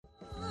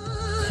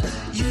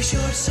You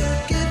short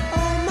circuit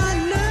all my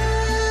nerves,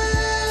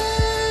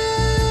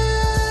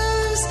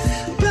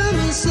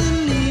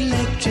 promising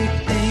electric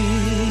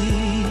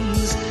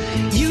things.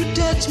 You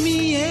touch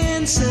me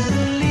and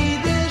suddenly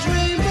there's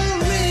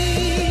rainbow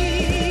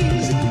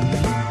rings.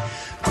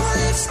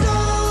 Quiet storm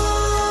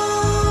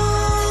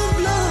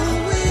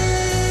blowing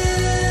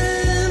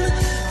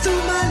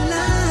through my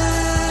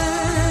life.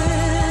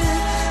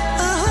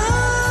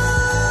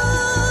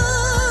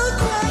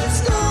 Quiet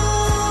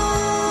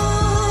storm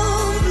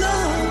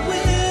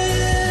blowing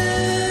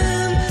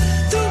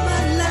through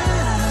my life.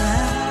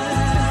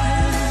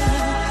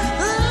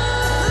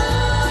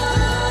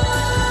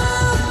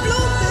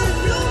 Blow, blow,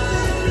 blow,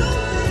 blow.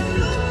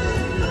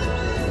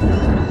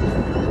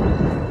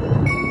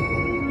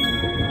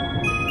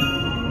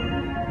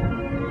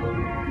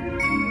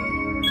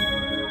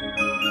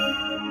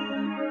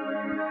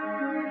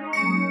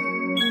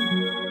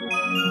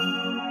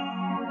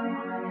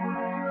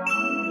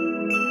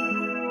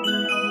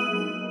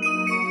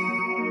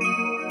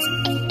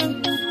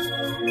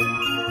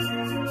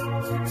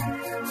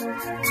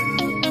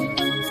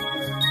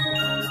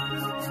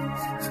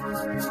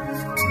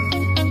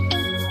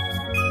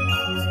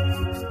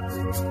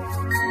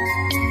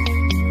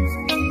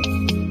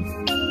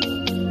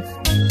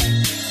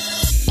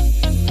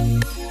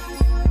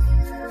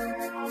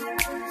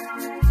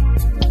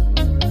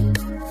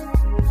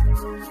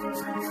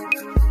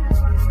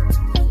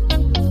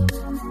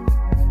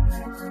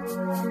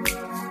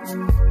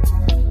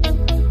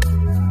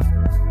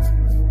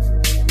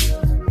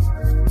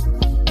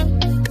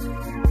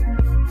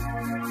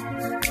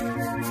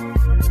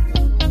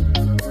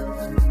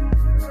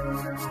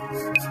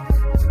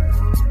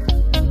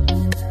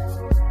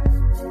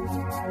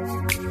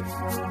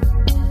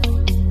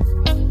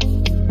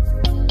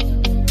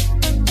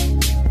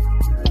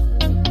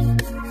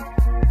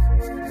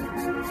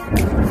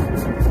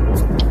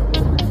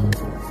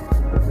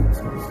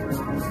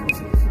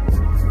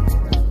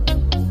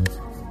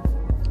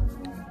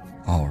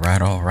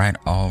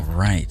 All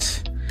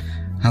right.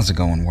 How's it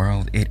going,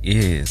 world? It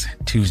is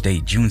Tuesday,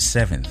 June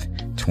 7th,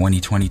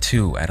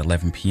 2022 at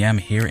 11 p.m.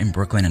 here in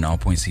Brooklyn and all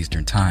points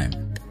Eastern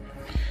Time.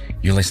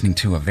 You're listening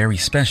to a very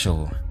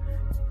special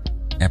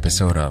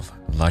episode of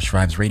Lush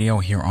Vibes Radio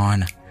here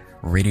on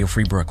Radio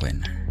Free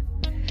Brooklyn.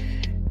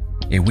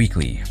 A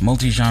weekly,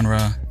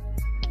 multi-genre,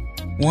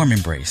 warm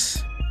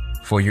embrace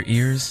for your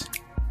ears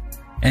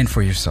and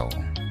for your soul.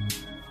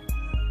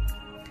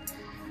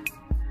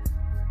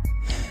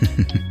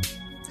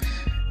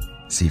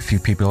 See, a few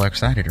people are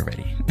excited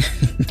already.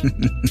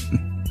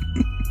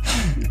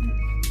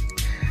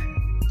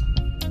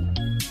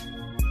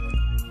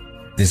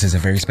 This is a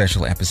very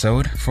special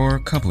episode for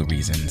a couple of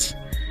reasons.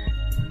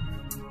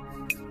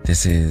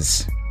 This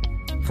is,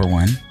 for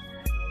one,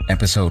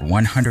 episode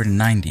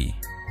 190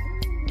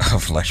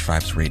 of Lush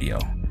Vibes Radio.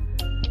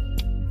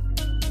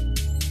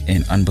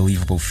 An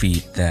unbelievable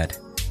feat that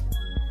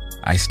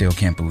I still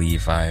can't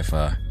believe I've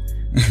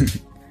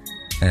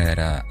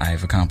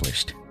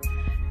accomplished.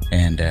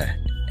 And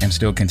am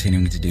still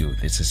continuing to do.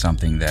 This is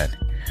something that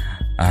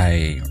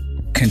I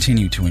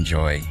continue to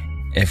enjoy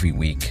every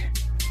week.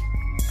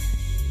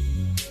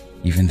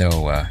 Even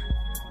though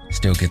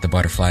still get the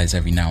butterflies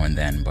every now and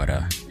then, but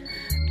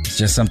it's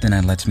just something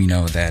that lets me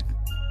know that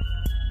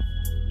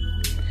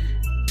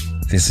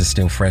this is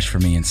still fresh for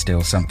me and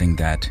still something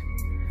that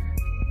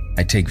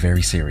I take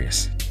very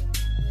serious.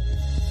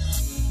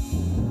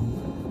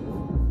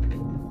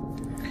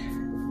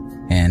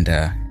 And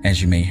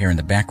as you may hear in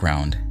the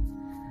background,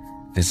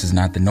 this is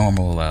not the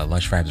normal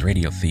Lush Vibes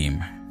Radio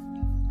theme.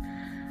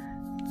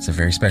 It's a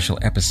very special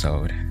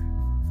episode.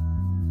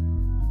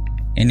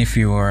 And if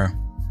you're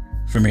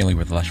familiar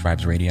with Lush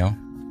Vibes Radio,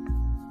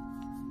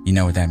 you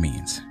know what that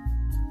means.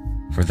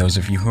 For those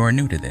of you who are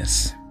new to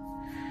this,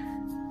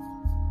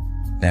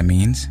 that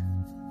means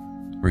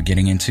we're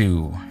getting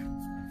into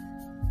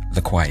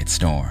the quiet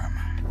storm.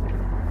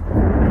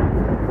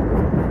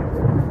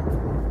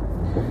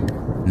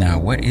 Now,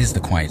 what is the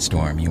quiet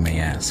storm, you may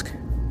ask?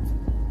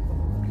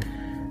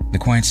 The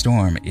Quiet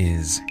Storm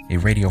is a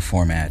radio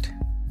format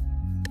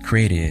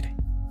created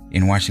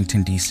in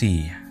Washington,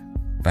 D.C.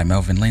 by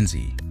Melvin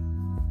Lindsay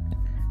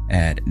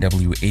at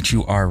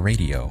WHUR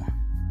Radio.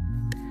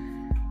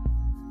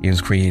 It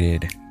was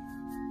created,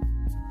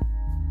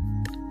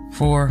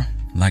 for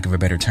lack of a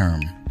better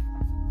term,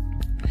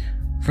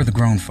 for the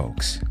grown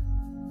folks.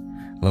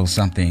 A little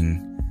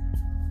something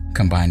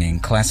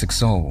combining classic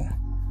soul,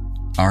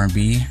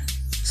 R&B,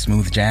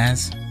 smooth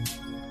jazz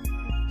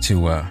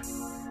to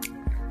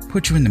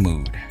put you in the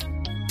mood,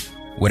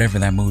 whatever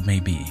that mood may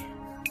be,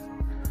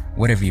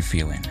 whatever you're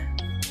feeling.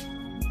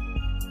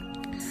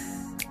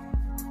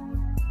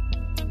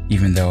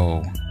 Even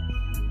though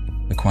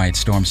the Quiet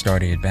Storm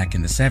started back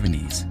in the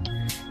 70s,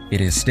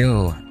 it is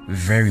still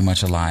very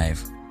much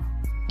alive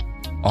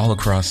all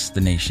across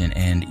the nation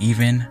and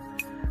even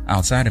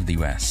outside of the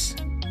US.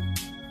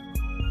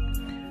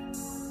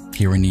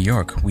 Here in New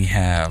York, we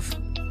have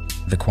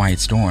the Quiet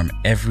Storm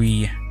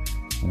every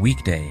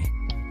weekday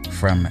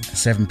from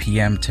 7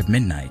 p.m. to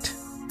midnight.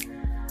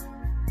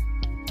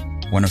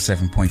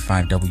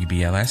 107.5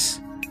 WBLS,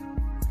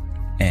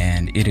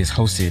 and it is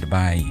hosted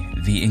by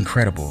the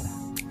incredible,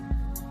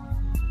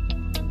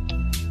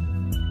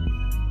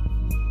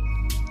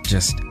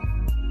 just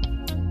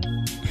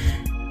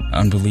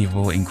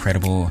unbelievable,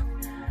 incredible,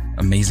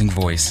 amazing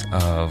voice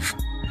of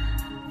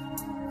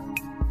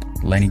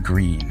Lenny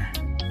Green,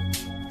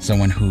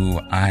 someone who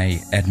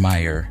I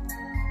admire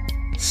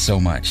so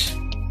much,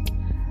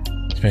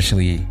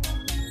 especially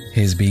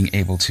his being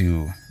able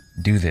to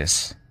do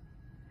this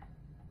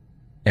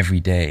every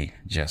day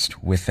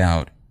just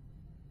without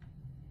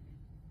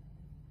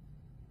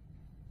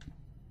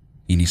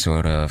any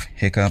sort of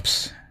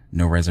hiccups,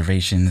 no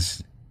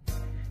reservations.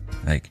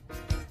 Like,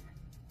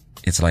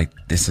 it's like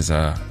this is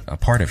a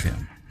part of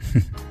him.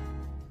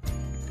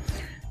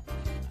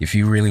 If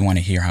you really want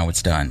to hear how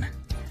it's done,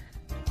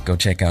 go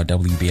check out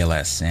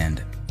WBLS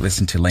and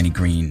listen to Lenny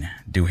Green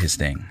do his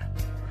thing.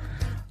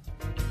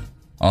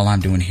 All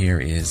I'm doing here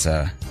is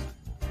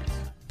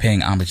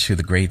paying homage to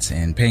the greats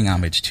and paying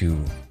homage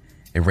to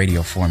a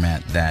radio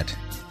format that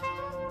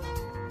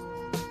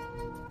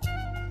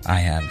I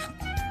have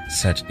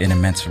such an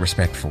immense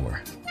respect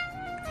for.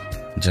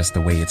 Just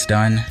the way it's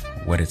done,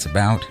 what it's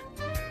about,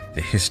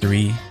 the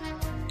history,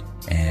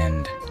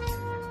 and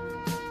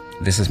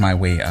this is my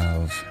way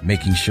of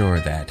making sure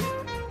that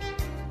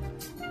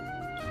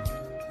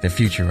the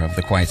future of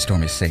the Quiet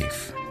Storm is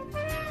safe.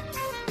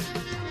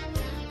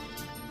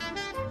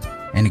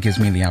 And it gives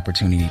me the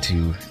opportunity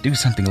to do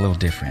something a little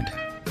different.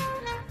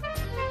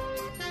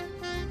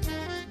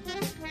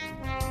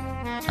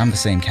 I'm the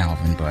same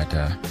Calvin, but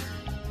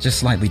just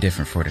slightly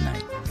different for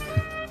tonight.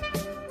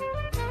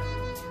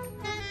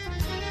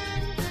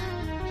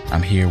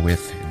 I'm here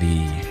with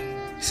the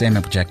same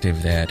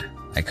objective that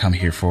I come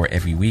here for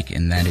every week,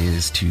 and that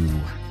is to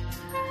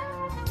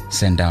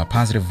send out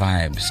positive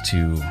vibes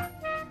to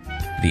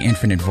the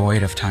infinite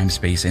void of time,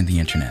 space, and the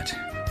internet.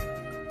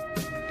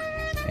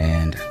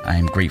 And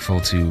I'm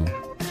grateful to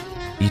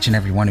each and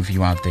every one of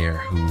you out there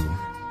who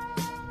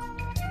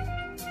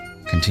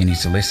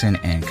continues to listen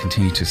and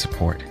continue to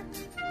support.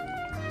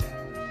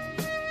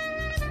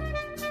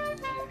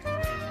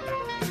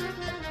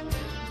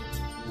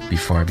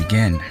 Before I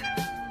begin,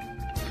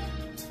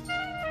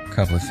 a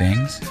couple of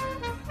things.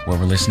 What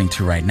we're listening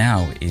to right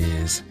now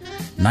is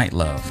Night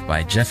Love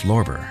by Jeff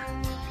Lorber,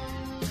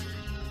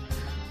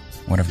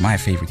 one of my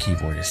favorite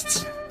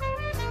keyboardists.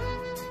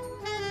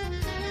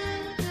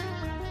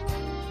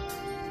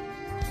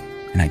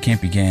 And I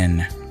can't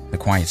begin The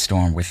Quiet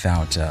Storm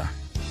without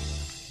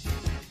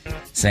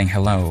saying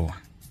hello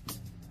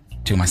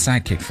to my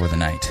sidekick for the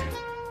night.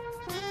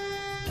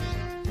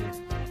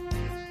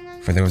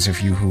 For those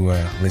of you who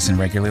listen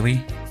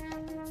regularly,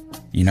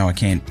 you know I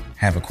can't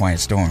have a Quiet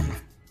Storm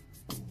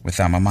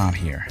without my mom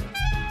here.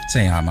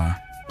 Say hi, Ma.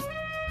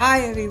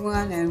 Hi,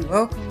 everyone, and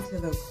welcome to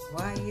the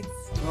Quiet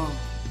Storm.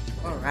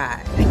 All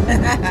right.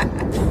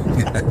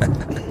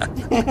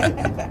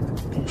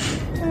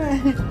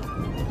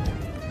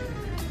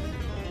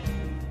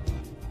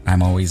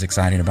 I'm always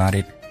excited about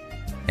it,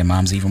 and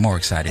Mom's even more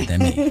excited than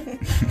me.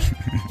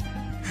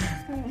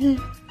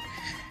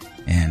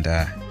 And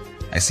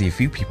I see a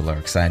few people are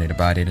excited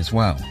about it as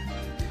well.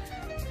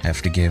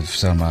 Have to give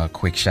some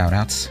quick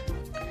shout-outs.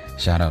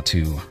 Shout out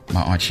to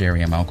my Aunt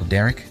Sherry and my Uncle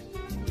Derek.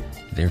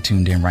 They're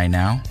tuned in right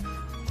now.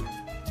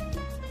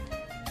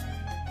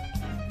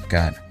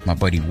 Got my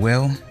buddy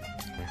Will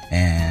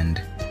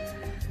and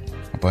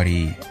my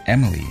buddy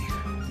Emily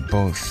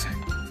both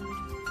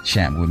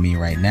chatting with me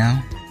right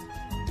now.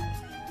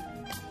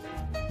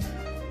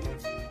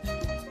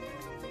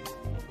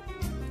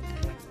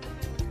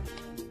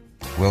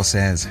 Will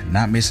says,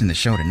 not missing the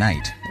show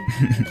tonight.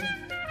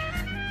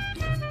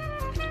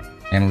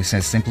 Emily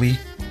says simply,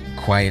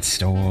 Quiet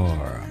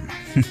Storm.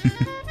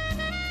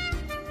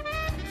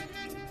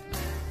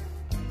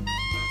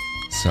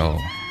 So,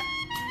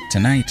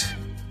 tonight,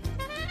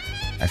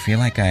 I feel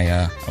like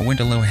I went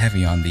a little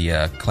heavy on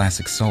the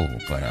classic soul,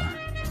 but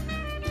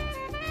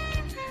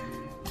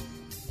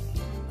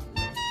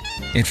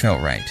it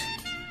felt right.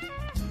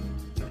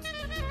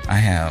 I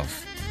have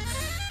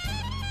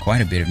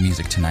quite a bit of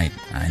music tonight.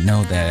 I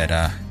know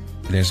that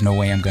there's no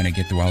way I'm going to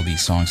get through all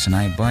these songs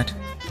tonight, but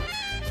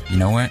you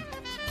know what?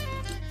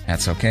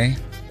 That's okay.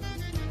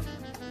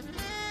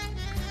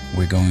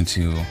 We're gonna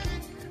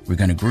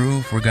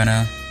groove, we're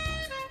gonna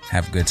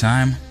have a good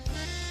time.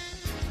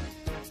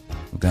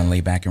 We're gonna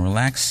lay back and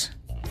relax,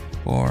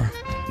 or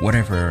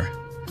whatever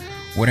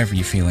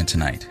you're feeling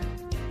tonight.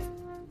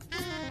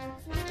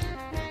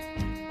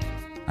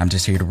 I'm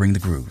just here to bring the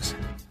grooves,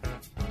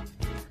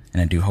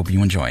 and I do hope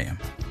you enjoy them.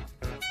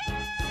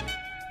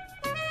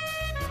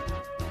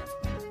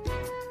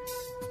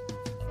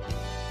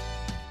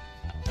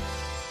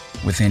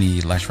 With any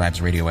Lush Vibes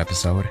Radio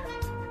episode,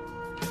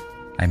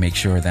 I make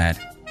sure that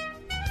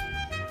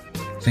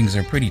things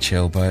are pretty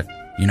chill, but,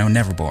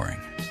 never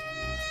boring.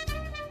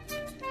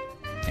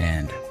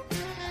 And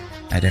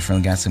I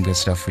definitely got some good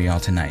stuff for y'all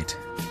tonight.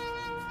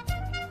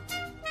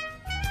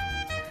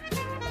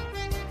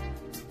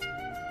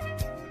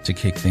 To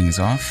kick things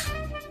off,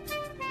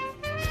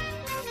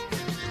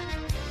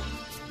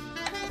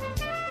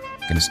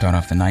 Gonna start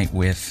off the night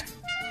with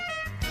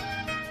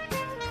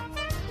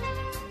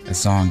a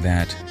song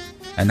that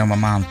I know my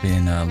mom's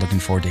been looking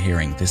forward to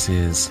hearing. This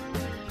is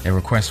a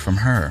request from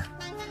her.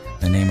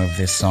 The name of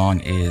this song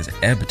is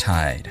Ebb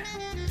Tide,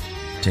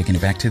 taking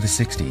it back to the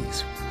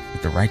 60s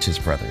with the Righteous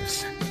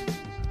Brothers.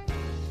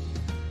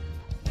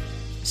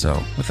 So,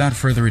 without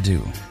further ado,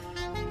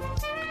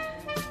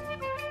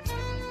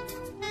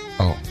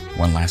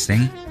 one last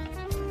thing,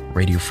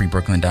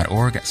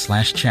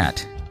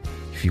 radiofreebrooklyn.org/chat.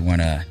 If you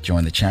want to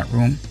join the chat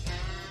room,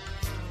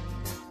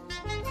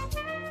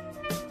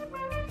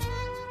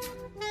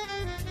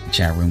 the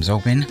chat room's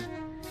open.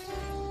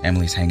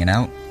 Emily's hanging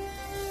out.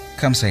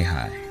 Come say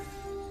hi.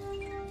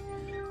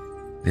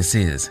 This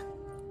is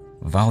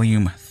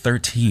Volume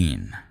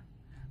 13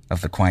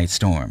 of The Quiet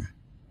Storm,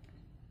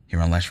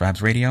 here on Les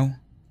Rabs Radio,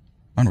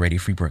 on Radio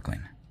Free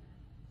Brooklyn.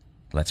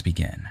 Let's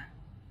begin.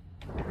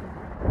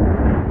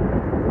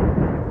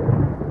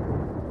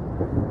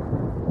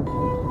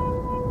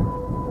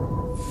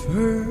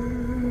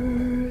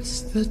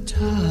 First the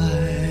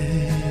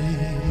tide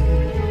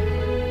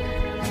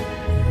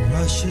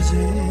rushes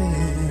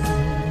in,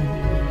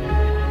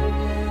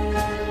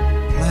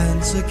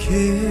 plants a kiss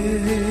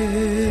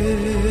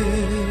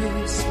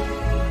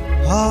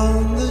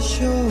on the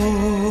shore,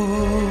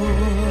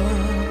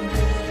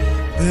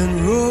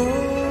 then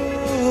rolls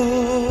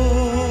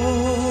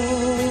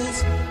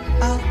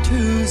out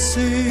to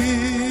sea,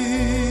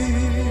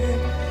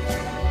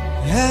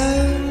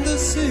 and the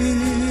sea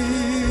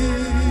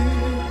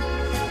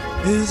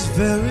is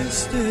very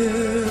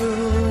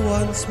still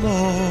once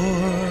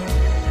more.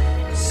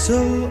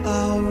 So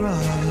I'll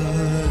rush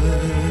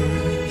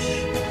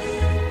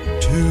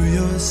to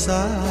your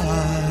side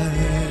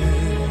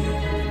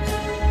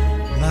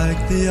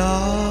like the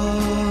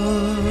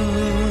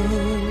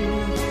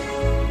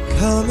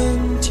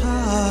oncoming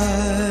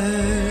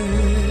tide,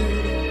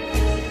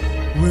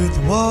 with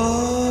one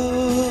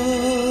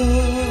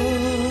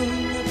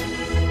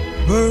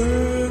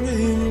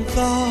burning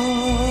thought.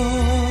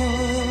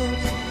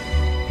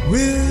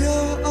 Will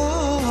your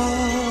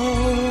arms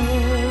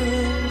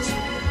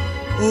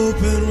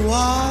open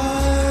wide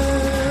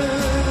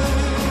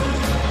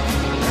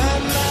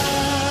at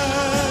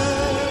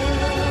last?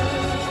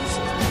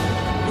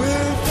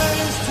 We're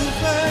face to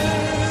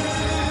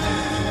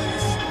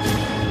face,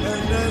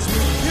 and as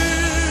we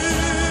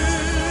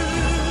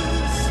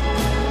kiss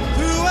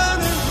through an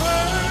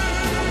embrace,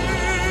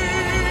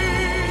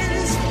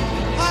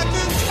 I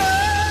can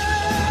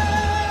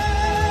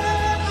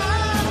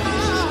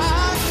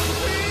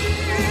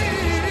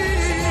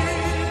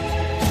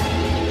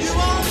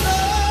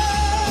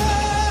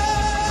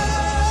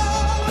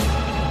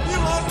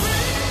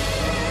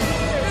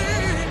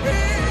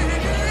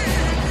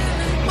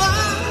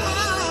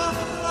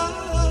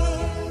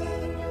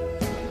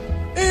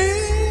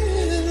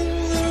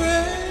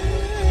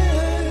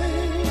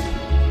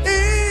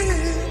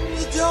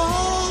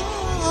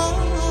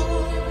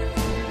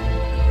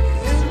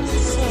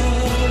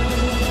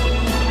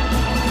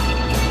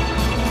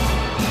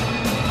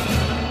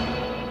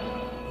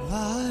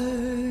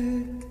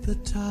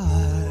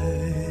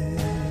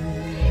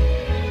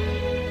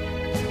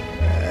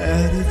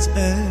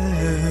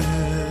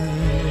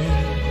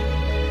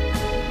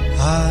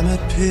I'm at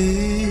peace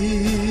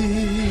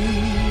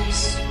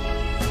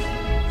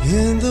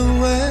in the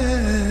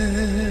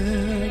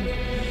web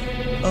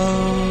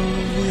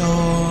of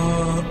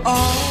your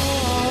arms.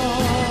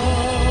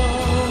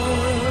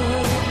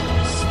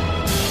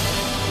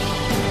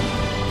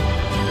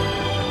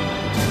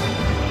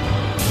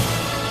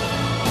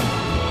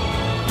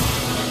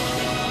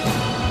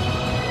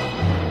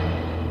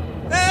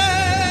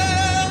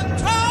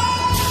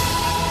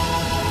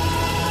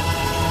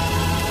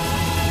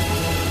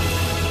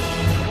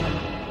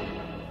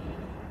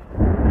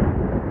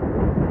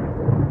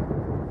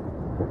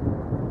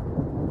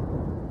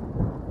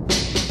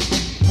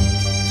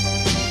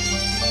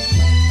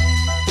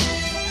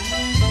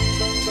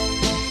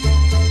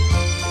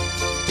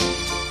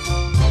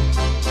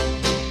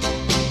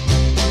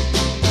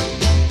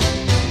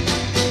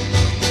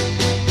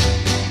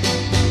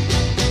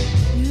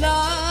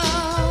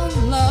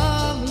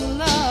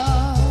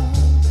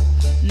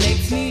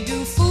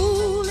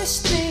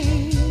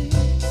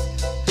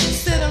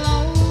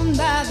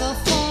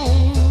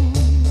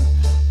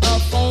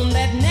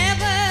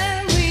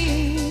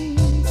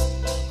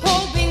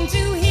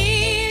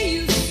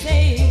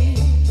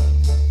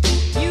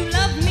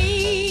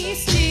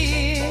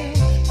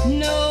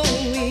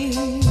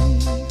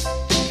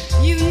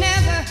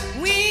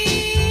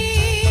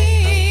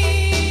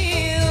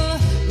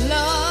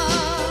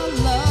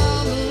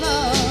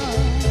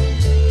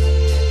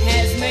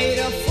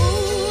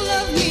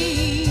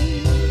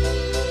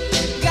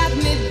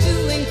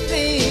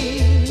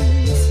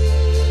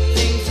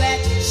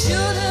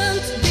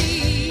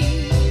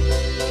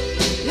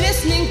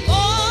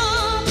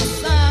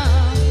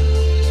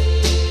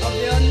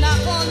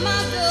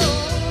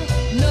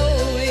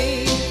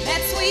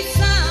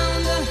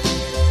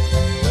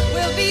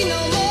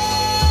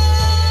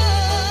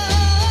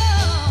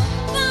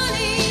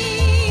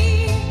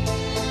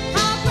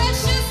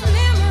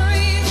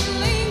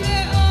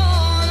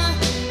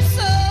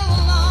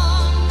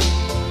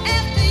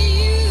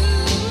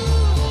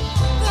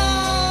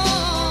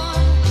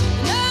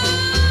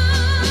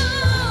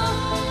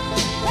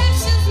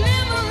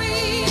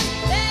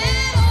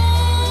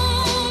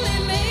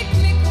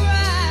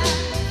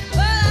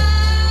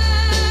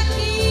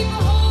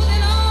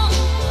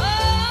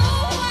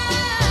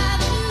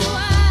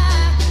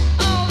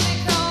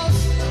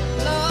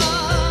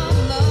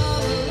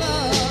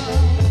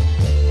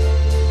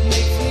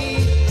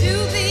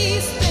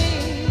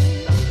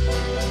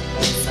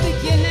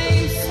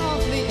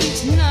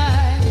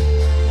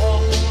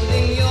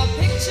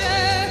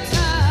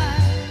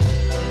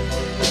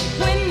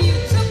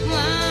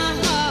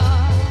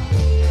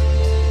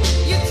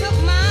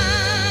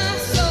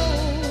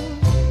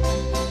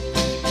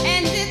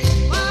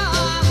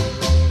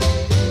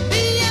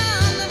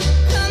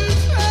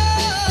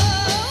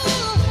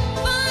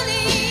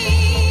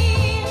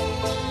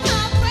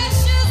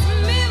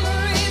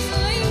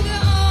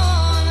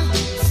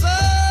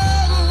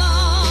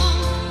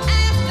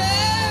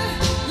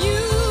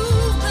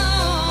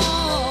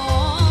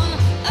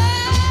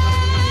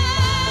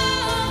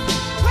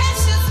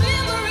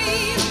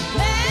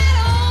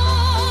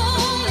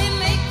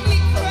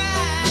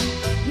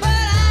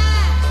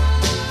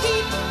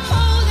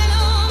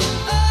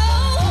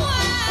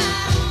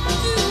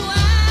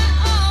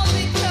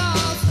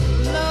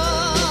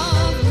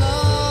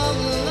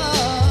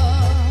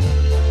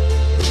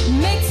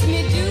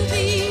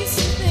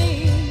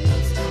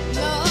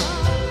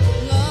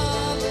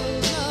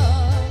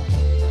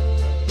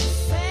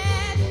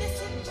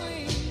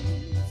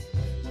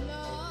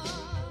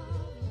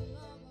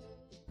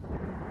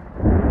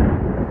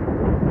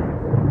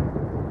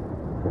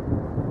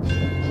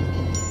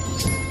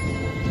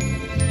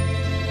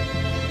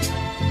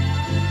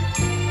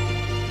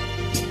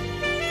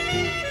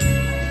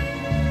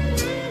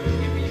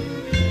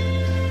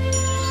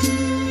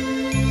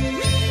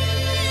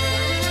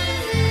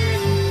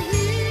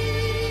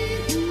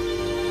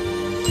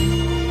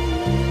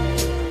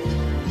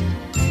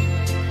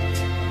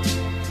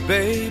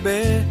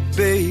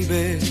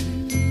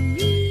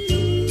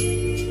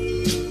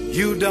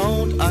 You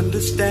don't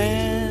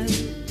understand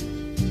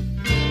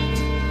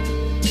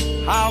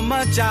how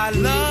much I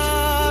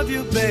love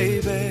you,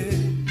 baby,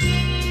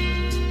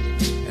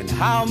 and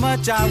how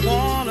much I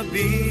wanna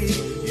be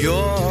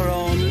your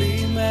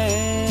only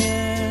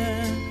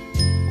man.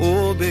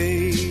 Oh,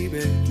 baby.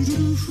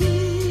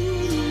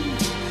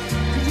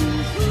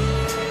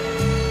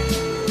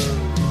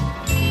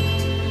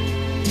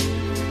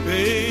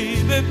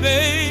 Baby,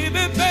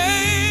 baby,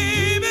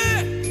 baby,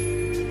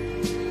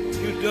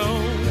 you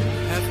don't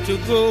have to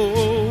go.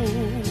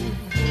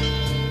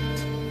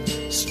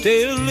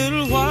 Stay a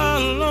little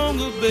while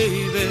longer,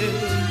 baby.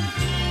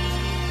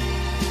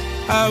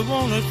 I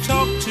wanna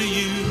talk to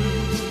you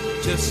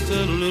just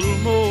a little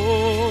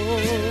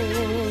more.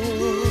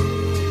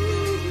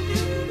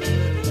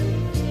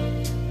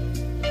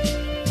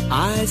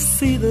 I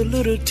see the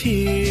little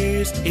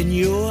tears in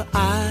your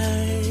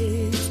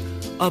eyes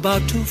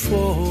about to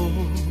fall.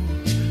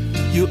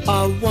 You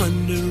are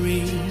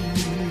wondering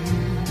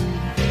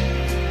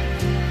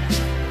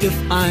if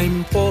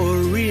I'm for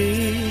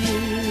real.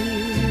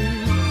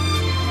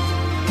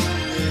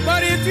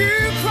 But if you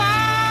cry,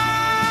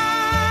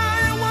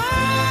 I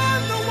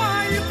wonder why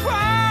you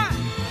cry.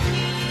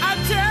 I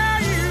tell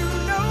you,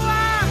 no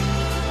lie,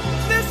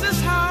 this is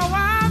how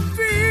I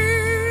feel.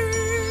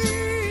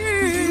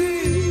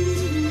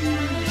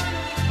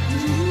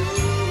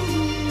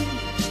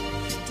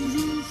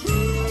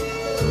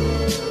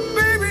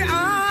 Baby,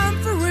 I'm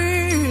for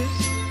real.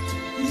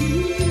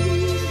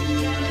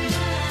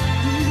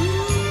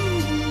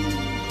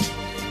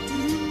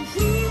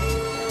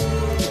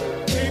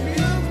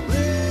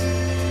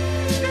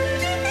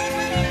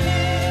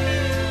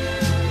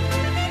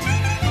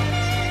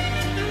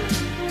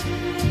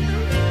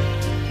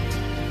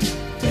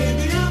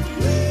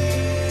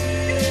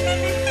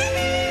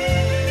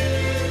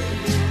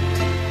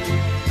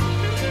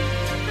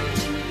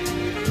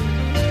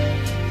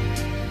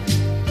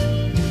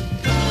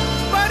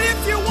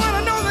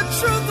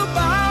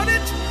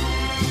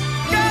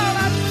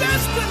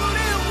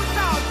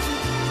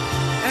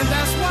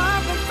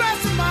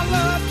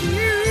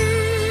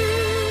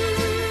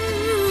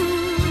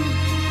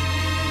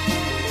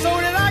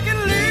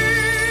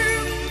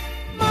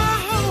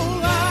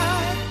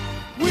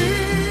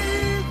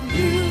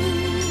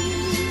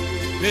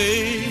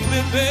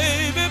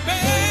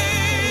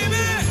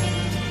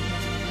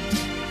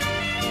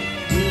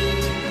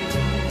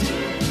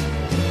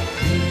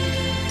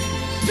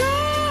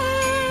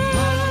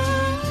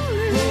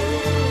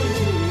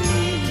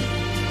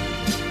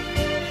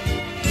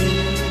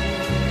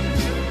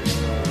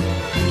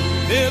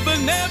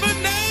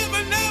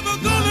 Never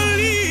gonna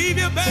leave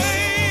you, baby.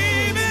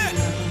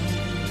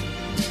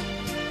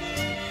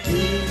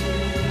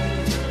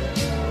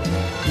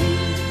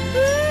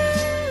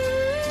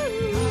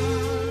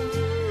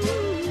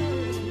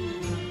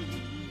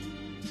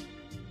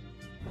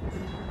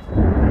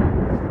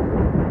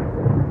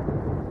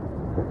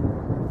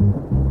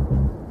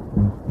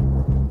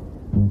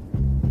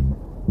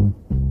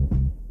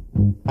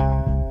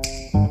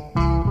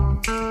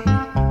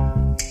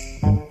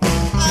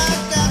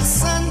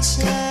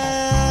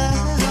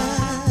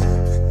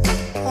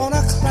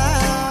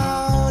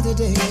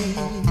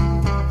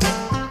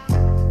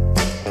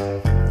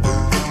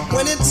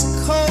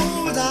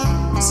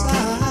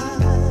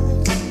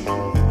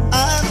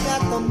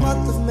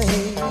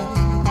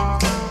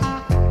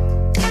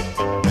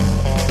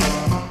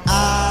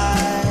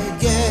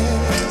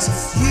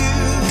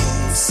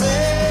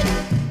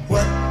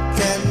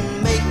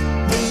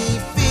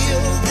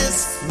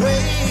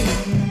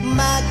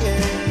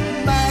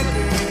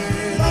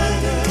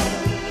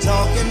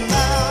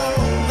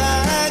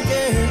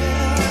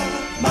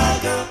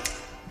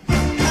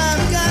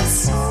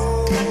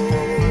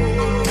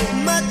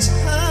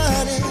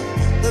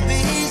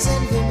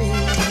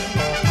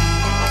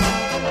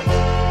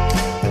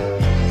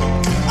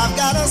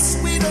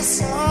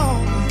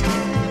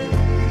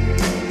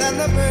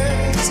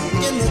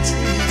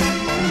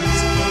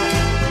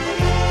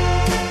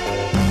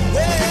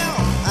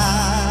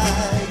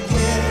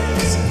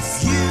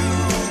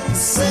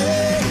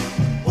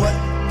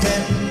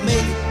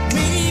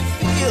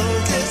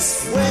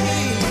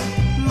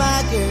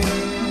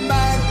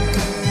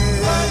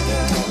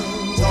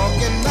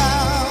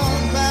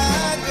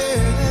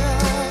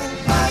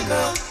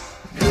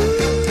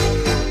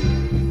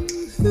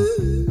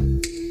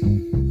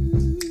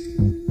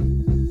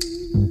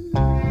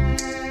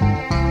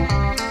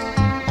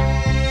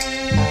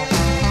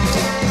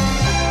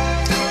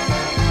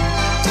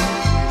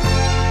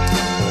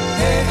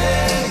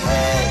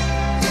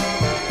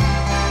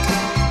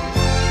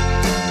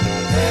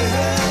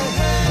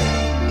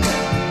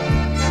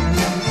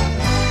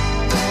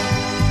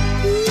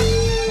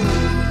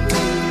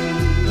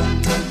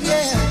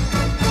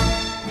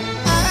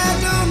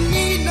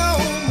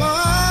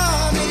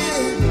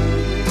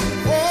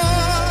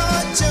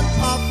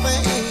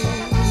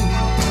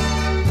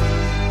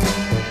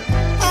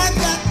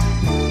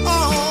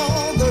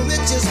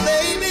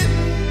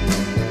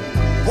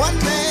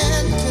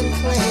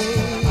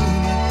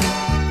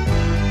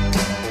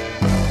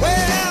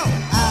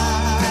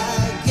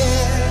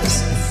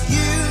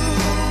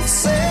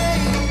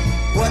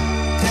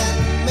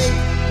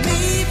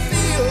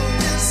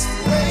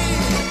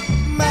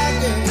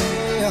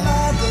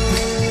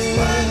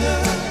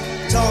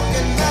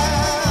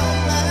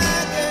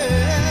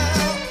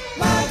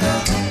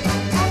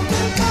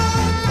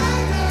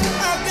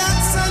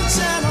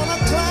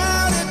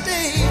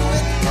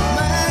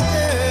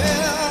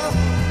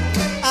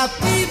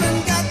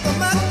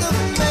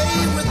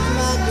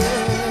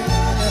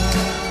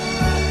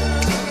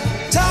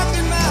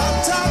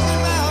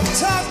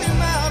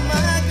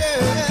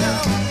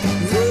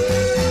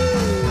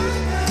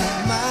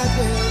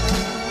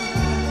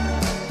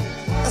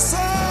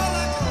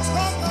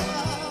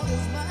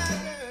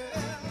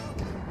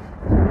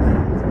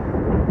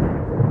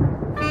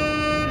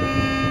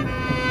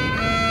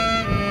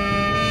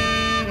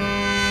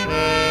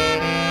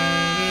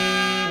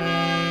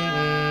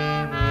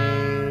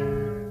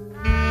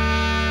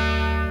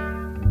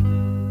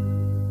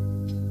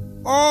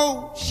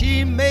 Oh,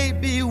 she may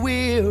be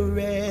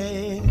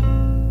weary.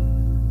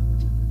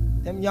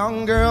 Them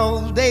young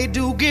girls, they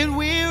do get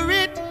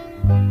wearied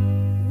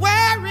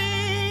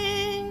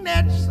wearing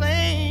that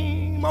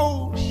same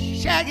old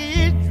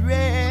shaggy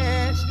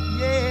dress.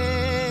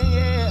 Yeah,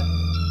 yeah.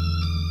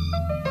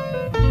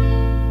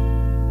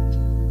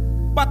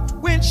 But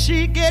when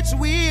she gets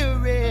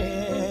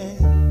weary,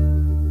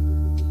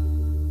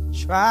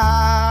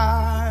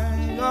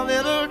 try a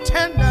little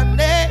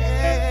tenderness.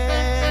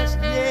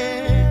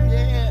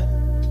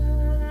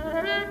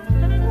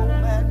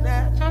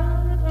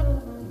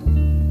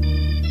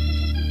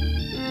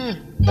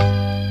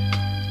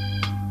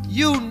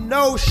 You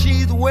know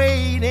she's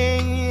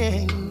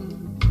waiting,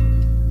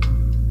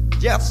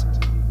 just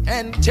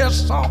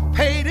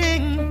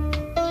anticipating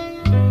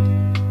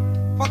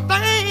for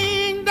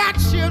things that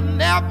she'll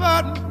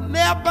never,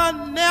 never,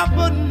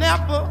 never,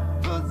 never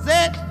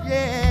possess.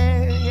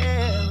 Yeah.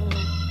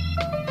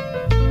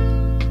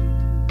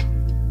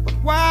 But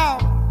while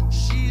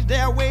she's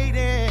there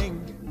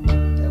waiting,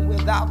 and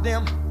without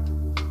them,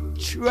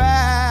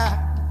 try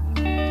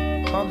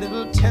a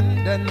little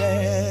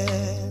tenderness.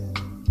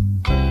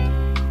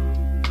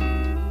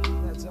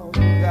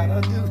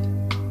 Gotta do.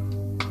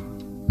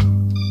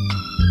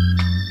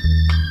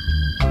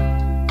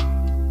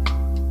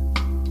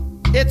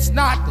 It's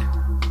not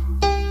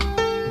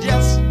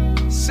just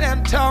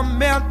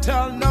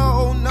sentimental,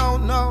 no, no,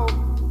 no.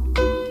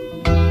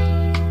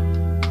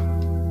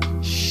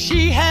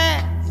 She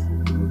has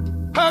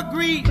her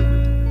grief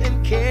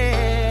and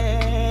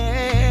care,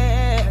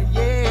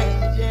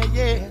 yeah, yeah,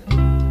 yeah.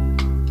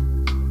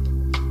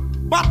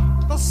 But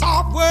the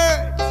soft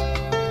words,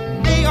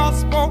 they all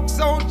spoke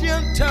so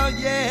gentle,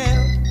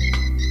 yeah.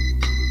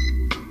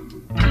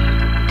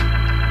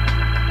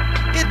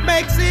 It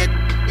makes it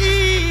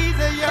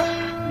easier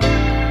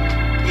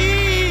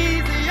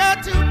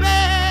to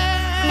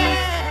bear,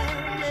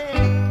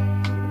 yeah.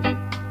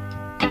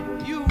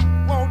 You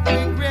won't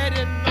regret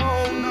it, no,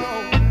 no.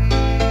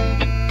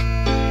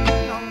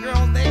 Young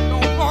girls, they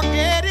don't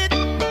forget it.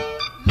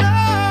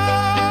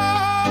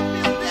 Love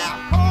is their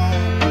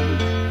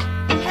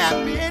home,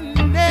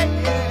 happiness,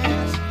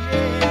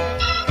 yeah.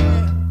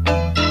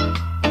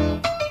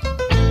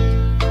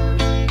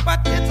 But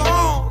it's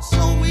all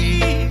so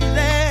easy.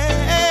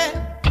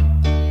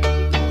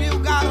 All you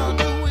gotta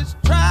do is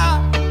try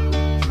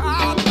to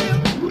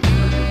live.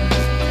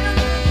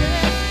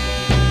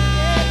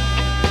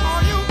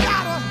 All you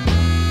gotta do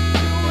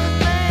is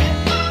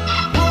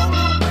hold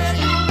her where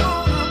you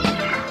want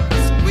her.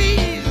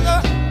 Squeeze her,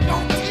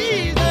 don't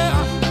tease her,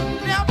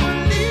 never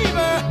leave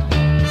her.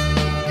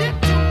 Get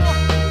to her,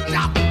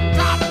 drop,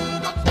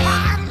 the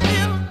fire,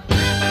 live.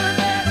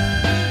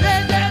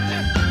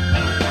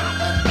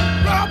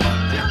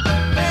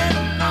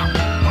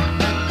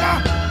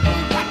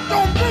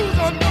 Don't bruise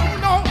her, no,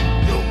 no.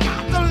 You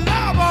got to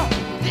love her,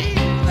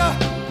 tease her,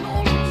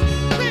 don't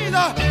squeeze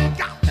her.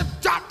 Got to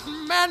drop,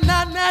 man,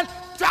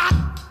 drop,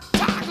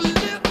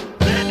 live,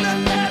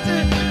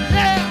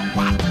 yeah,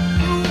 what to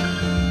do.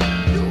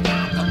 You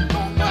got to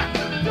know what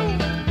to do,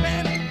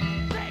 man.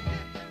 Take it.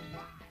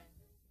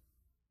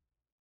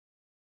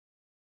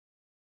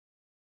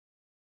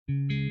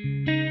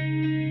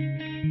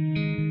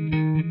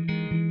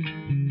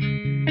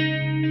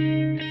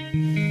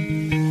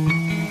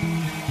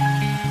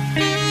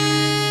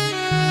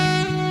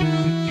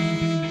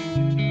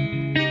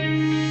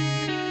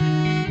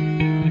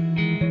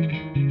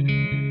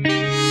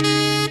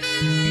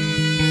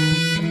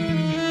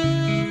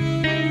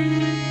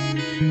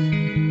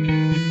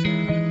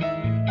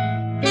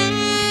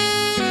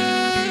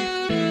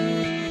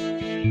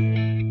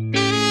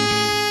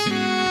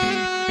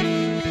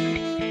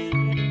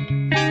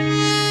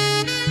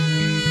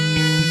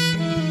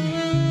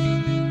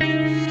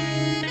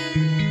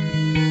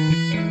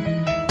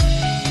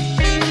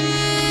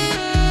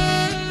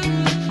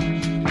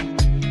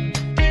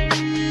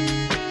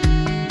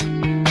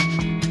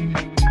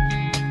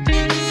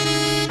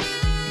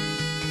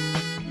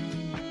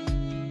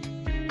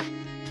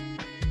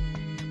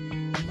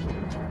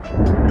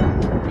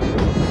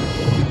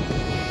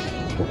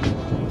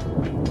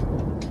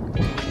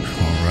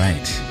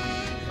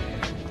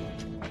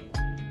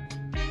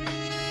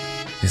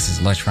 This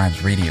is Lush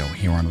Vibes Radio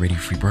here on Radio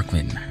Free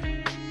Brooklyn,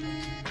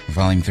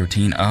 Volume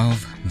 13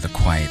 of The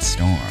Quiet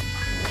Storm.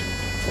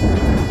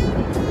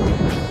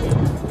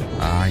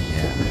 Ah,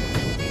 yeah.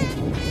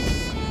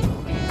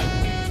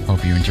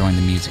 Hope you're enjoying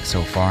the music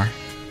so far.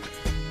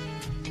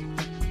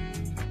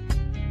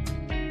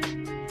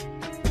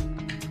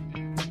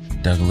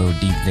 Dug a little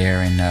deep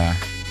there in the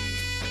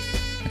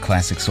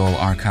classic soul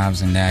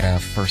archives in that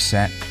first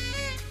set.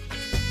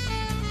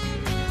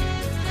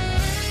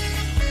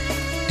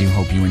 Do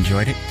hope you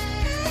enjoyed it.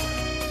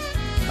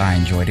 I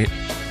enjoyed it.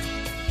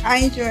 I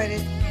enjoyed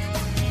it.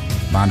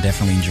 Mom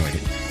definitely enjoyed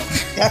it.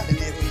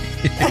 Definitely.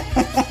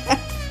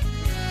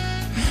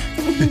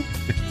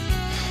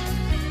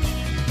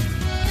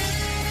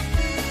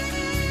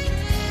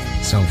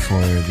 So for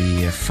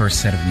the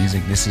first set of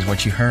music, this is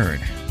what you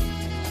heard.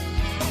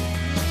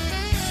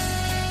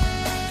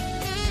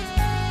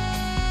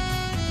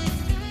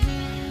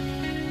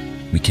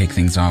 We kick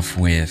things off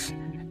with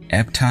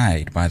Ebb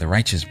Tide by the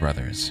Righteous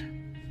Brothers.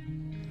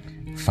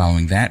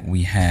 Following that,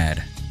 we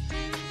had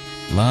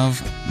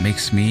Love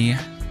Makes Me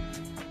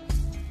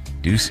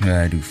Do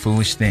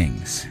Foolish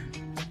Things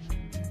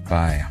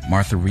by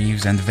Martha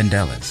Reeves and the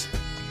Vandellas.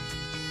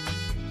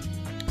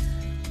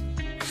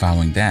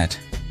 Following that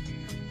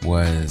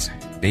was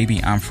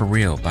Baby I'm For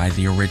Real by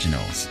the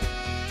Originals.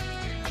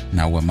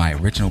 Now, what my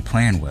original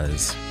plan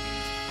was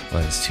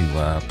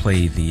to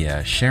play the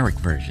Sherrick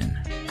version.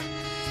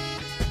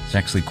 There's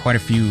actually quite a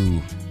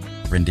few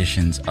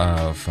renditions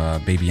of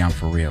Baby I'm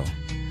For Real.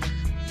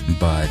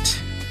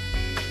 But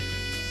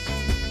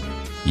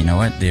you know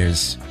what?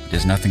 There's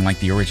nothing like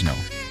the original.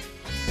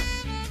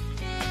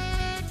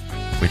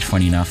 Which,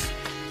 funny enough,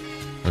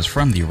 was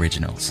from the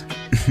Originals.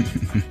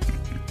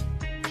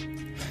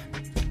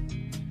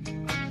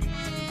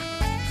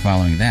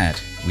 Following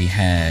that, we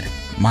had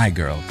My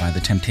Girl by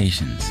The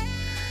Temptations.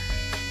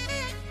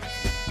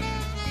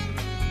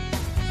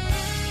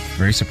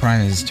 Very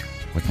surprised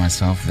with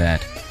myself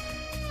that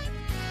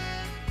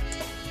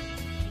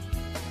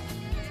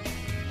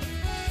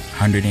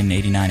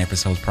 189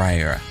 episodes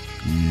prior,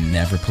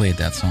 never played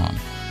that song.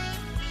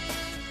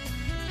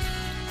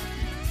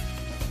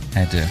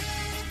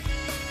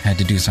 Had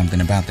to do something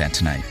about that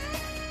tonight.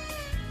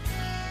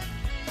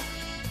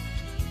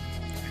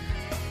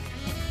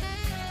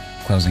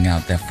 Closing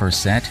out that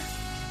first set,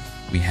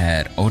 we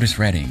had Otis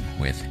Redding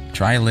with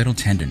Try a Little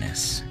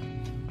Tenderness.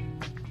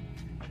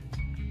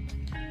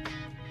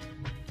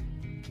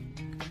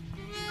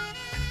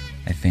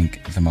 I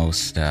think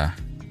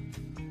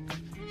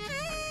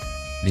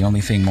the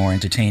only thing more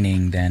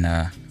entertaining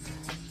than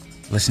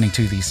listening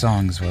to these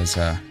songs was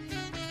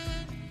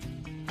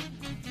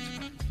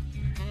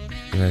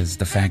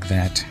the fact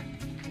that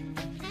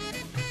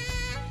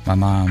my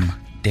mom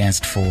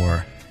danced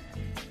for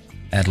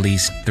at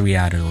least 3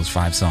 out of those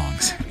 5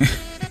 songs.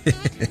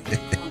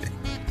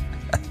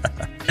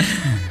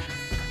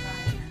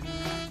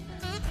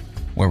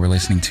 What we're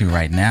listening to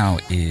right now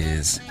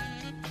is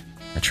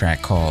a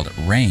track called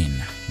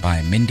Rain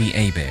by Mindy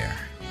Abair.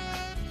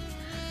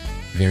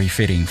 Very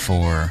fitting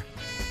for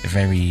a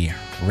very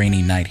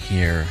rainy night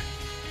here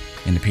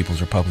in the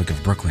People's Republic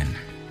of Brooklyn.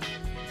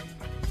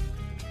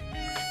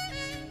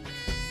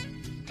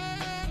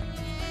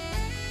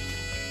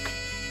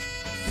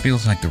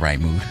 Feels like the right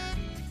mood.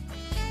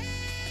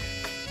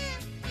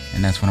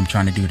 And that's what I'm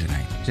trying to do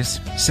tonight.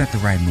 Just set the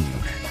right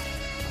mood.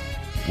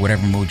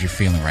 Whatever mood you're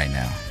feeling right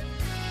now.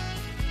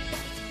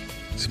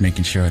 Just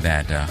making sure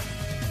that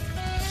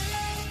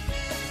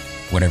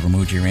whatever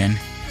mood you're in,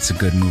 it's a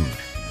good mood.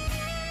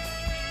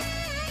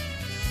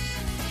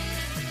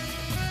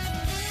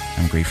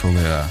 I'm grateful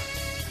to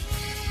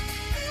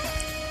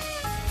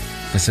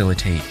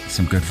facilitate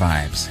some good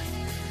vibes.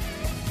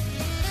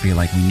 Feel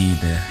like we need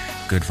the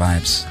good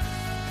vibes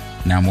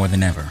now more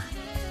than ever.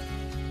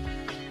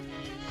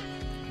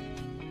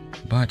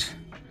 But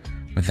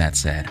with that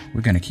said,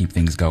 we're going to keep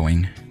things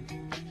going.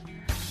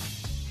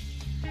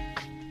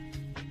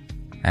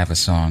 I have a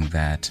song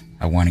that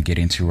I want to get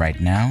into right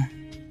now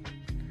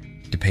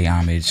to pay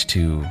homage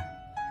to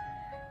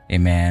a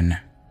man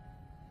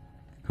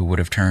who would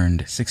have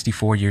turned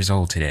 64 years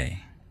old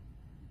today.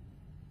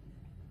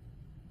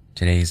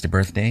 Today is the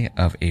birthday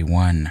of a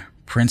one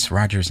Prince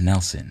Rogers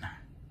Nelson,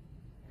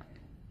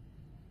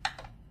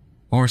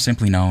 or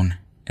simply known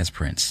as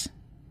Prince.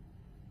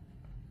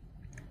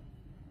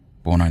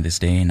 Born on this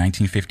day in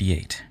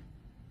 1958.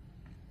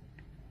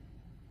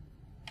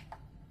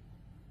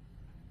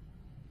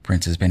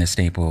 Prince has been a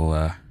staple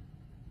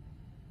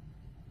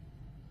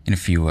in a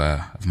few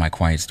of my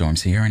quiet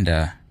storms here,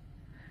 and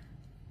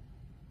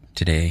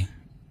today,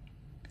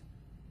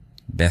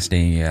 best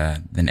day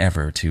than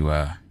ever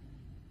to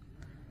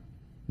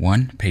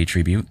 1, pay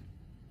tribute,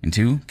 and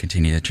 2,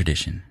 continue the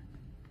tradition.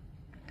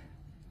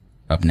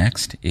 Up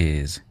next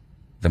is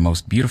The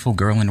Most Beautiful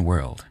Girl in the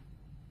World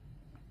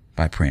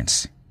by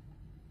Prince.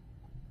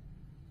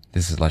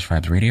 This is Lush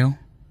Vibes Radio,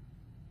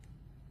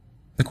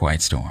 The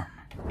Quiet Storm.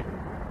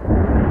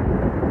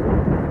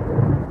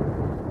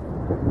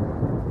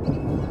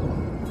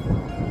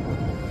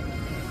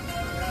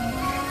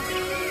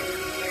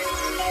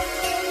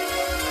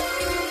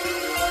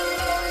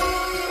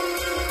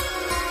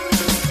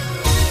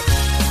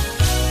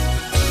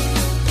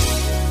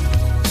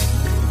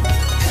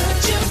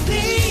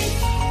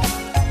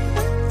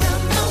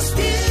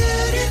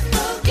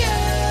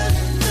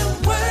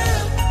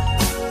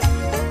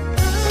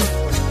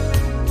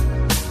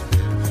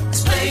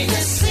 Plain to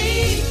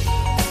see.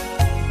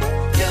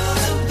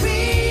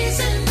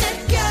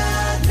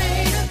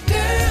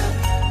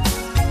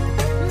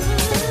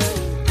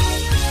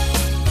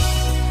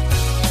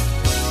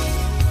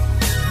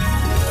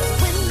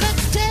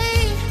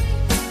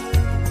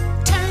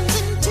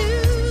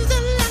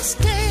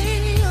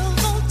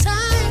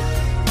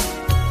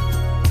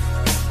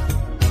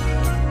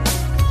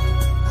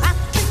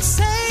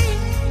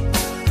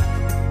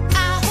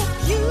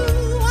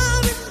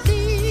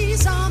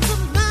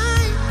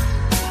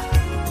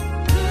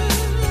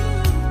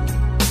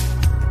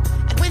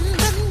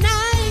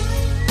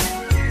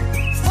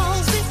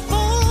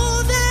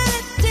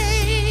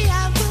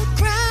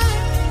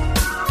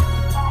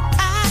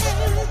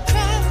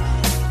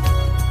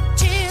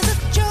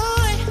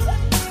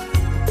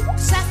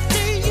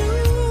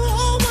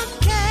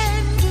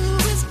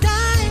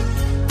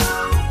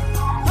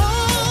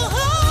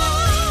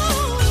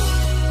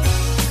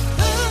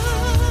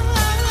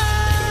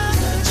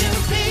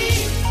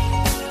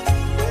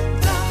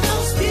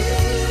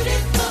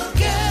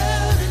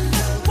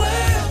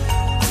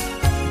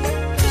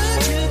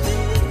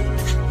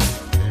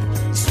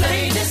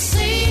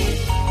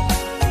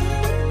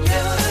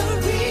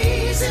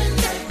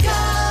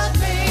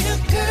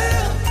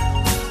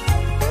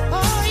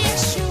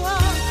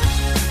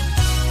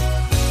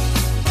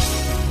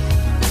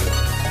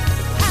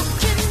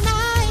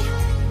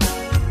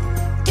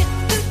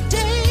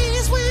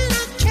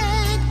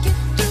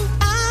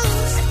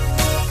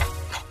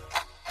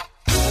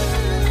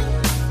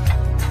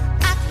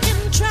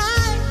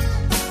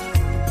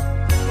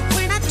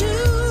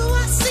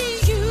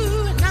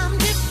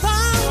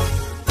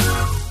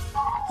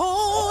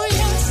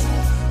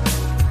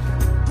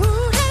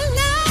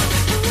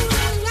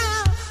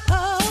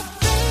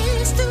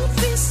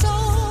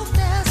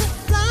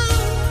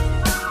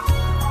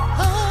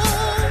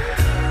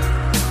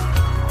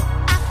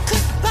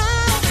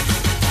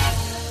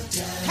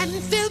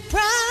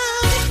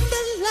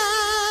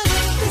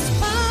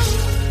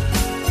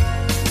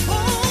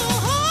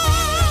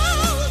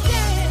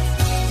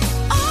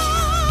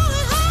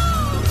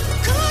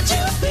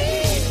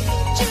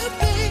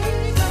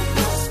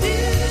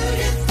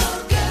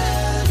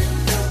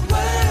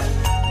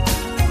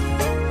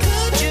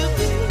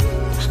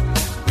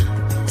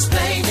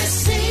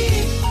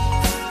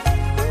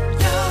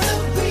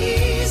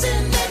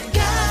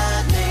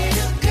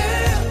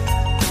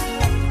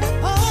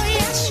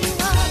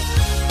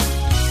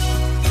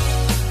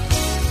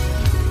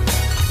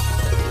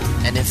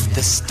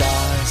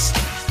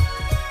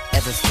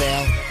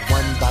 fell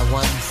one by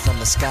one from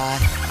the sky.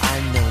 I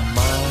know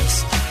Mars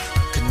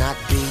could not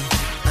be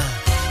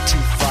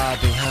too far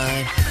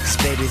behind. 'Cause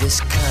baby, this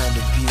kind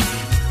of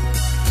beauty,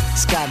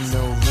 it's got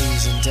no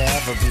reason to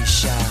ever be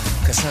shy.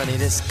 'Cause honey,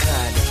 this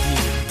kind of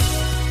beauty,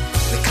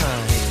 the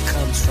kind that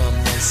comes from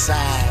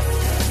inside.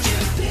 Could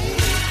you be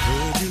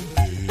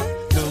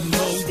the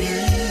most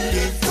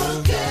beautiful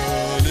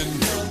girl in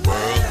the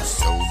world?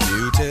 So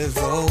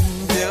beautiful,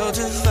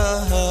 beautiful.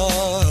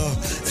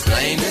 It's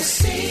plain to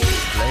see,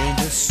 plain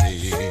to see.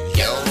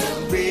 You're the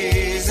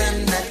reason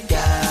that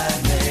God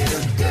made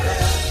a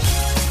girl.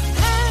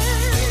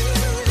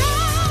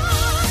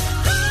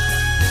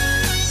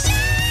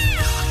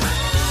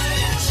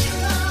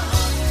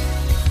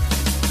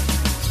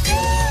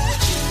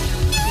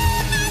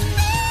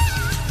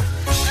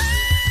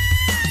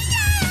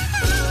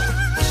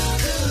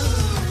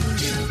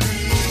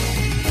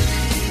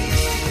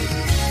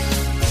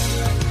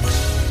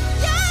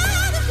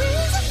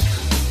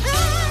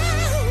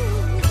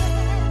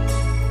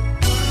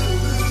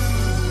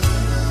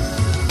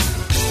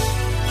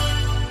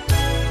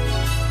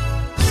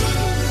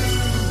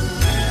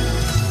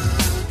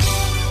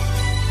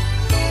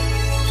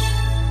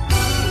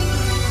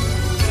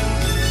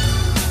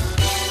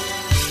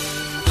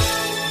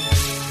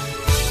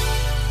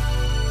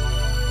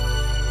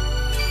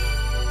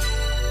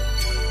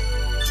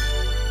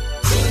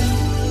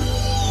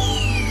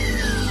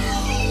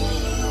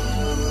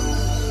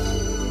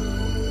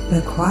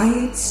 The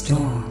Quiet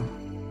Storm.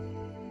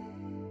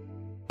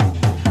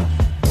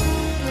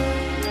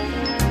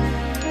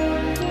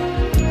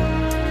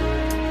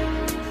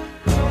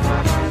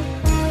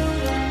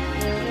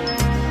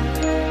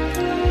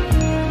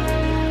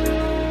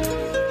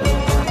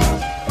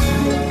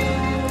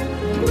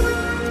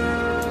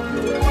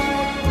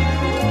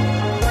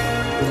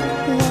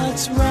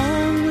 What's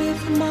wrong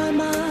with my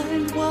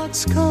mind?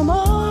 What's come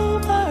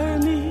over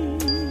me?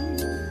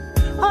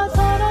 I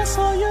thought I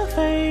saw your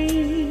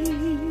face,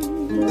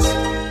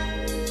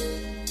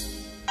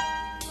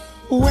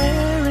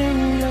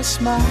 wearing your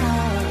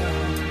smile,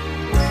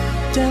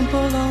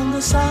 dimple on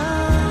the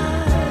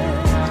side.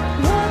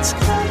 What's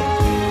come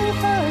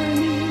over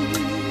me?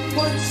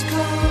 What's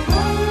come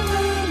over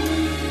me?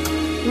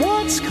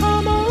 What's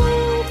come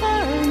over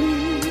me?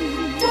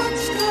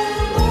 What's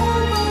come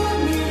over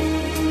me?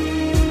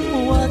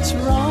 What's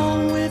wrong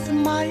with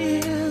my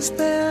ears?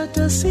 They're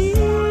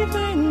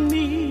deceiving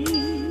me.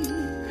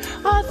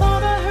 I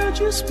thought I heard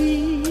you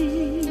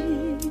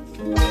speak,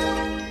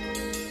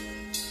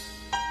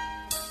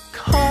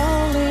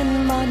 calling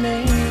my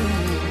name.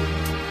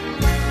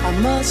 I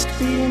must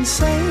be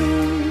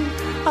insane,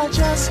 I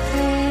just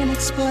can't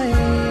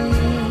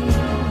explain.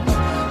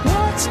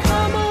 What's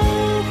come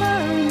over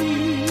me?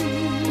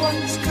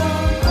 What's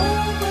come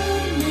over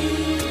me?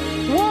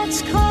 What's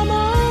come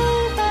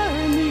over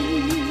me?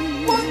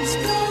 What's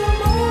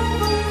come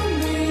over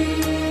me?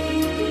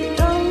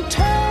 Don't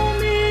tell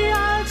me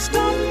I've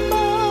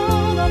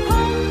stumbled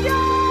upon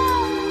you.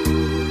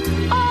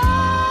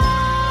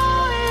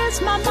 Oh, it's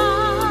my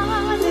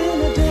mind in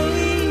a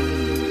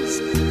daze.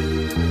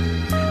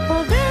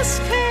 Oh, this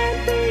can't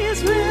be as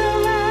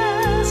real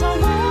as I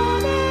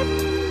want it.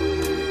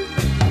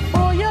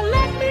 Oh, you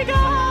let me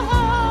go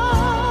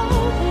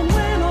and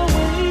went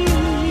away.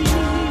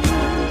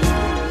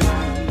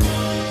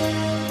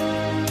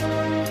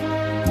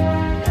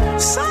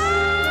 So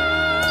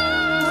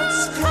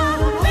what's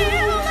kind of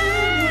feeling?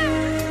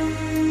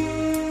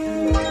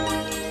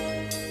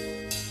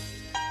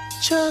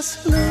 Just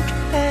look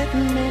at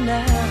me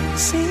now.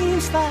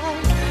 Seems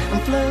like I'm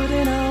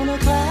floating on a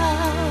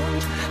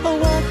cloud. Oh,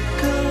 what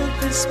could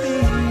this be?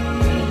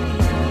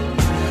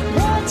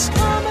 What's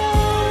come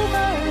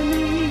over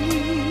me?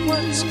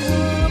 What's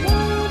come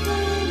over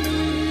me?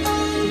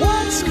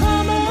 What's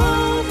come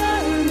over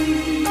me?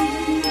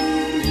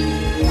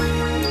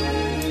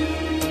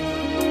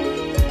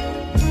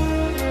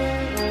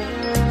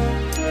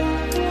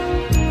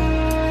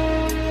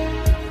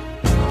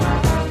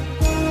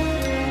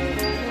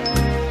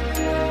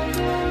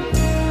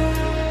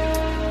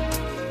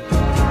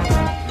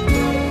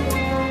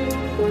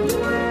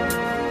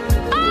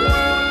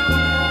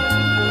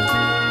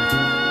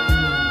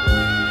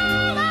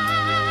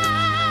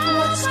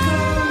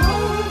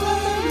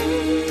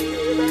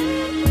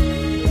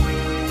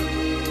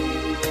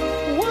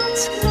 What's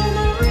come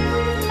over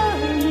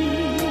me?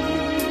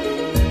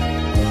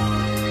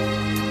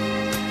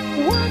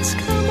 What's come over me? What's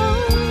come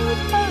over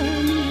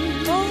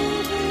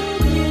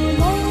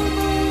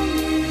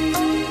me?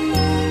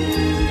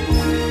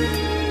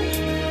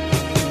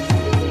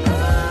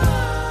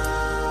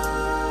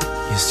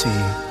 You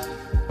see,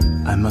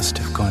 I must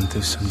have gone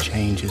through some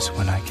changes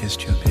when I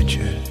kissed your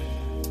picture.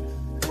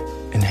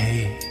 And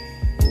hey,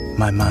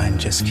 my mind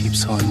just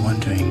keeps on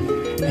wondering,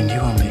 and you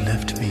only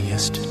left me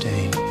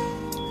yesterday.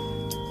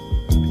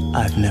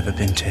 I've never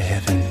been to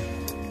heaven.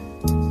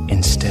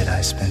 Instead,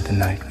 I spent the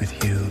night with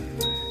you.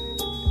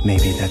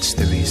 Maybe that's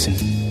the reason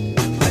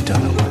I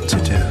don't know what to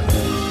do.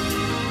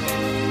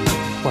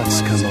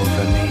 What's come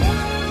over me?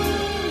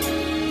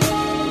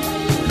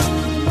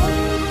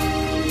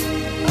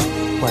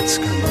 what's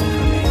come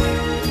over me.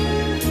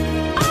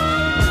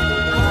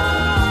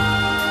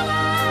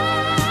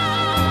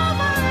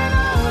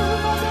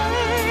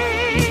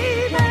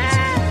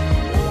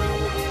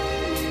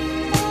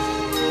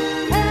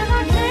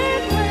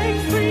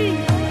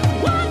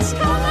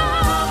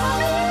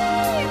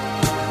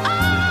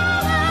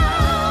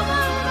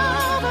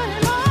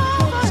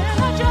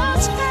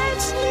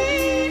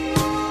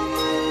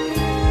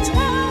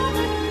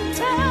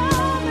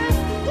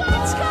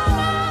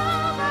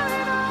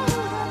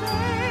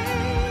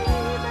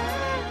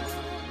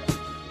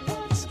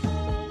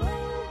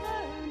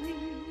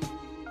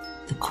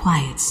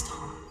 Quiet Storm.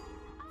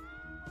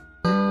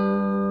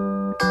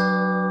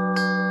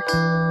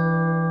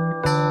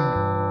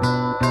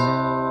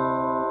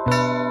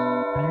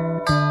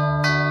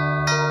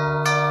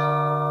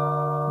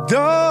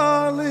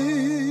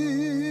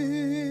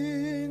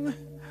 Darling,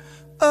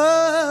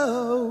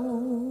 oh,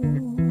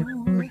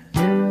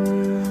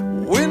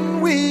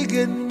 when we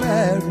get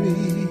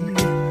married,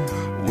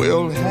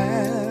 we'll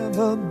have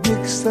a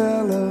big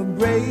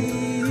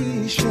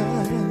celebration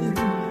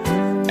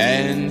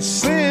and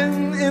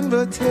send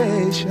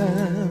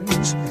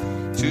invitations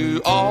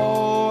to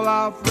all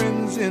our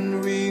friends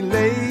and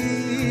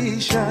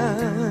relations,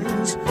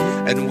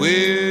 and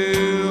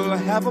we'll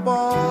have a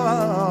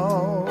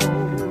ball,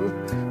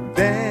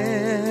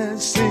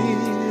 dancing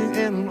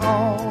and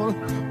all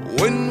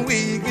when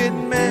we get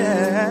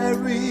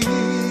married.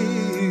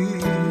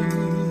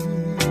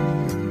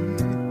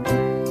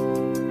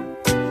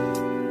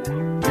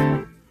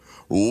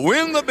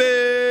 When the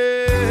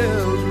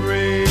bells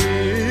ring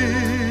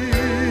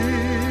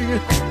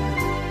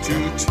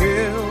to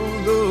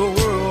tell the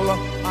world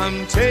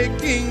I'm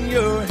taking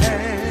your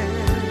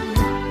hand,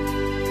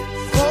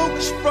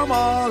 folks from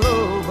all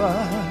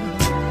over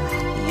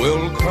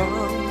will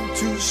come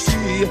to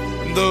see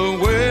the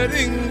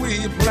wedding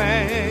we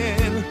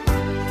plan.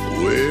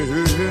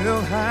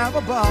 We'll have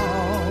a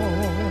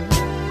ball,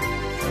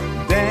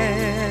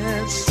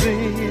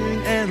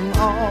 dancing and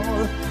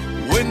all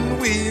when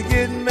we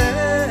get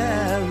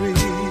married.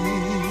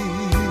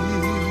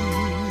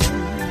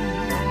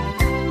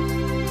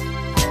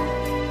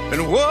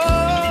 And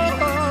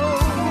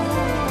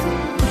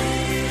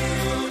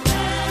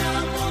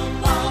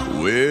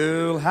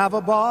we'll have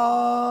a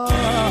ball.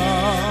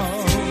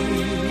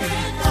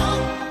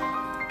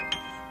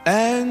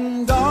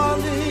 And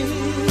darling,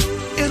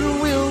 it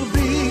will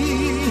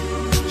be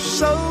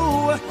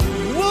so,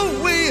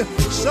 woo-wee,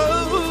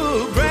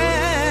 so grand.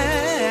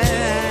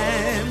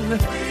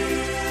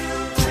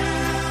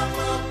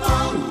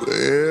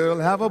 We'll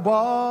have a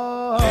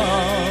ball.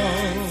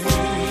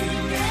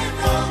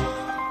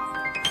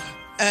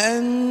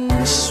 And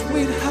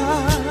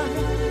sweetheart,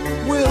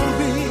 we'll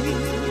be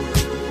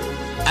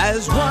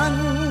as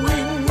one.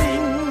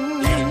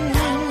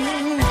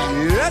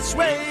 Let's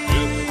wait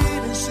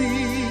and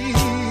see.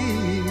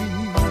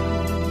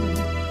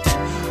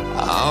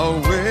 Our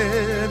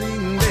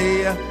wedding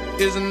day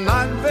is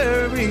not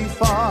very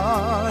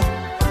far,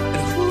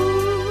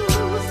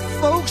 and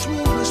folks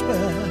will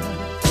whisper,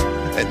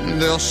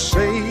 and they'll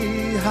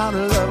say how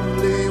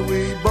lovely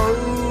we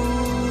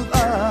both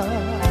are.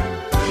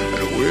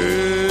 And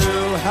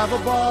we'll have a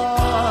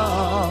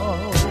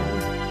ball,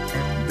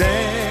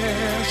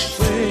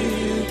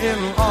 dancing in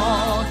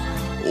all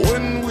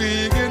when we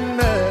get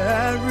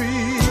married.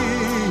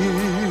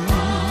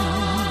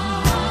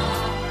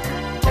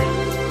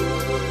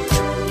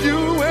 You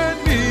and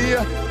me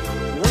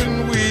when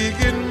we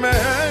get married.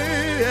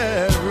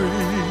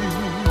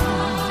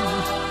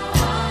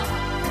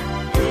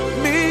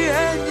 Me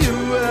and you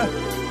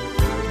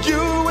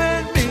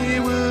and me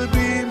will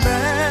be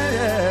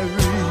married.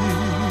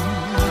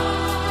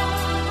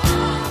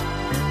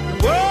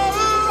 Whoa,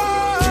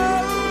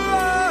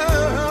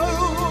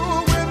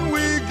 when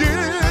we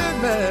get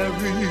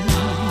married.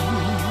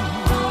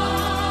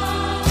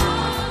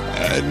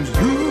 And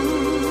who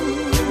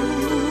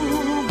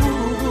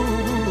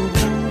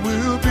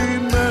will be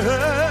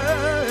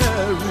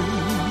married?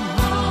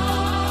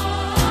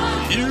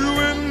 You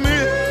and me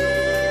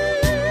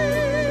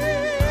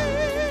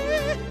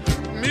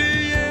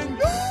and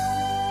you.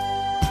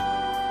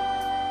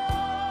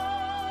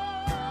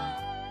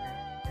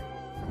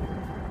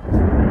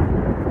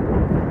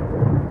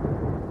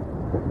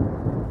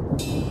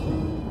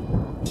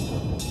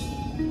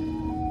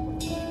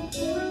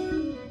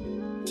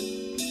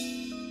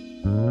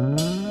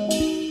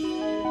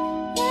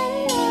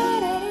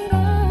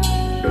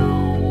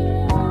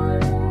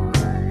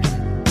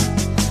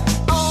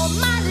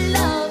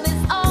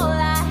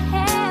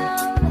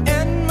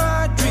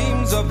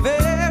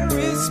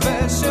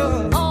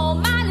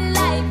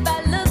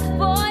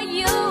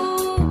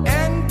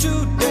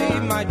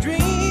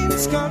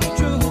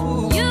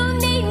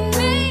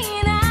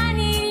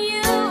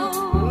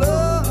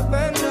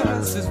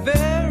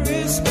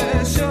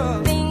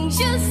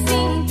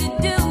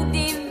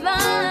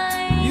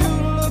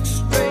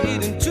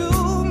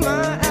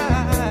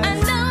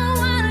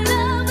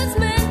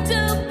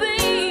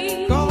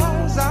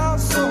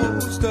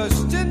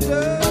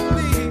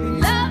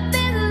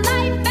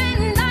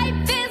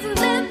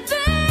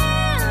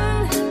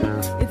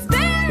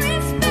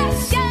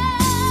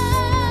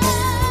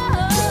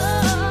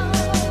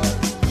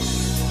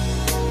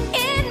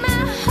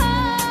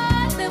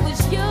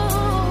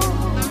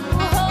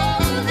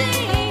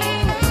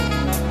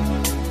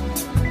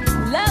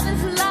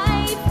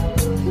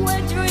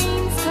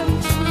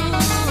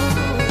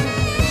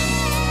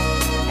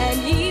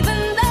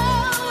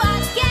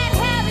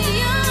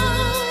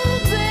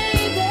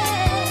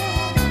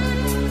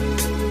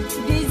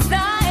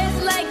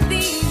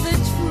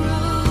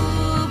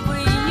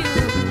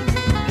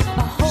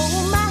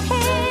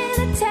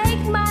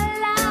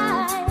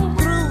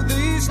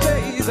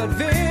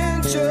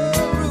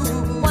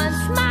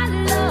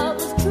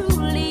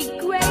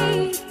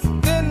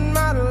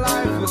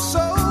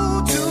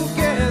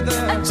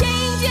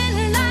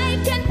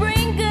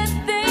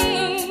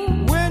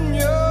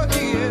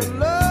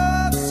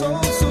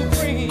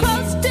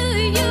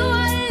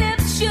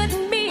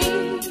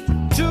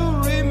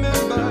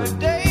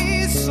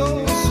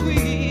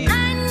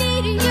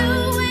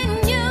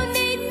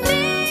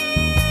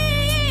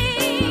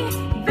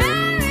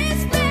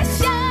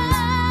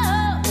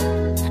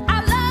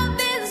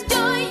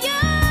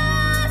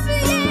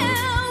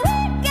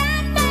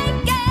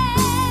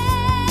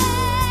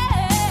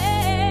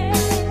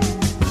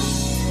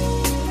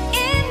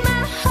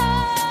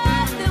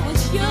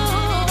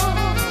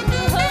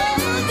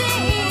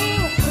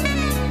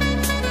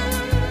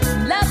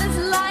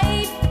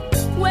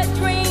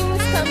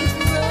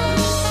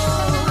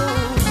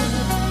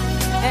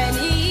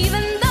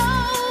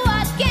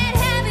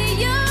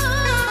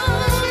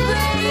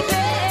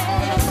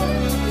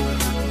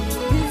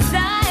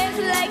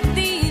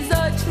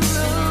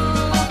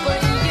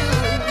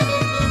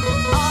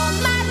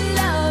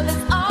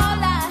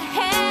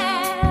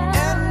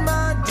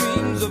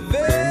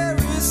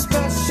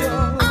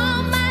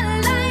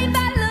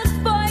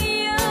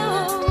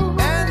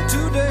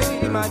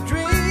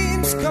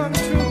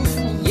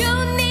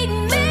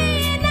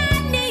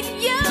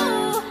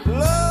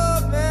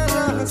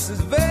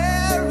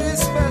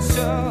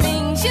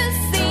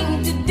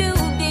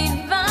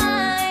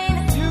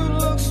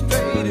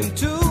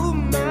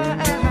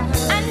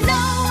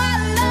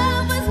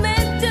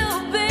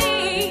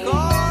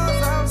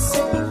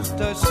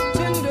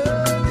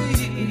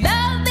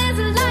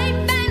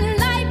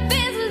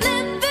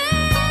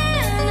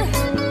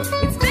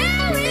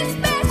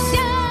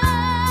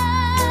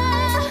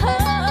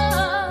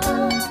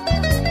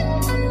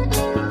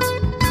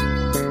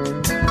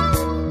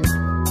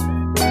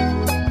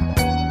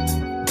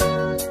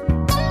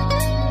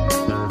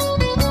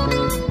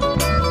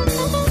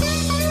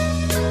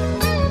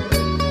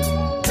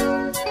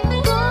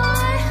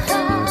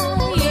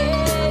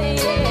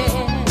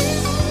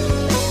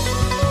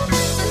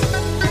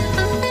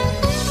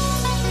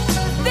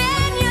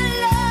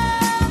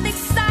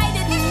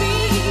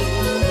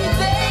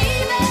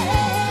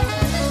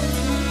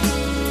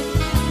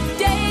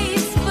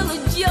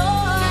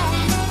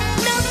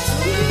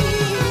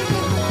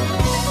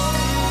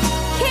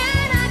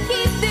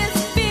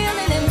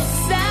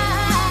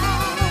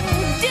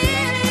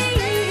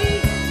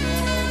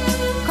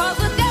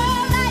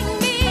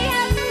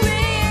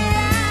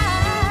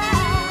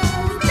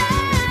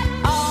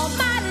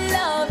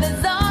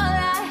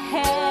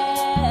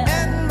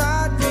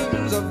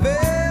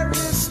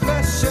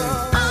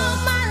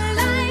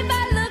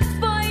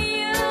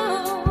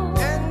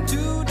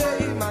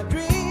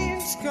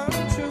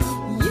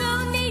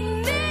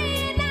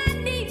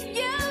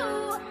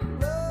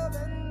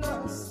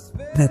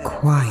 The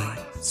Quiet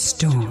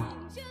Storm.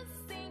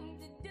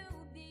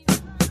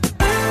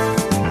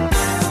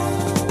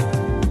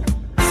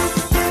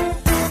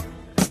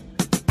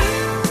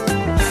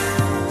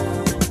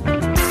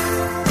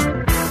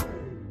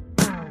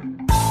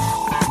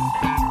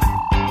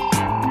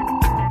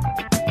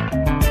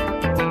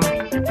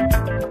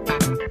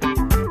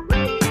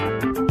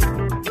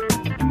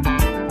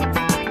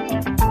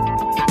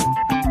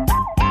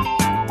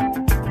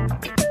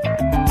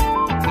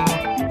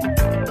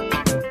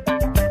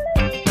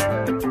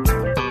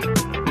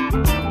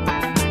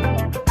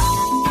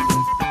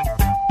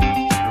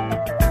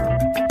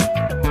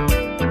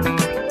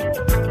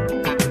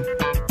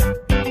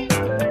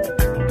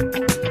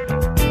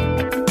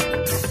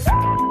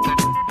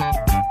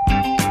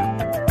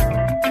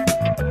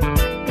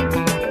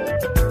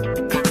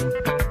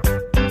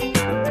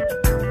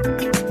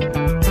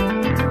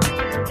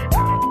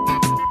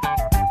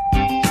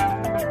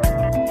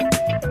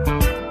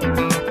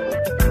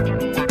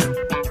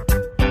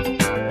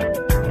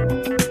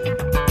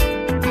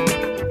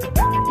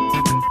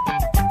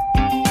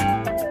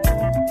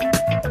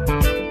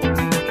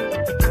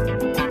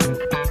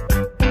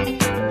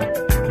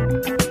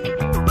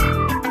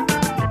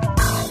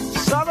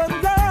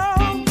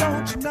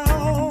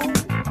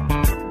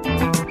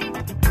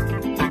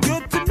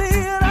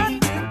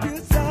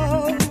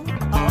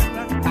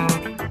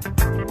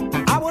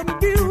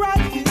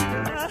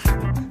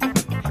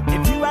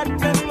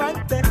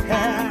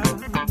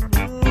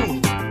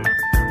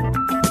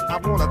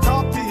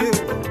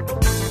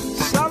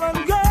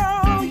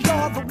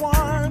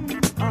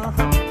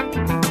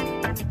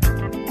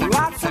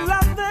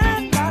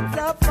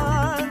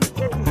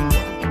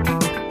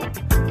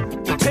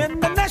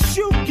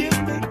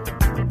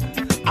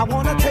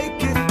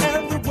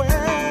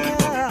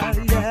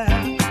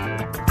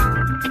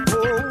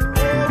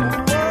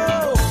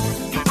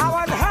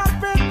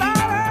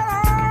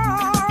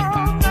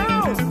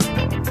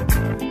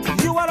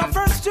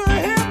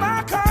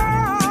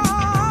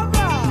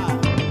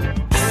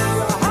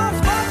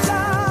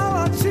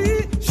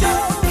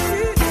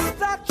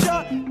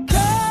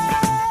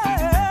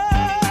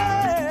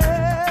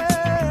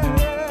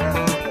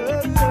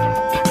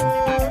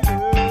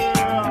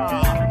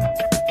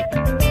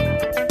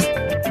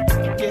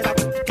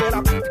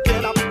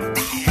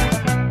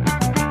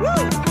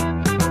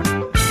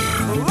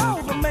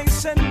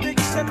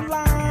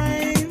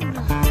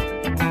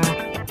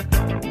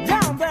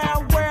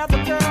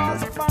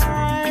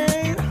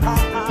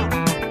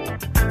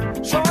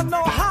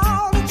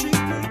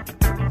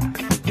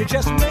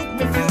 just make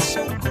me feel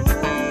so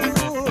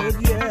good,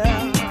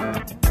 yeah.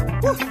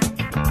 Woo.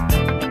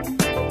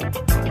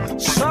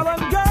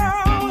 Southern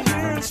girl,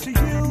 here's to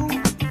you.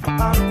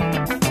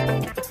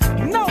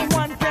 No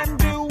one can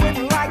do it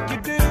like you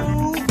do.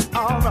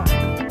 All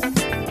right.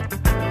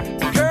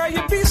 Girl,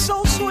 you be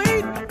so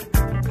sweet.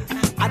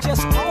 I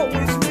just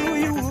always knew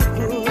you would.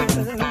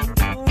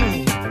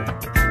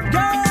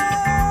 Girl,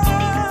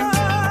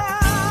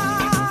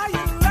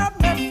 you love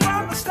me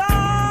from the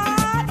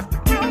start.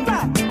 All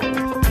right.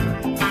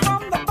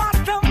 From the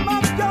bottom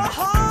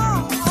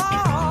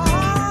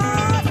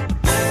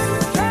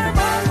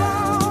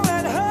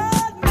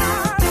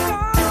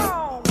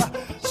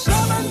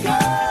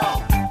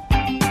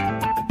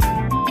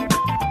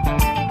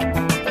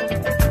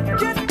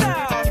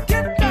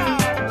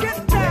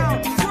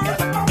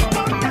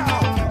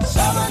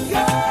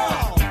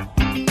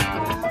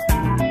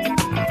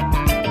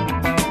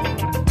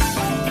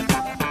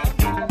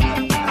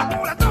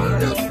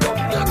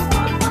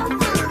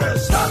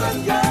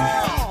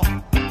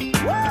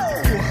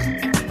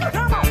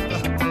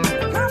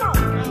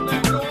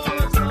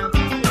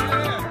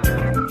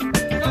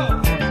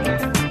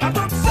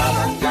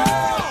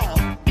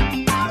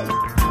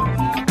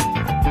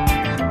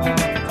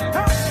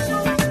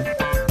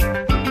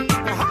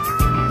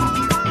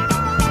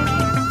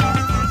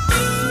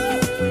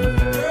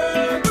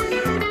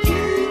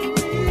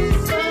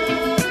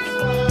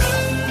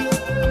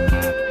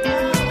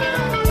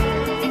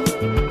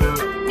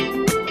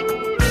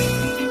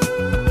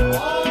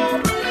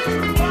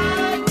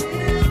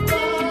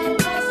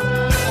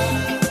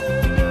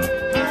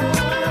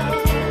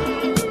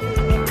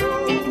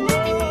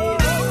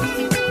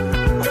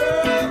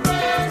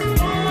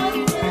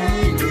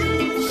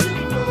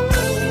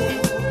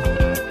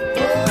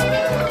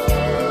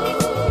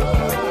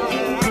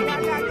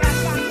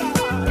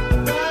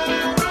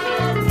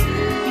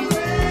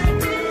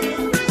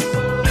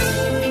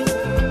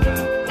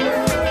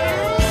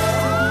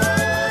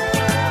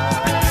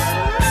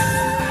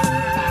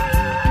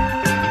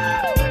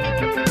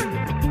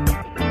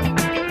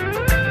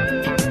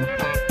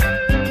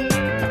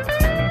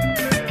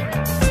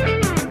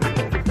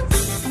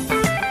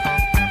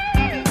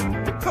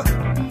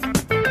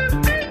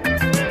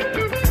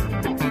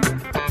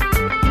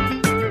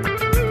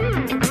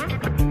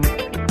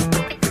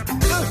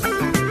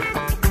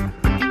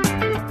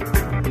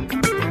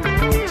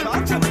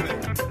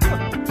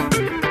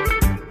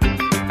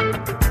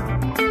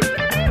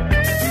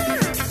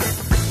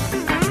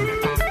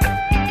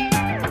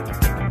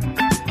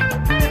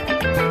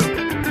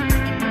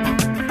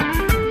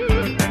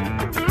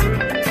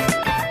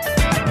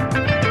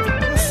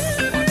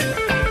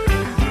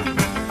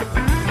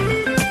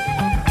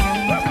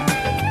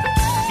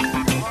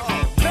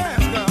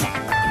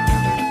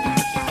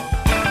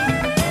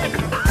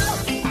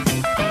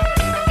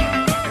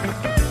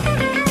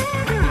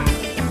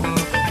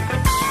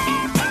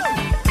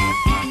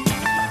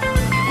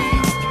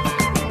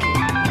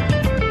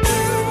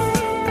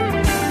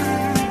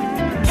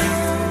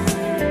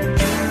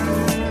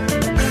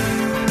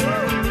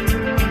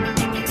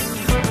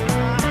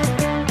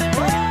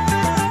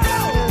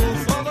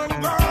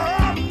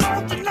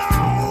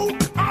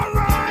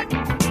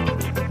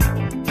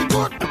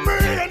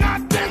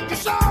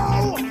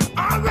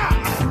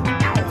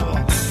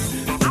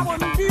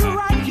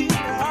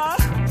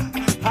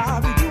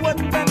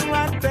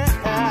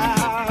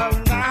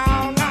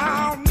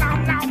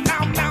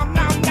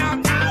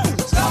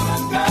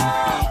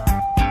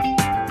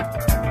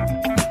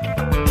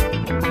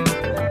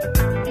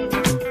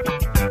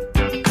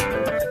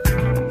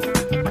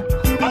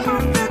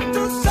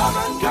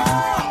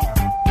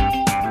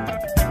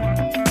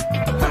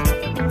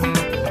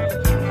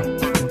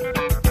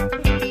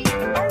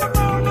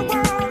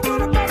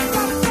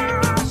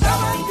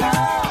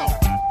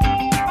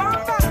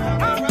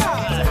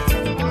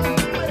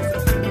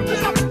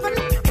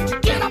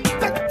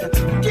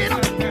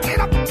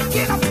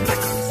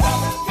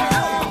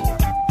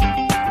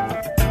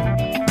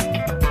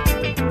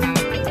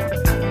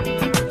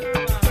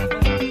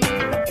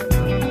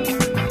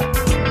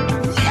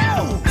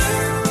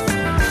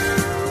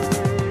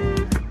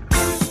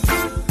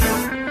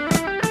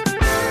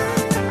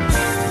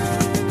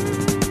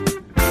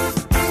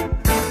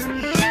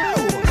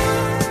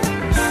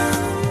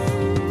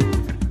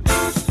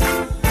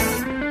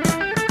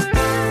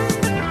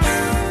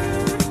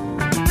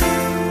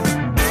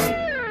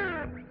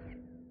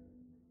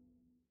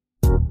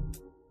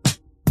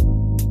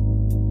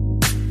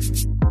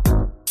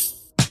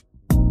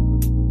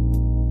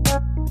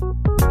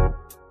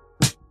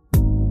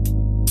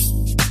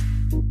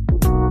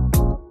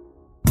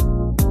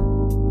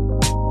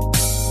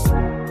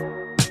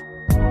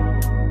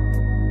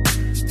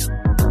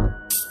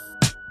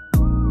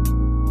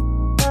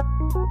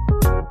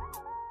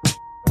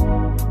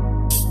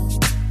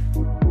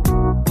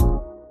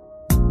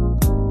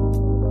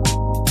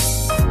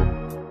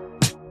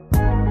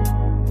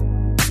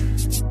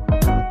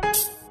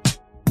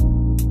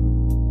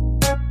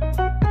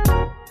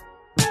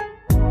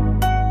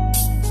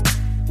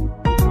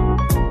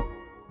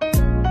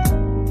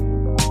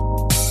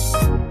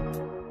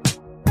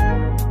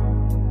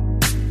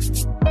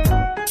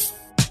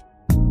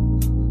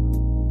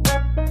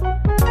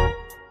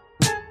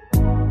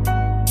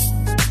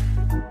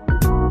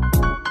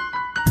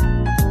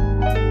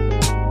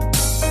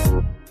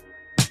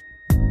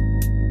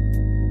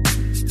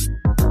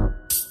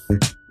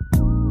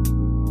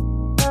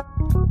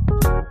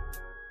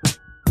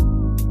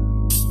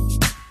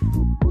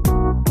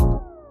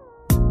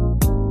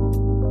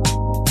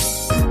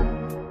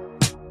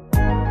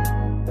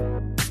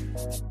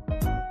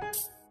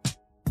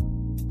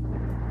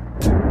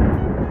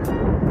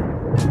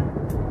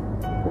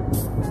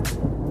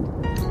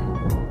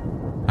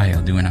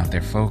out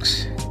there,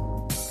 folks.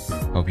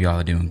 Hope y'all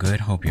are doing good.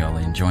 Hope y'all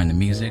are enjoying the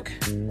music,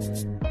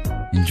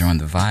 enjoying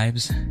the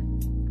vibes.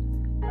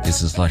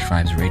 This is Lush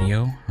Vibes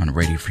Radio on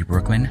Radio Free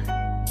Brooklyn,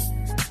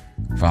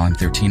 Volume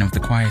 13 of The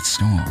Quiet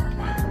Storm.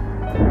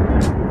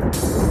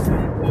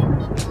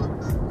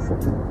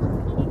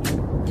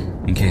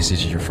 In case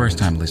this is your first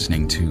time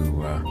listening to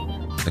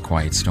The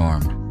Quiet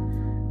Storm,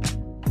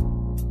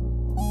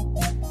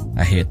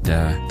 I hit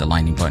the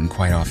lightning button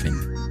quite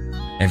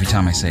often every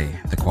time I say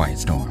The Quiet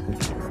Storm.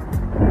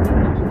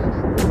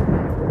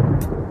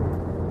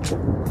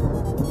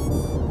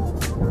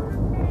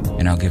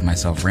 And I'll give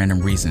myself random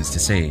reasons to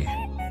say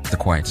The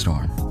Quiet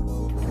Storm.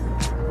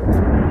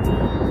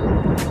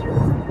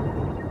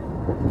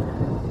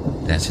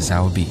 That's just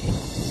how it be.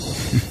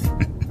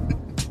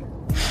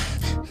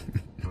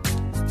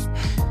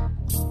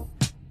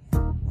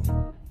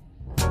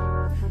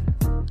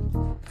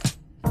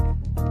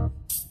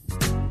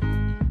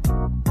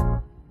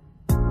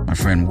 My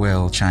friend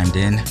Will chimed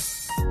in,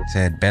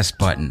 said best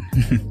button.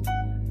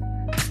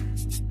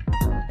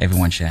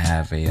 Everyone should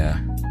have a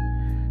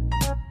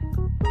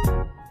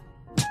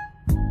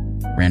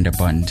random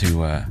button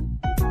to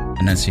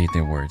enunciate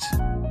their words,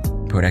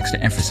 put extra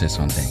emphasis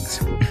on things.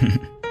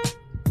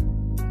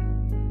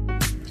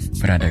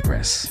 But I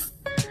digress.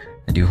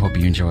 I do hope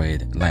you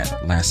enjoyed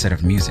last set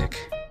of music.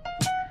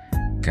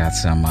 Got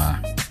some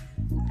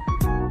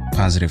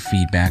positive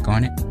feedback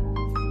on it,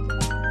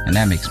 and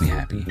that makes me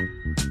happy.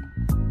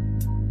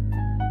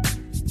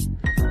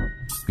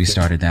 We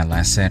started that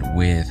last set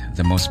with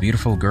The Most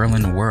Beautiful Girl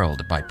in the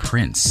World by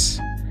Prince,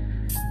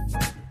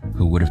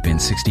 who would have been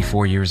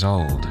 64 years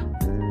old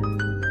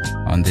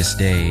on this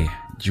day,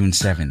 June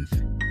 7th,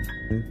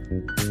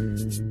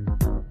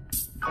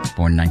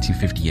 born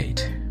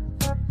 1958.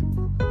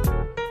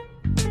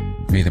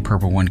 May the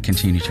purple one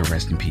continue to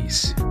rest in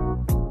peace.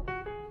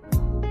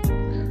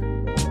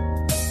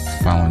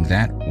 Following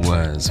that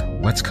was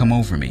What's Come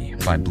Over Me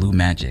by Blue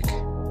Magic.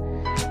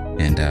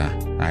 And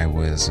I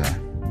was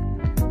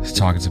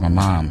talking to my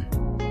mom.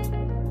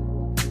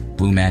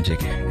 Blue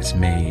Magic has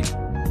made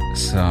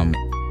some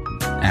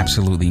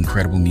absolutely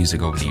incredible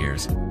music over the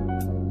years.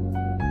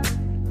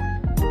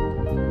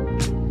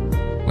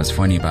 What's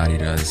funny about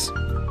it is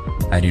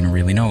I didn't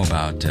really know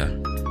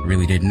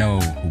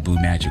who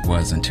Blue Magic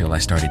was until I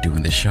started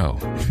doing this show.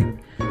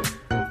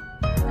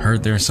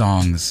 Heard their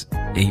songs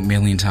 8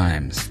 million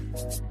times.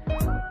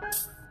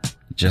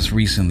 Just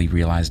recently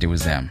realized it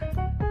was them.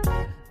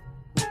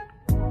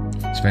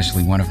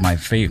 Especially one of my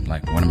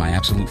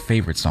absolute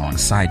favorite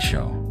songs,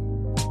 Sideshow.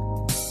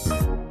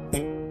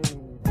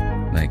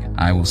 Like,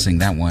 I will sing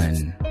that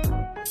one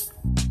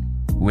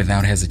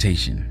without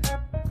hesitation.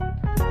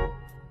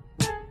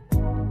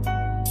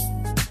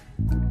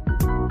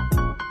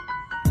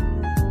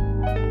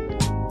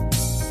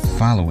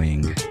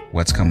 Following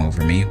What's Come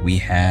Over Me, we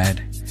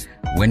had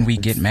When We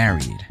Get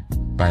Married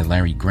by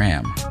Larry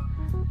Graham.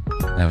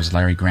 That was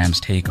Larry Graham's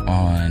take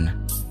on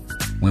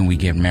When We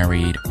Get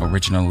Married,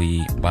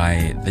 originally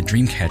by the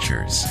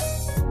Dreamcatchers.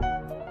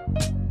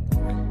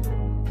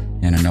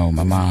 And I know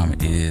my mom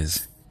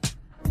is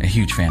a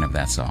huge fan of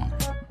that song.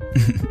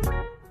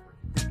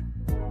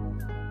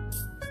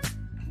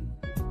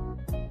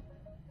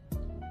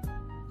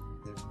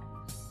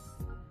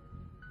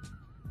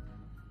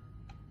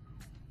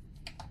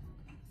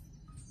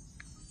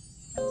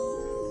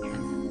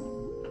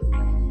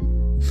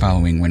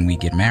 Following When We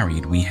Get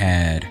Married, we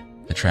had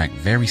the track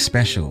Very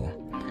Special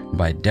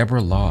by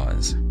Deborah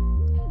Laws,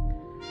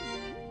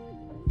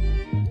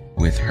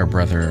 with her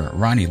brother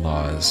Ronnie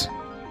Laws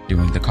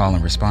doing the call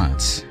and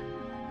response.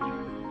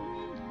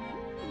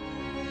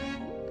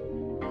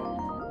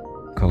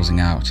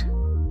 Closing out.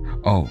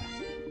 Oh,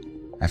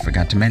 I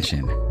forgot to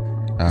mention,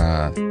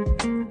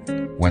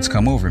 What's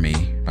Come Over Me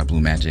by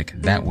Blue Magic.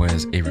 That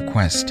was a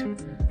request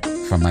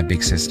from my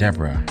big sis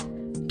Deborah,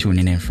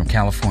 tuning in from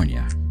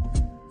California.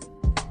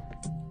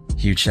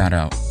 Huge shout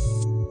out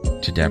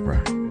to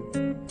Deborah.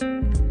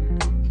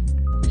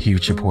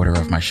 Huge supporter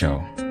of my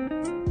show.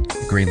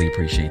 Greatly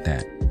appreciate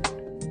that.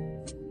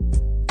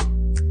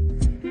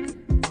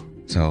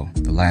 So,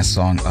 the last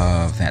song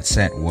of that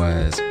set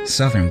was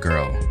Southern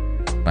Girl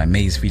by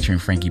Maze featuring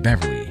Frankie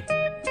Beverly.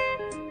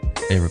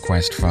 A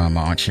request from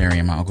my Aunt Sherry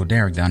and my Uncle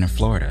Derek down in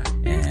Florida.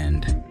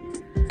 And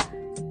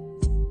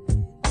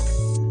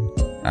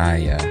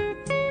I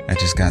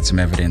just got some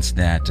evidence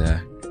that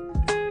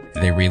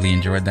they really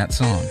enjoyed that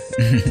song.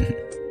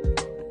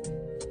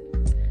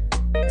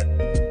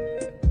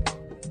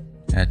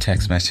 A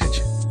text message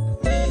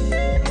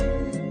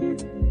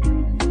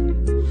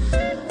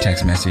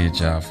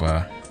of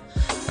a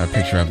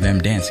picture of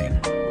them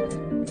dancing.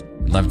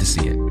 Love to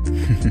see it.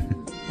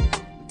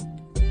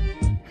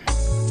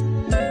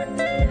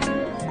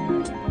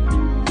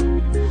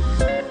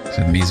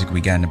 So the music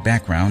we got in the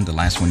background, the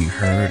last one you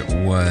heard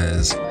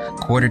was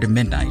Quarter to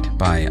Midnight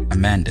by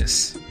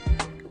Amandus,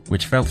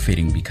 which felt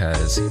fitting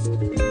because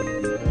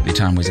the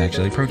time was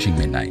actually approaching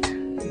midnight.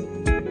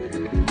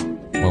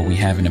 What we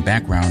have in the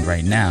background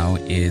right now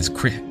is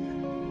Chris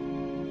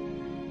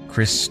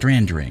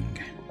Strandring.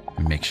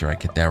 Make sure I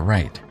get that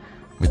right.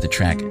 With the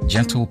track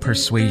Gentle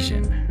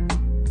Persuasion.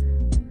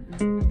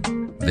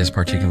 This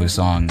particular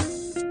song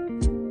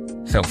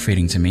felt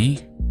fitting to me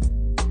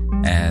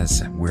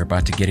as we're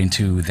about to get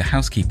into the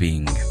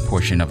housekeeping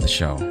portion of the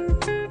show.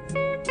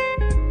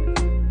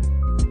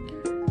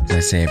 As I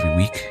say every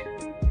week,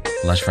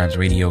 Lush Vibes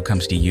Radio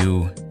comes to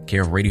you,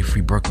 care of Radio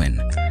Free Brooklyn,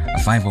 a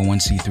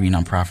 501c3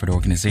 nonprofit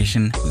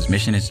organization whose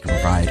mission is to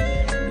provide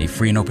a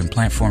free and open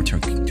platform to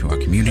our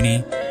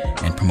community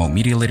and promote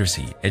media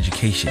literacy,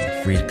 education,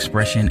 free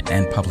expression,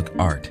 and public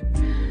art.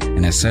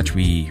 And as such,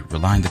 we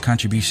rely on the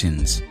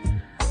contributions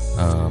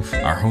of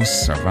our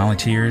hosts, our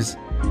volunteers,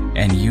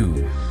 and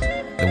you,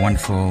 the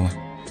wonderful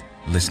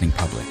listening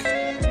public.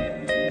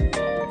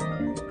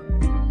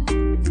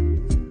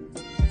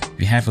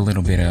 If you have a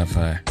little bit of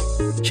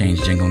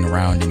change jingling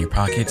around in your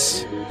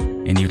pockets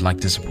and you'd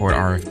like to support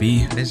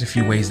RFB, there's a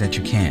few ways that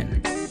you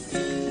can.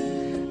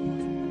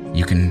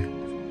 You can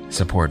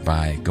support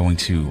by going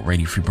to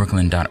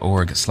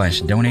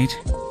radiofreebrooklyn.org/donate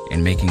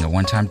and making a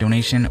one-time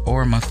donation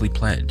or a monthly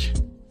pledge.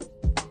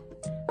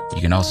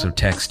 You can also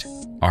text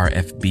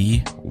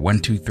RFB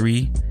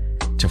 123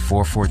 to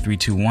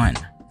 44321,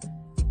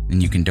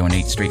 and you can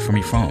donate straight from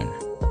your phone.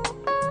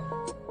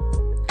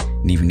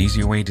 An even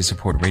easier way to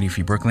support Radio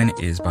Free Brooklyn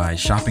is by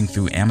shopping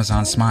through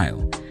Amazon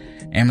Smile,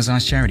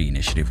 Amazon's charity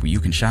initiative where you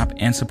can shop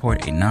and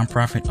support a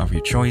nonprofit of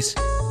your choice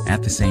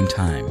at the same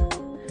time.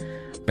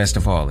 Best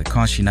of all, it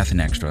costs you nothing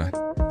extra.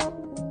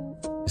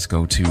 Just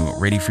go to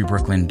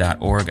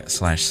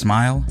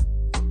radiofreebrooklyn.org/smile.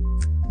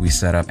 We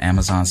set up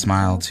Amazon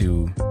Smile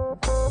to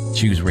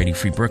choose Radio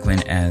Free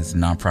Brooklyn as the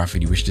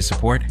nonprofit you wish to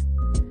support,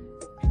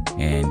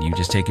 and you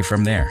just take it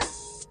from there.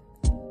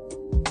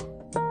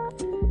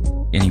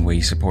 Any way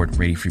you support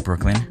Radio Free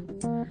Brooklyn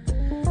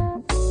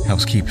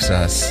helps keeps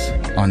us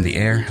on the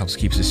air, helps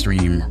keeps the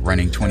stream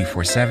running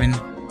 24/7,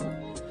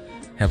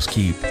 helps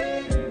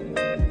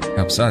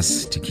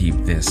us to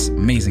keep this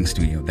amazing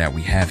studio that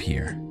we have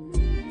here,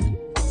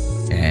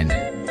 and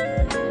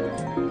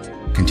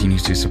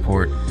continues to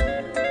support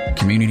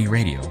community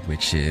radio,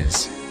 which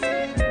is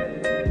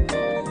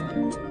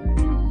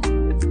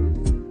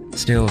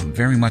still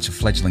very much a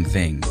fledgling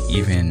thing,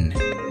 even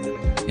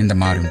in the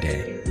modern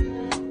day.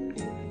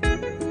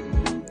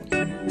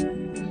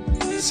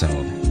 So,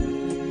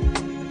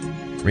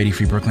 Radio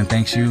Free Brooklyn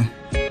thanks you,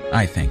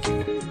 I thank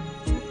you,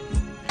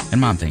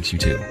 and Mom thanks you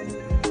too.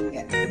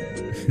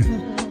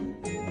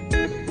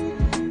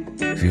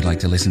 If you'd like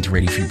to listen to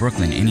Radio Free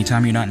Brooklyn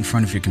anytime you're not in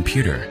front of your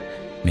computer,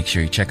 make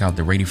sure you check out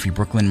the Radio Free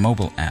Brooklyn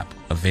mobile app,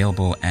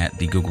 available at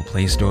the Google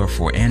Play Store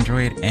for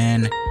Android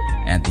and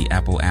at the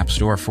Apple App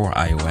Store for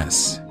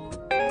iOS.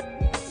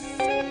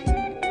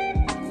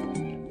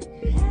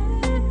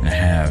 I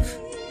have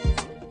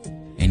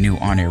a new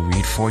on-air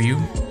read for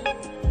you.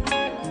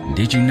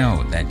 Did you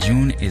know that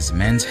June is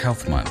Men's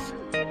Health Month?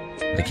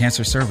 The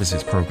Cancer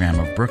Services Program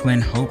of Brooklyn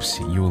hopes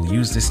you will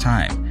use this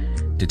time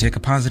to take a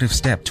positive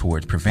step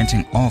towards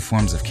preventing all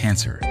forms of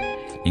cancer,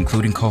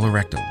 including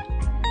colorectal.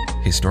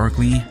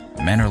 Historically,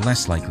 men are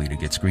less likely to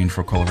get screened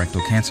for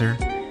colorectal cancer,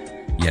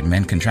 yet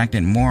men contract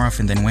it more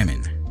often than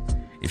women.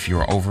 If you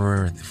are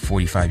over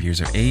 45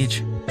 years of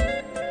age,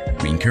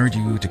 we encourage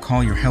you to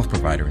call your health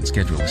provider and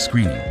schedule a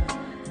screening.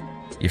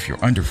 If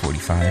you're under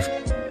 45,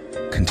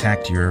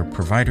 contact your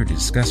provider to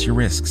discuss your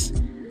risks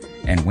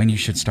and when you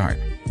should start.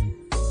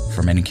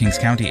 For men in Kings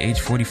County age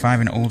 45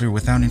 and older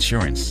without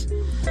insurance,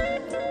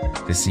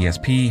 the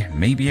CSP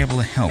may be able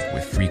to help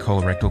with free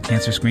colorectal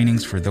cancer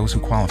screenings for those who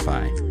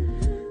qualify.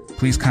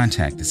 Please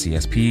contact the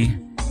CSP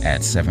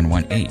at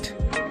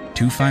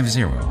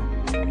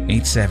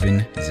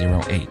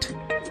 718-250-8708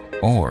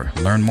 or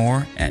learn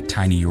more at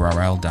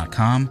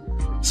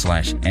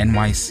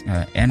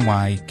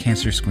tinyurl.com/NY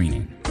cancer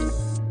screening.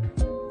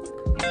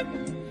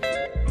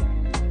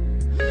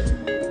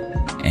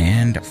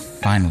 And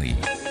finally,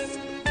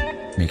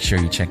 make sure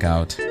you check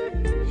out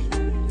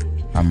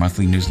our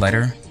monthly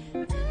newsletter,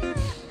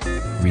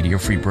 Radio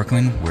Free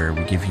Brooklyn, where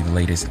we give you the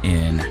latest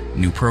in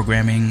new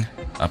programming,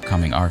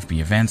 upcoming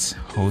RFB events,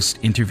 host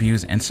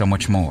interviews, and so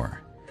much more.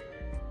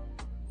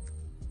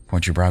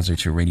 Point your browser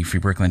to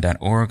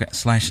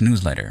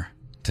radiofreebrooklyn.org/newsletter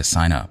to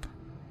sign up.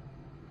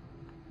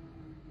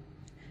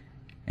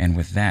 And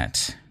with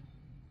that,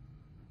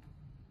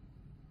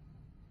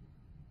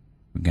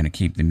 we're going to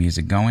keep the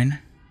music going.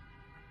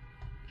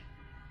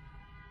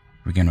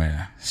 We're going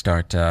to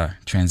start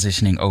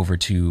transitioning over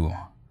to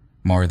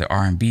more of the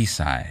R&B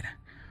side.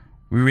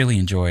 We really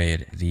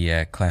enjoyed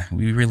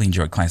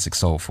classic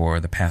soul for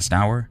the past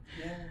hour.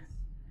 Yes.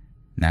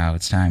 Now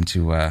it's time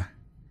to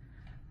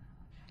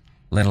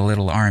let a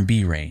little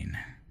R&B reign.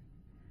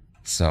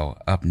 So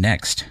up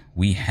next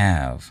we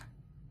have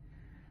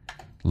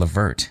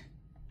Levert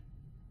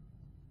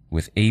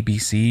with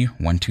ABC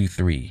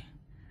 123.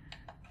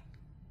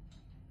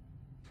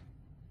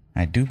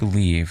 I do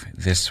believe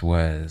this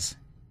was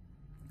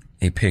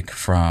a pick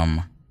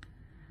from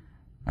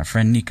our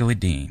friend Nicola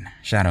Dean.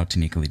 Shout out to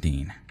Nicola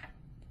Dean.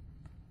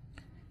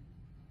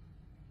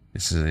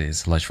 This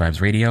is Lush Vibes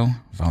Radio,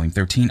 Volume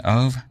 13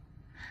 of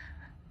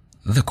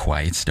The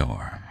Quiet Storm.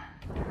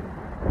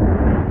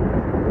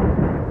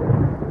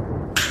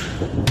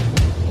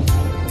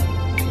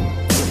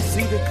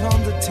 See, there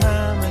comes a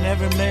time in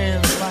every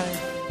man's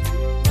life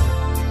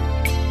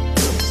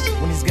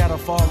when he's gotta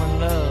fall in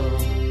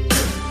love,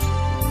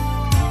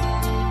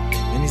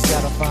 and he's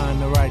gotta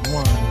find the right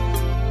one.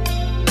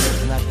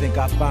 And I think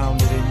I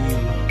found it in you.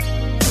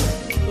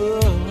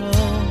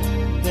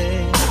 Oh,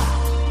 babe.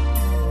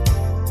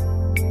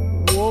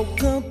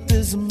 Woke up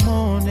this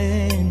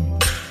morning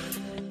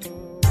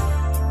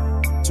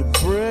to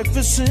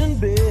breakfast in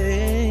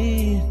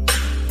bed.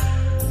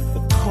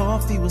 The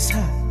coffee was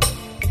hot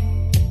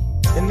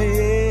and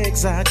the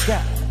eggs I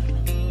got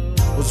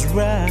was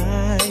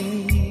right,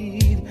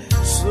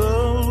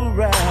 so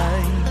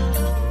right.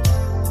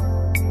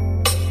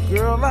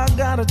 Girl, I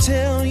gotta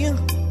tell you,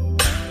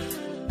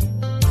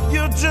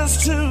 you're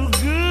just too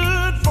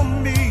good for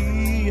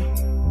me.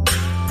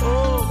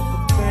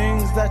 Oh, the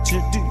things that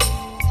you do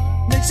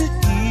makes it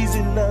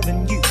easy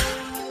loving you.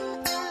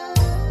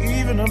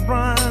 Even a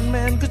blind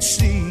man could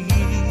see.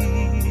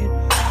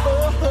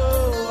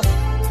 Oh,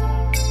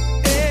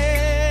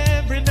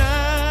 every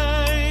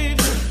night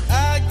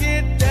I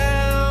get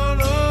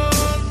down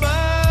on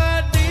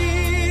my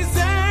knees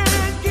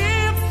and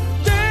give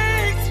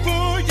thanks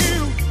for you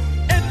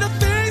and the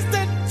things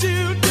that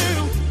you do.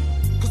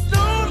 'Cause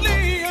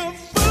only a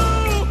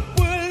fool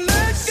will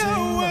let go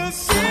of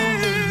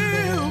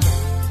you.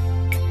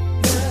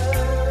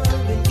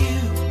 Loving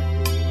you,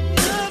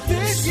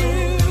 loving you.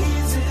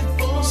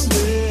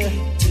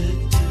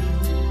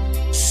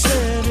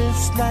 Said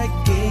it's like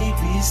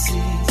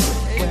ABCs.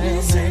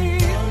 Well, then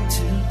 1,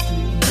 2,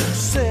 3.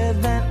 Said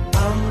that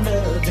I'm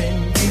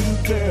loving you,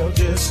 girl.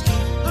 Just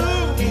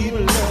keep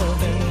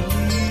loving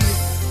me.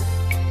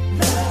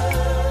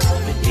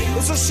 Loving you.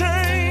 It's a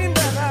shame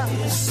that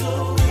it's so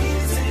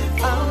easy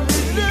for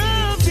me.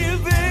 Love you,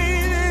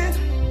 baby,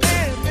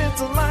 and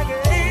it's like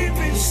an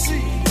ABC.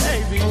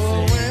 ABC.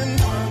 Oh, and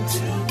 1,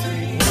 2,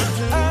 3. 1,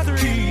 2,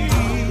 3.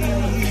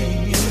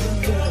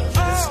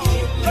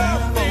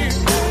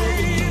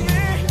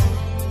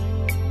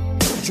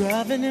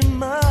 Driving in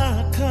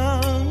my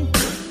car,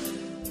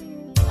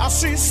 I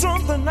see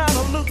something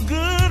that'll look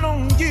good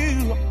on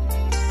you.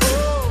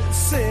 Oh,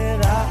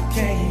 said I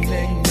can't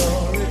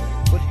ignore it,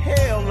 but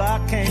hell, I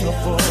can't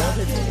afford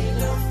it.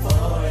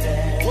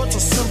 What's a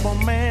simple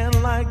man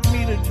like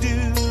me to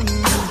do?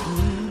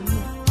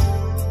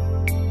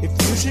 If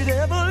you should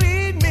ever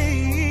leave me,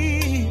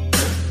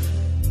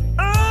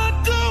 I'd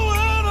go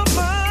out of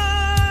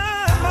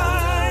my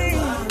mind.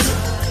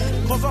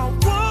 'Cause I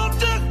want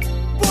you,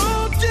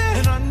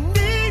 and I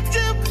need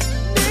you,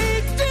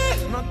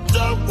 and I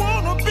don't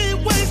wanna be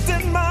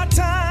wasting my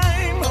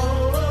time.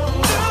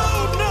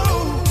 No,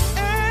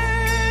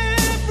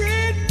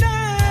 every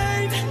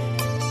night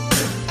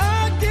I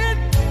get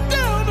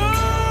down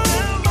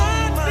on my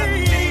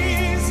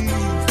knees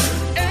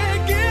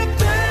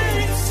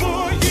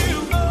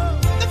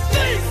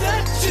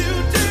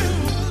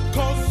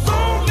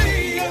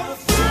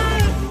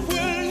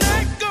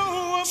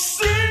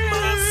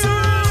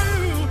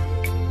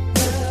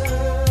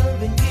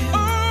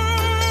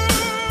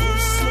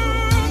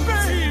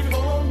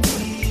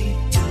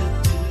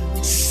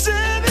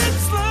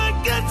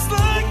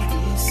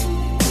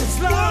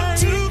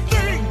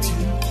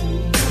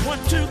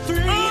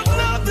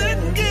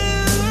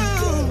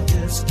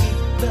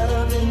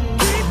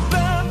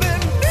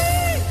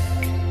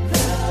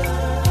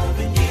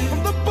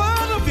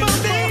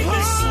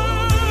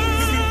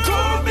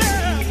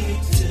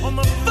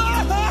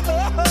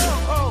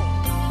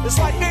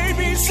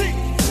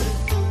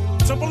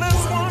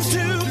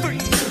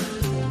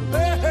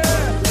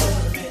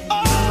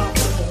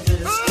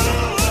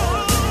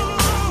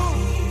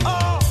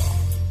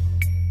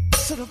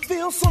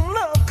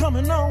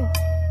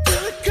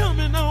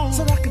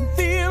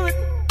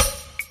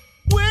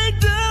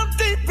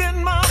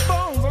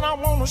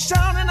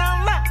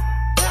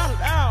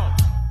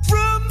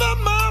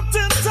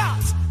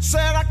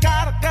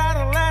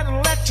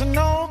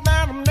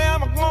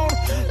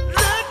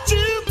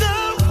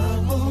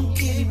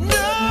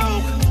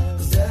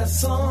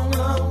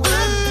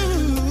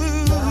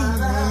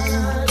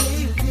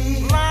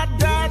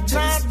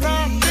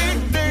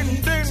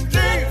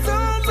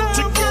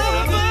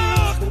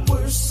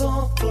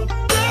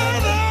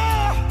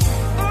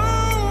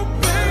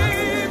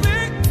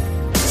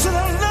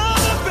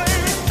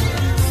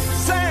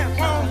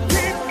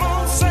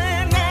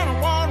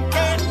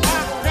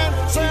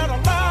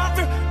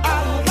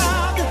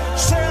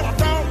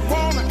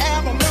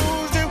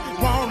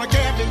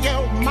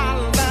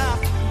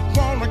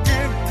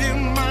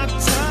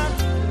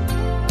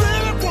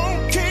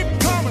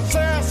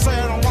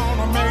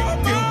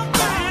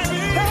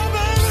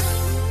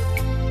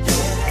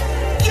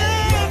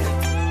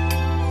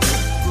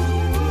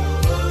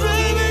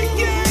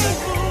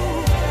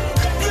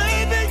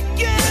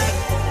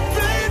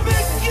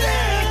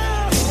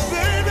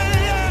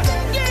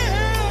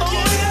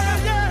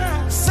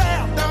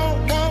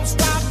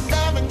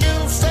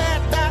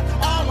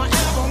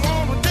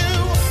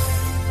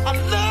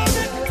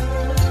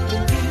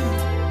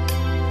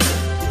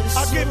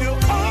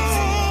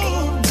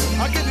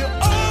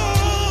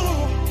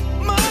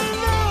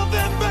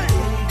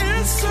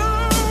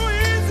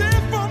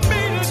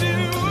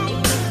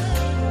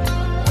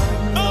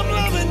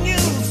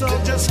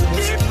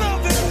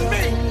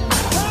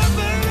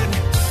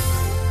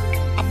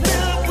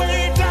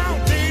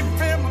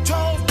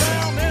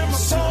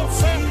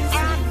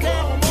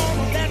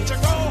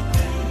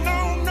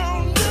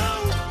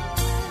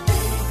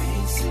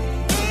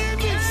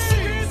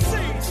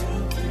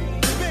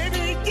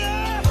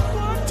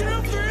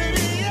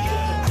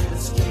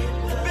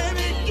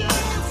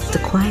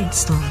Quiet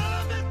Storm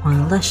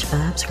on Lush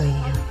Vibes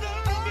Radio.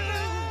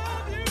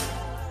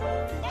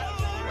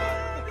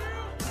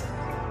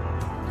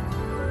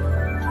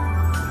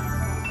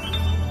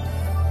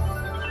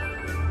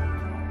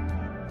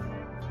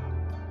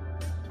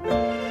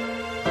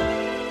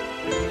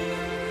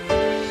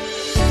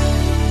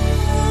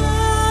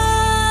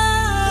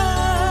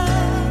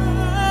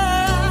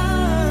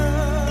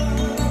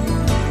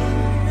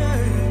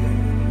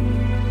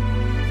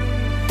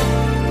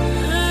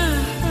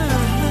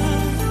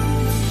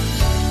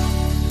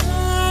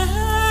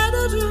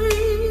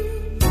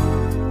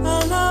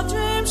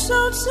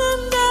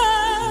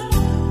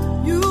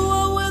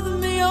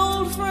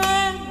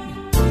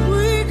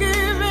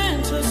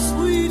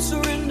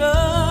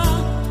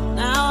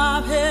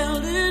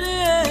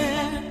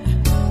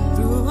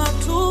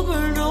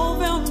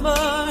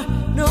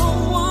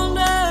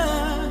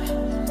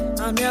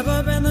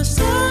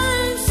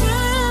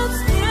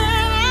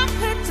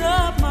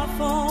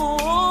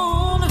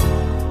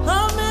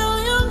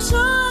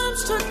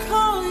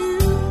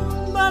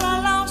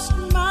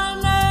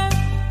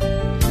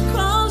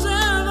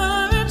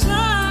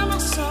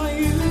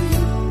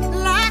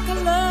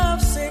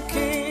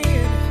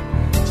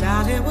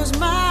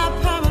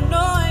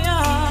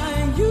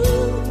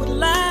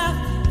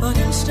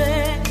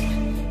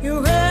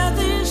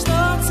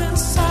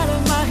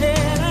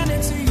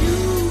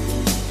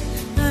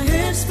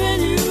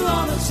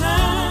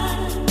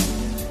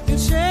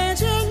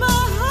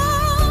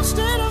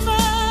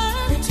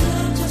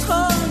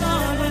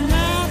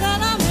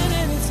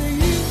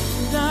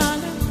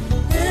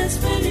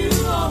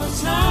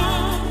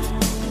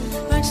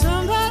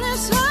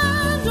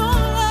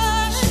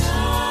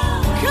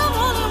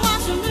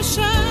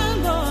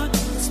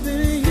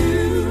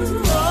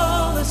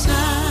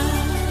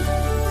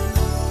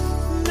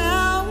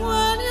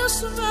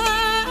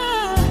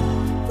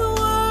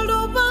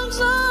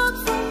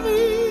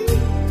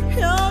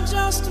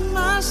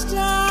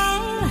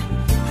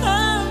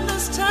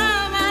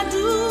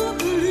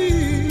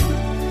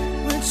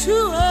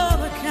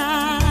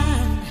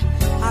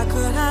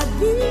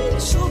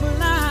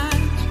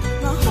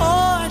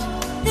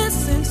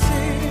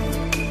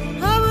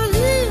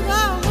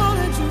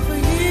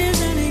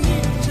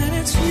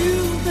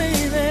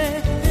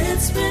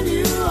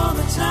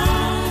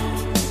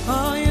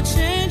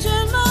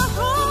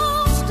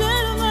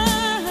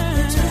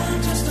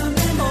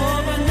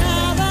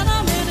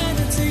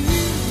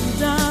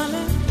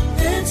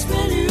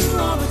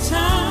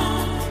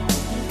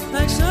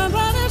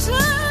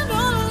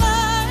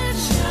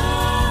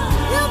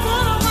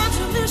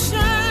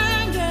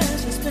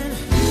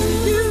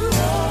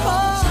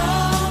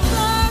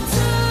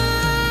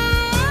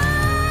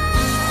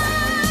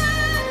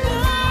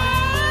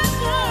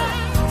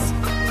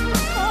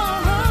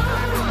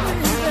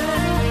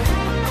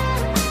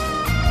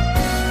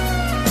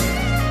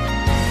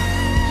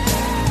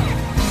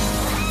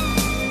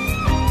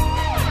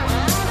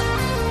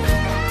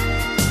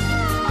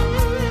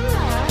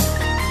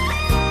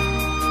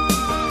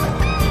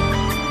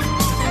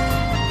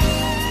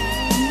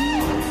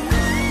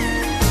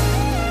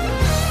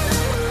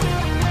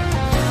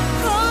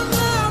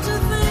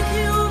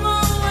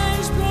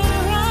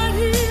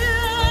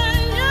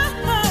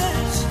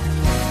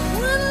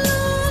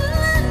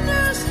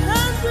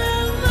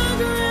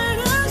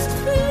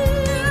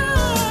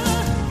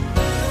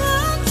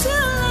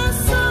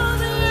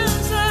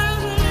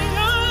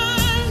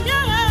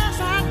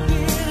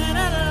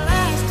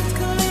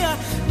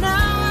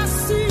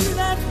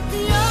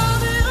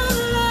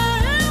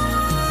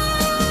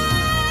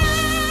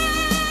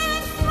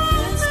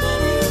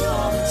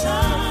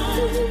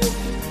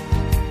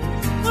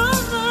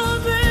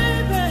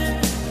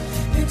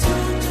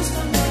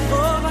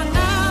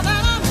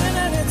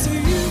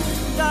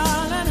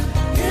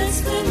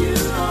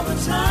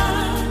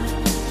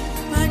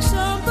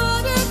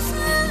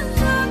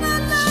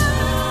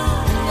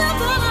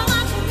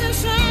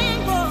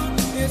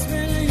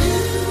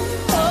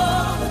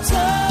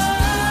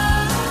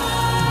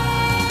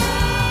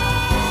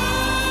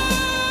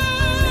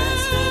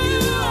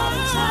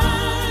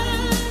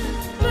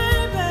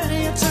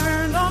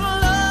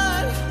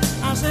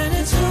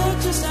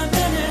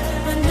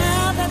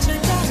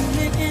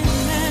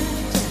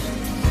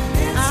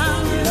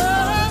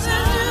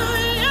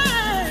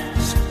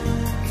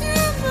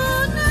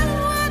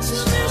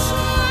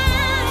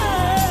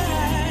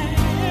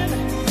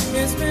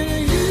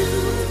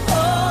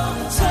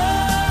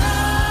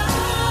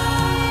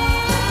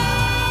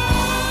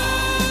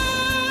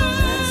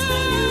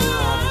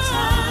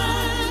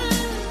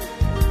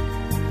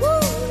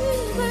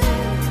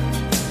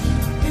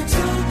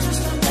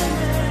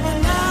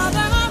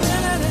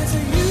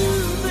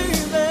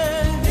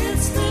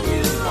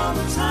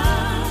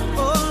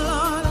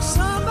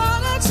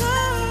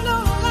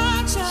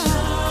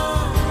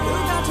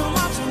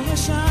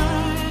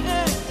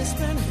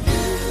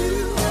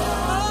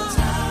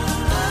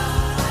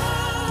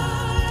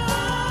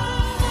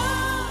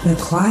 The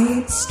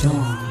Quiet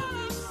Storm.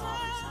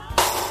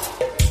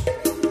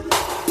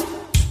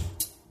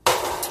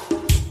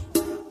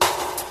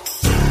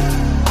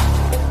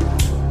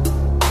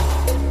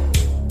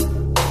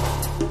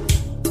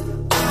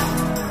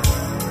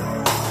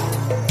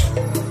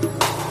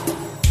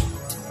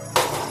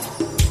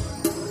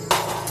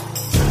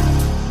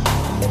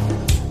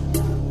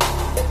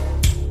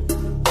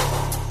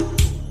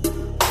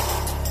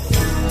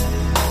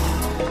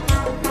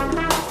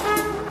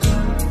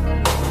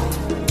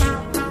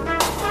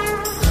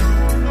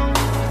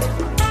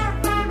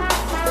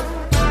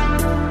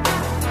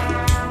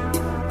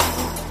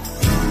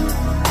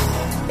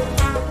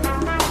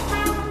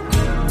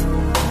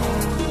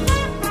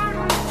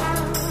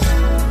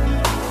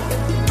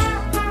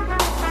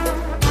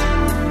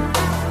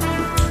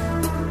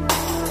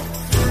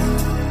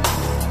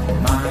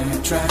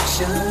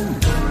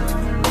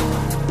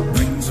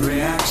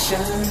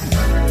 attraction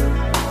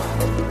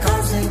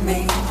causing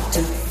me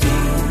to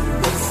feel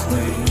this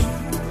way.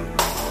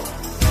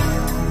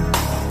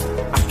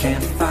 I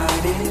can't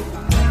fight it,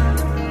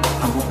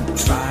 I won't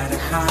try to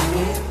hide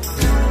it.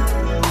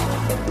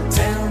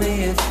 Tell me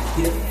if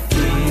you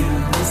feel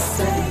the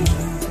same.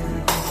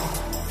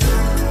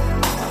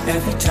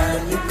 Every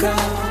time you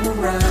come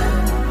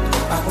around,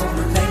 I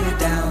wanna lay you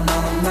down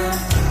on my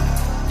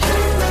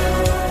pillow.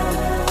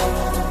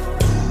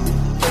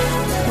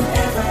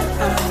 Whenever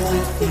I'm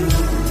with you,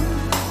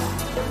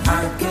 I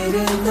get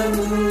in the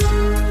mood.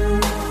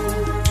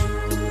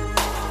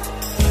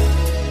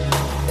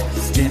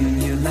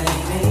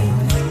 Stimulating,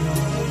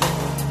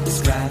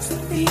 describes the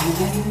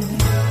feeling.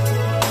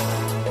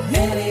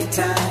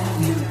 Anytime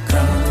you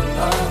come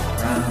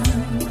around,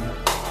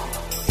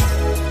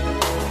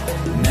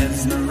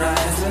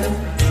 mesmerizing,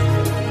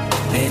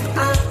 babe,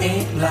 I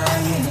ain't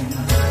lying.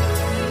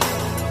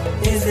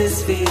 Is this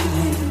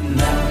feeling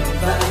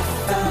love I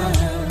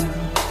found?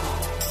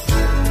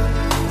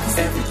 'Cause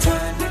every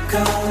time you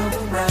come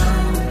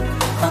around,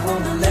 I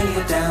wanna lay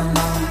you down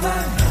on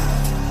my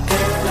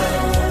pillow.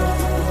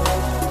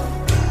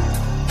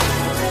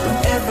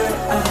 Whenever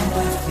I'm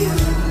with you,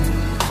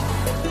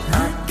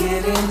 I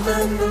get in the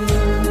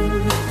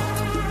mood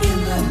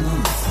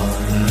for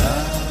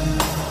love.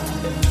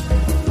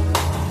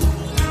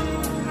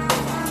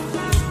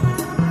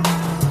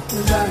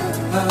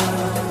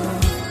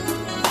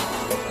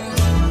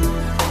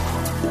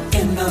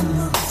 In the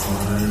mood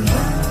for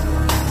love.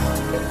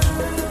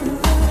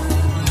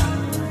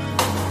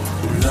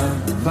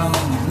 Love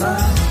on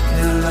my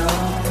pillow.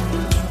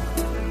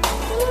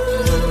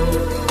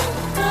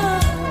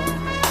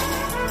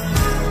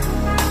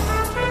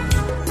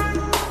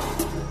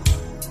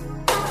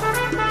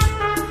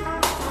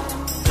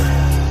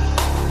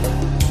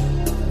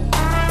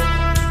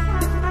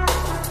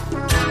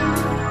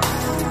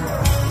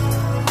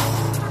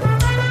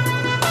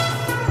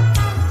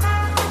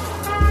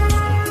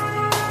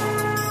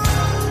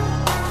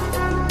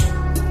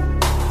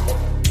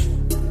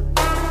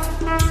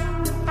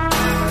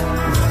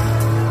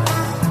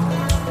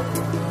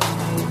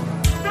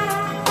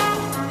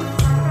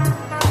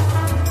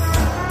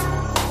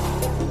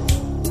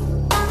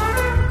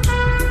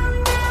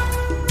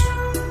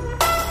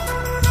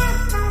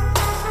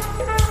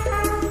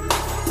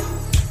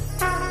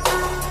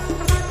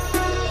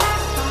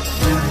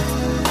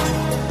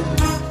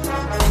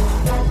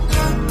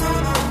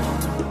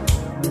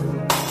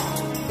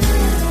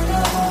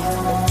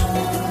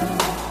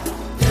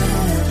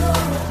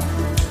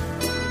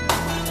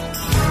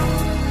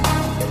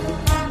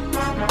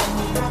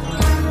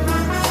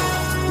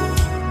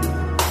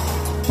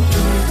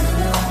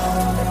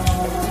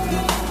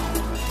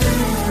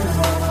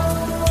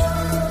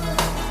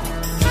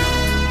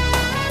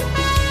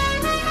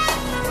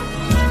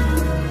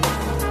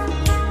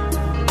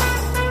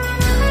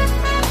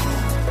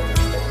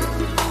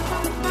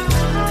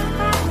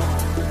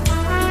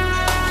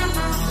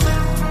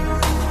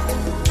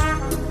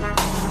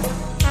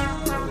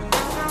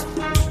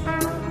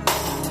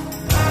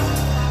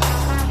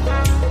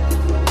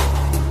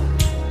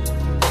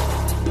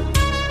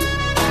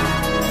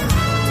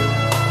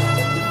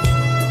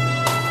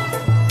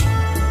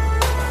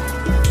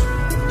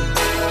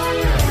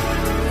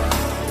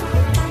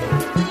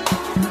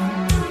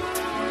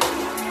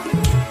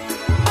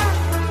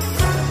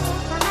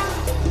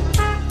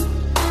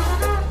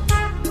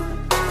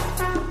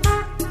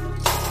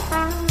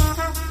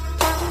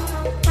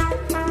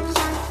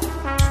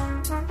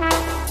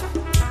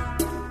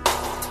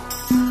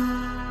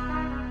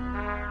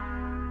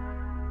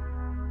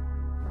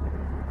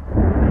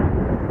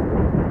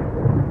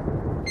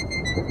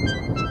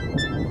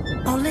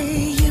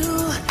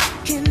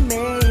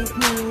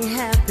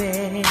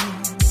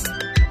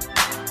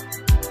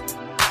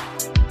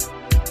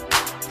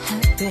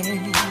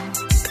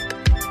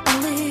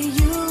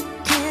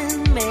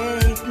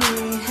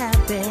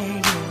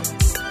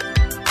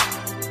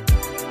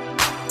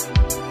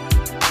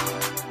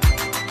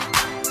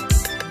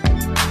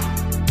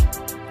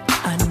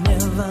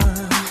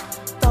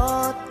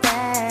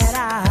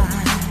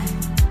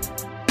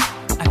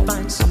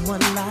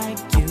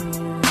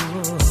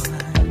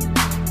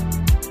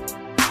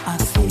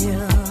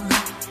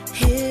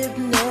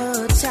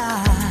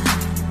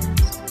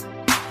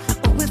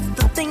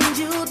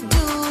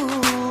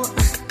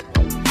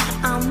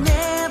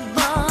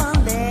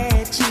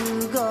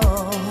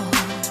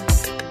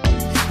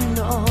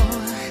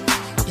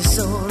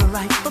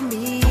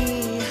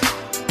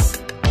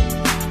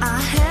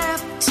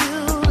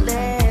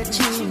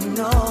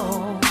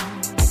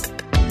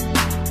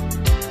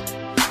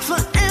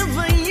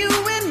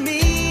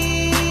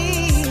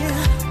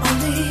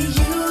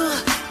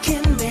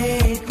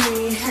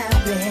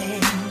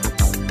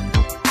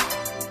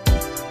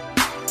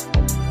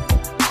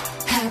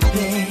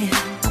 Happy.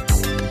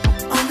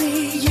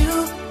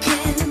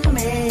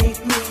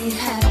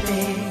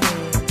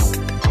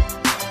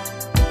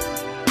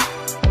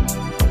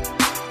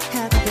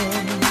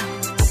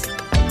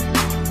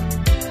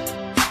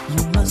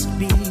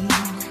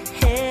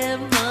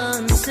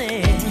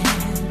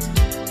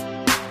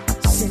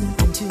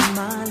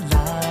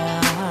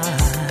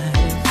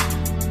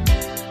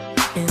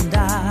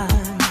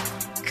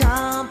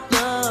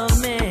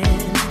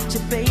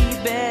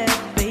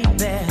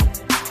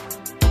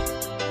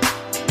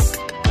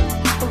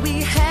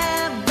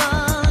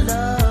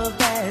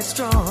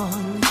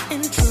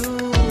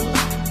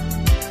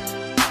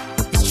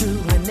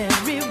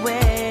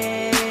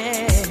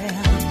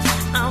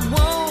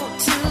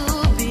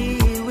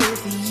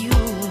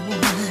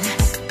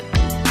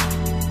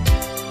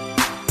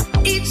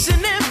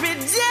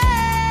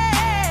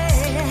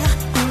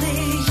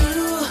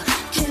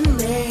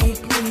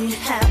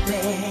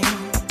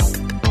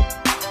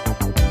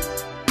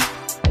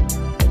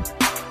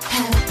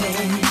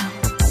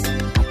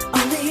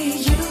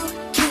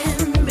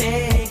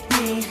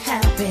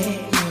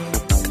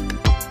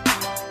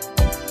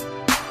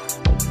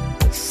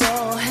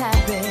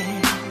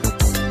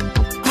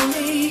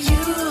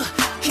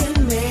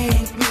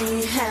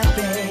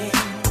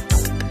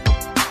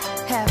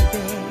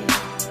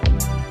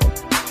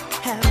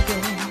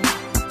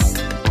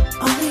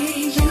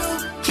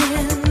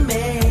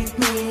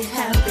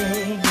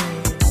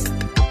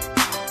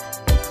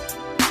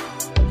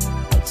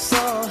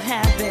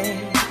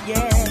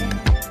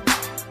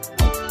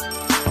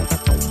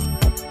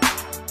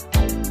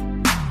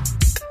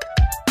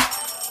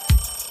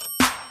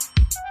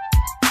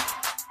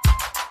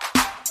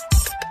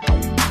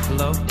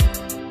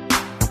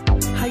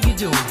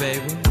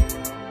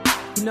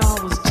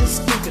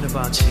 thinking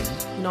about you.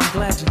 You know, I'm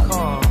glad you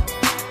called.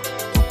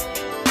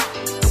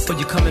 But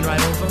you coming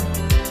right over?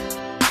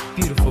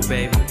 Beautiful,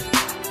 baby.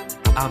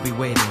 I'll be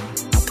waiting.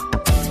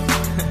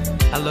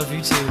 I love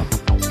you too.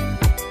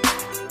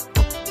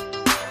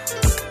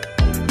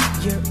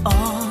 You're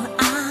all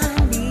I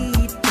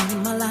need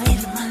in my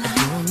life. I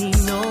don't need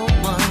no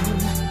one.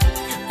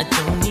 I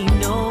don't need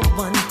no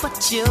one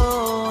but you.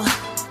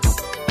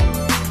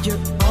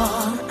 You're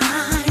all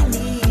I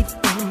need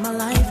in my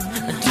life.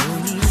 I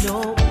don't need no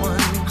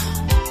one.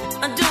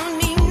 I don't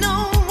need no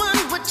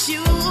one but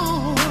you.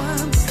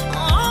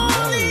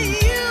 Only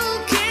you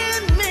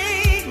can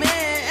make me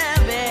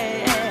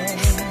happy.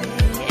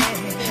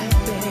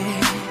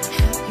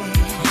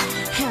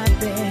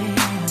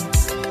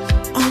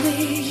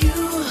 Only you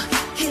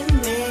can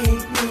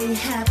make me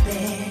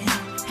happy.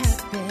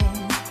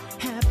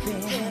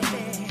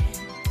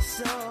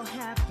 So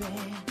happy,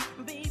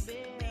 baby.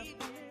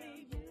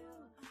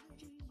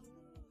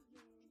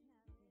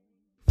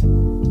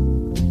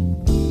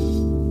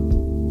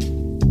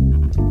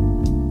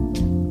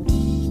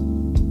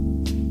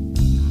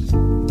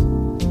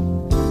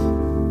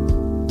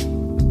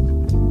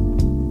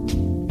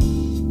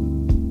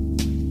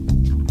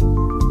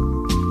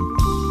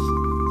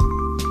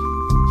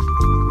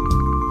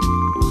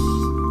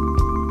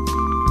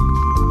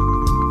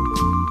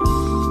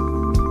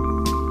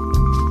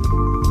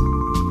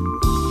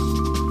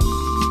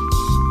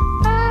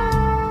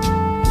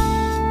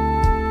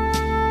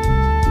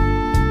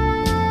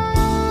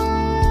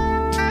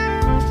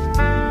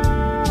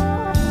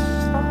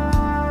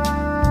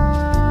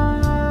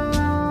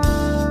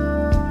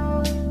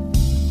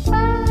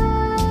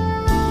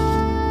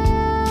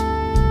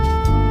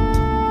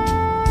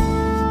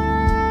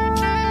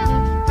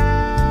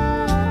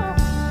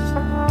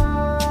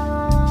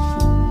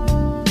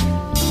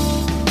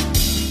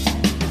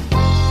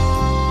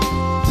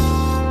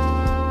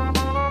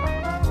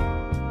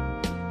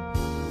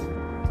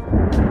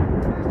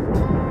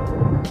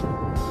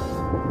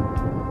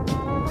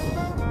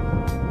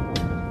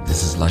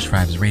 This is Lush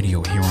Vibes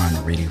Radio here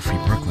on Radio Free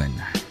Brooklyn,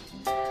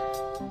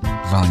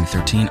 Volume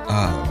 13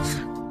 of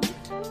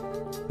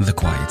The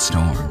Quiet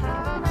Storm.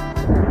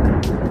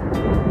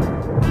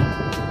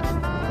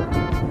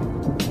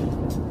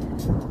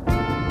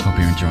 Hope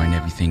you're enjoying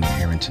everything you're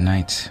hearing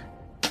tonight.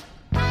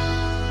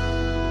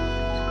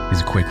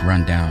 Here's a quick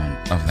rundown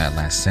of that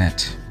last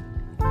set.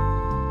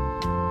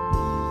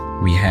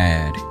 We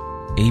had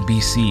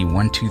ABC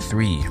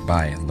 123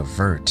 by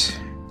Levert.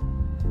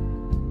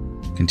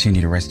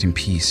 Continue to rest in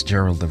peace,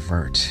 Gerald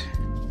Levert.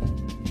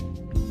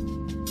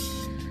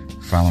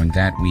 Following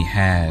that, we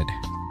had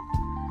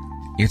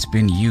It's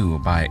Been You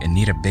by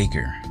Anita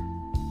Baker.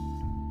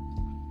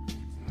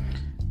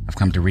 I've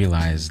come to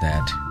realize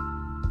that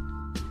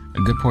a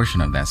good portion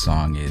of that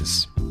song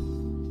is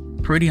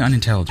pretty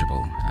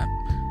unintelligible.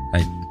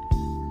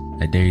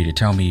 I dare you to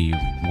tell me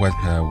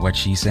what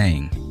she's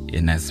saying,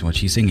 and that's what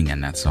she's singing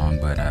in that song.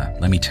 But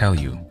let me tell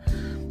you,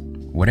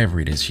 whatever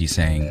it is she's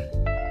saying,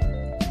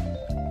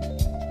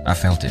 I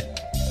felt it.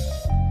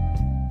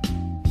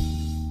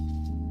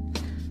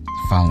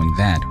 Following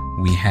that,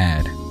 we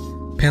had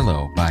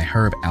Pillow by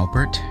Herb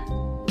Alpert.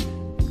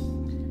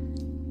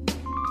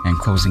 And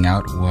closing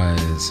out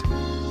was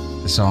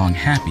the song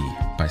Happy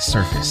by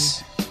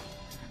Surface.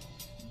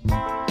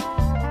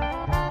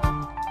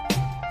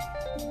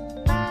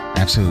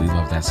 Absolutely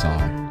love that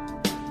song.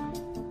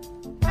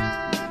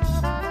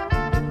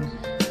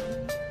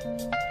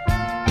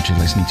 What you're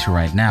listening to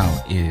right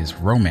now is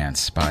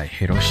Romance by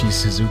Hiroshi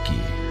Suzuki.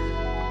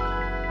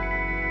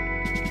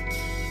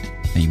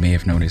 And you may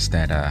have noticed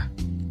that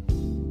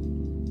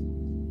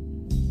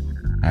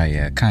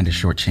I kind of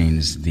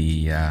shortchanged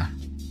the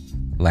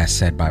last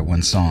set by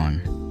one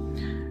song.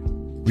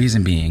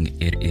 Reason being,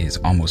 it is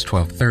almost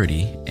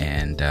 12:30,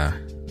 and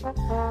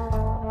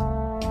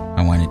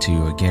I wanted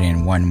to get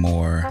in one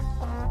more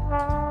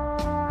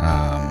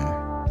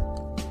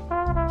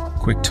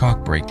quick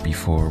talk break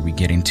before we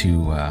get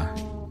into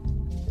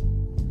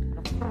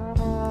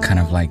kind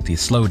of like the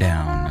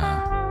slowdown,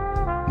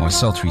 more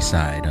sultry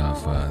side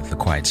of The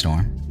Quiet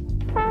Storm.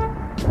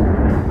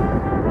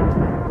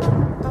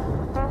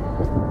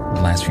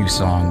 The last few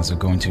songs are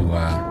going to,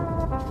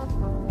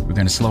 we're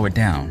going to slow it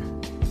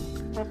down.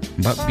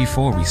 But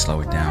before we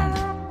slow it down,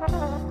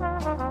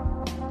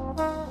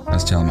 I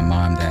was telling my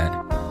mom that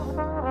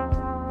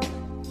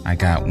I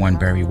got one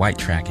Barry White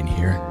track in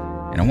here,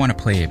 and I want to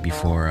play it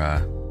before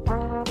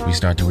we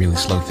start to really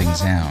slow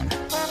things down.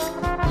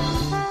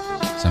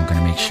 So I'm going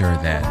to make sure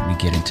that we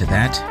get into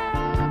that.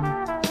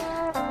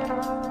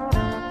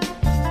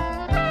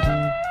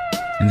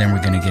 And then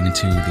we're going to get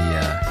into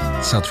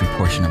the sultry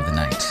portion of the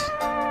night.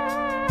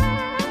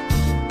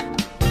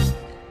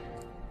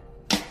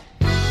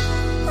 I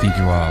think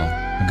you all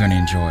are going to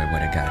enjoy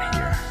what I got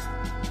here.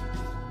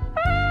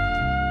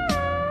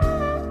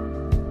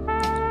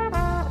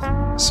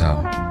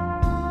 So,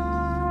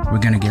 we're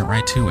going to get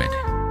right to it.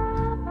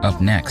 Up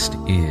next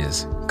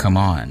is Come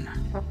On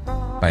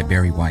by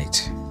Barry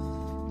White.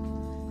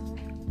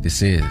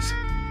 This is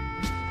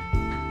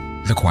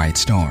The Quiet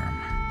Storm.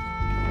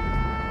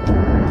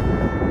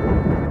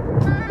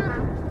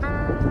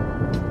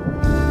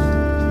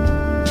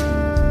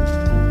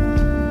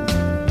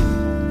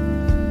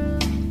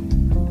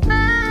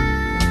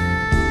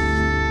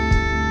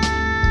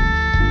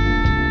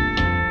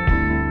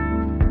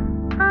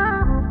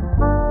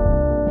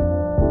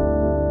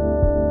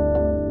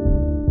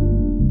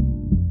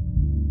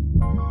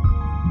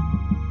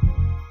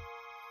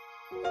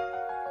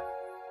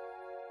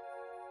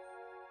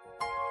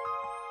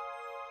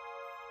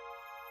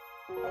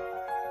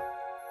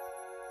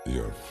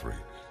 You're a freak.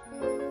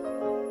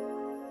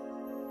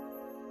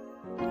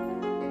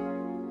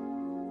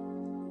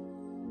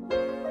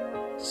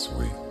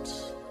 Sweet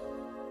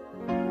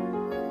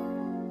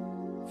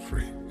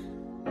freak.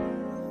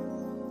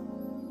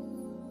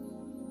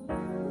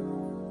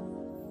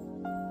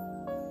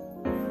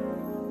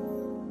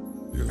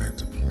 You like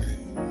to play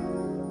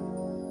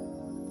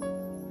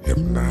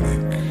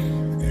hypnotic,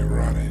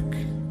 erotic,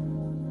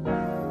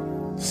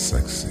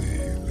 sexy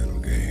little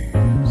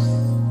games.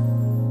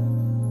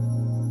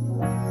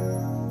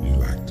 You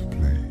like to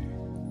play.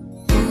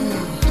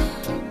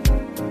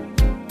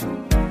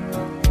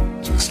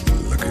 Just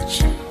look at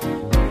you.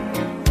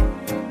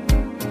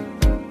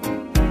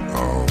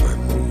 All that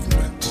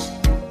movement.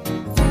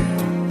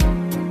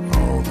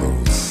 All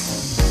those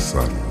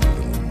subtle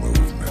little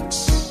movements.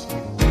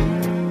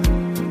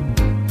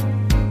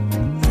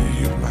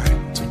 You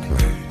like to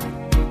play.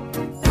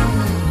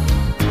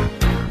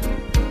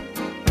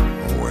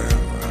 Well,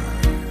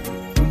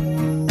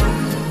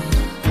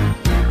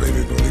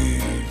 baby,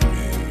 believe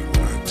me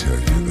when I tell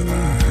you that I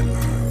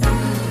love.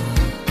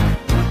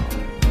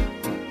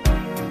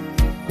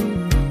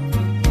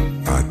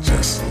 I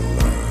just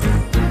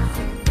love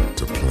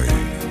to play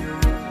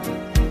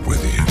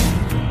with you.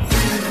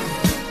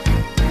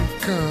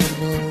 Come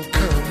on,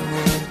 come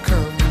on,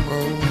 come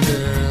on,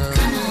 girl.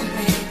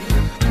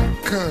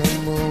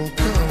 Come on,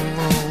 come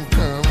on,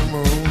 come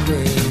on,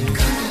 baby.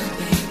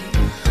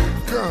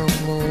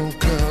 Come on,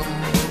 come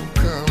on,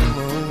 come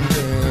on,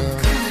 girl.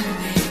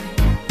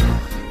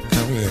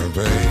 Come here,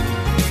 baby.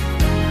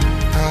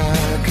 I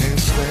can't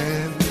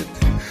stand it.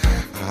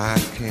 I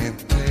can't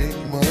take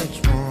much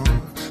more.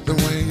 The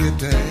way you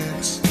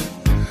dance.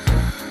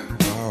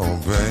 Oh,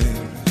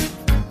 baby.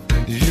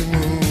 You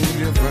move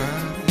your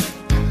body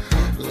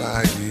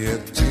like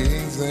you're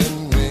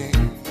teasing me.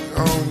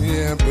 Oh,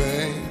 yeah,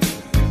 baby.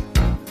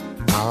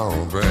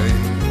 Oh,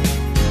 baby.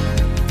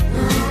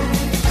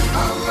 I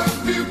love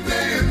you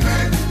day and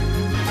night.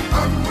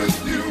 I'm with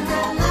you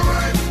wrong or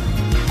right.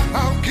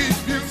 I'll keep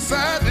you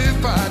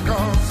satisfied,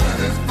 'cause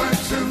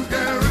satisfaction's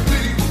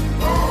guaranteed.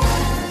 Oh,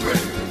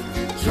 baby,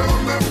 sure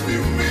enough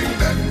you mean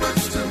that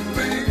much to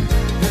me.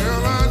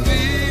 Girl, I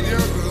need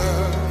your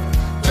love.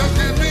 Just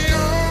give me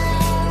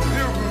all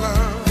your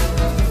love.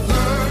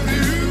 Love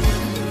you,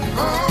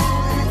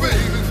 oh,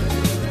 baby.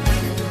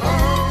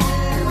 Oh,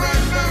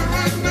 right now,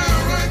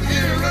 right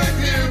here,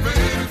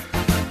 baby.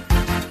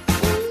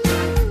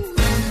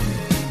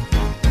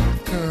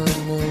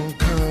 Come on,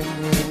 come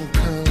on,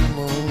 come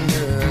on,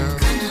 girl.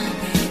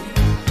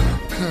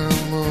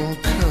 Come on,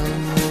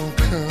 come on,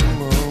 come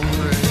on,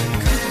 baby.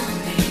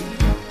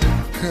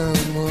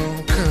 Come on,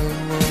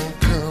 come on,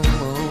 come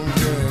on,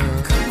 girl.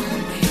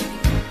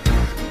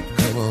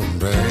 Come on,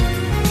 baby.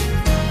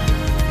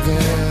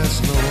 There's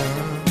no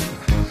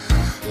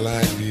one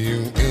like you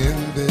in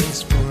this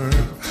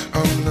world.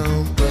 Oh, no,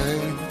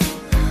 baby.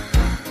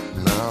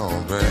 No,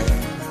 baby.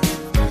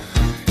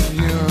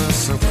 You're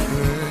so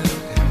pretty.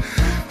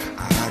 I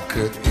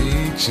could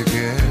eat you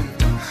again.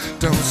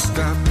 Don't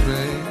stop,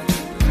 baby.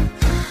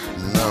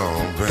 No,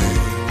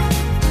 baby.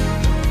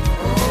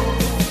 Oh,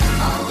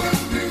 I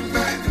love you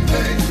night and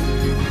day.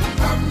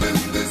 I'm in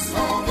this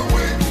all the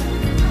way.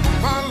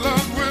 My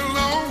love will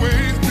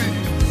always be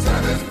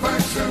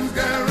satisfaction's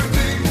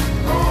guaranteed.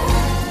 Oh,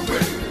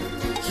 baby,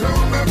 sure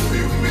enough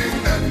you mean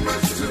that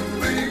much to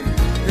me.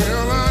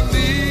 Girl, I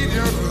need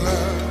your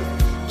love.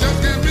 Just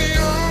give me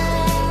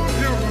all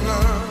your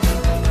love.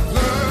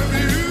 Love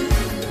you,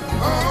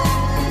 oh,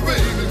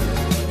 baby.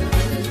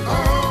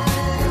 Oh,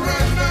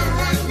 right now,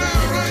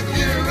 right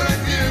here,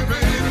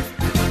 baby.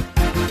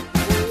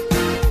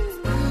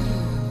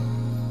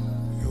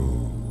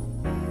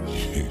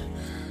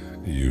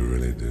 You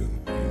really do.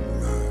 You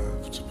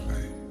love to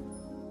play.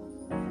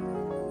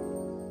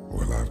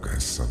 Well, I've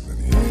got something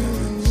here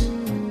that's,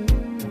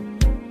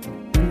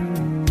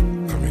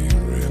 I mean,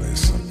 really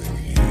something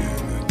here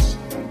that's,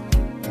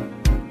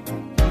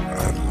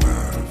 I'd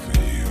love for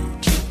you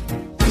to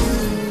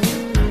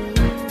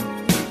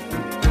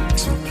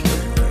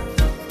play with.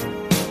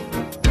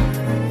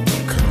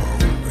 Come on,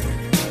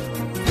 baby.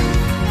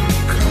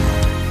 Come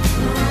on.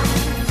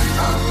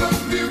 I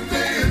love you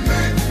day and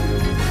night.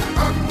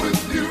 I'm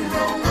with you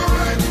wrong or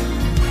right.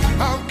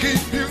 I'll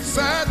keep you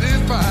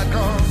satisfied,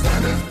 'cause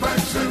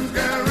satisfaction's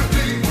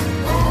guaranteed.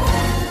 Oh,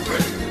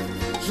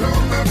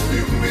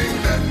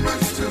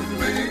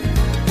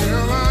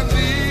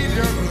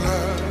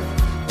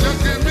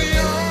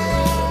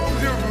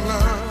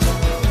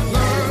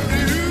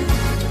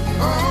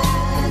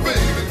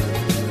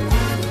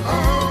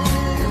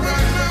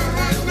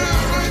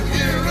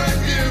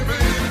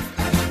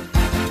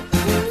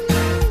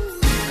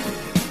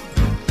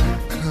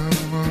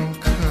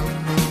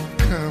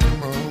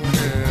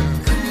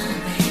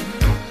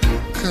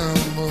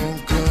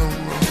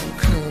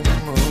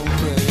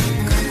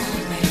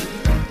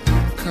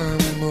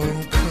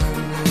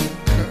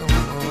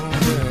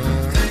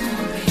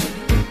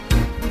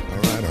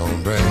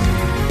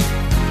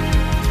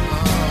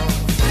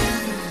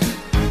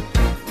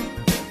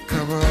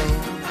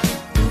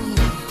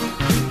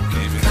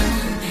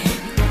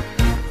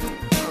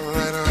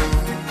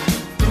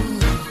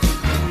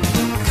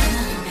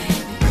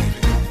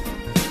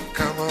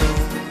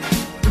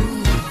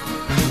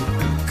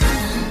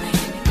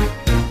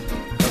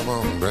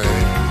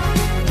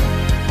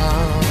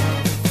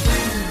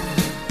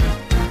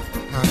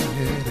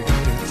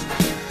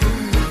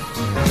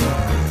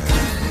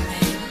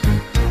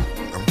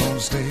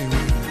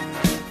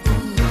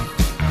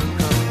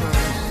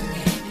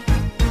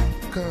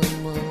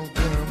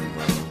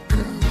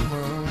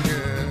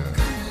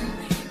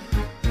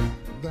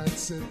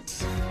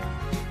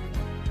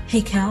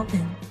 Hey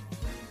Calvin,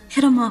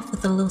 hit 'em off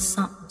with a little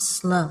something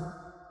slow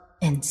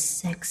and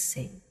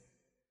sexy.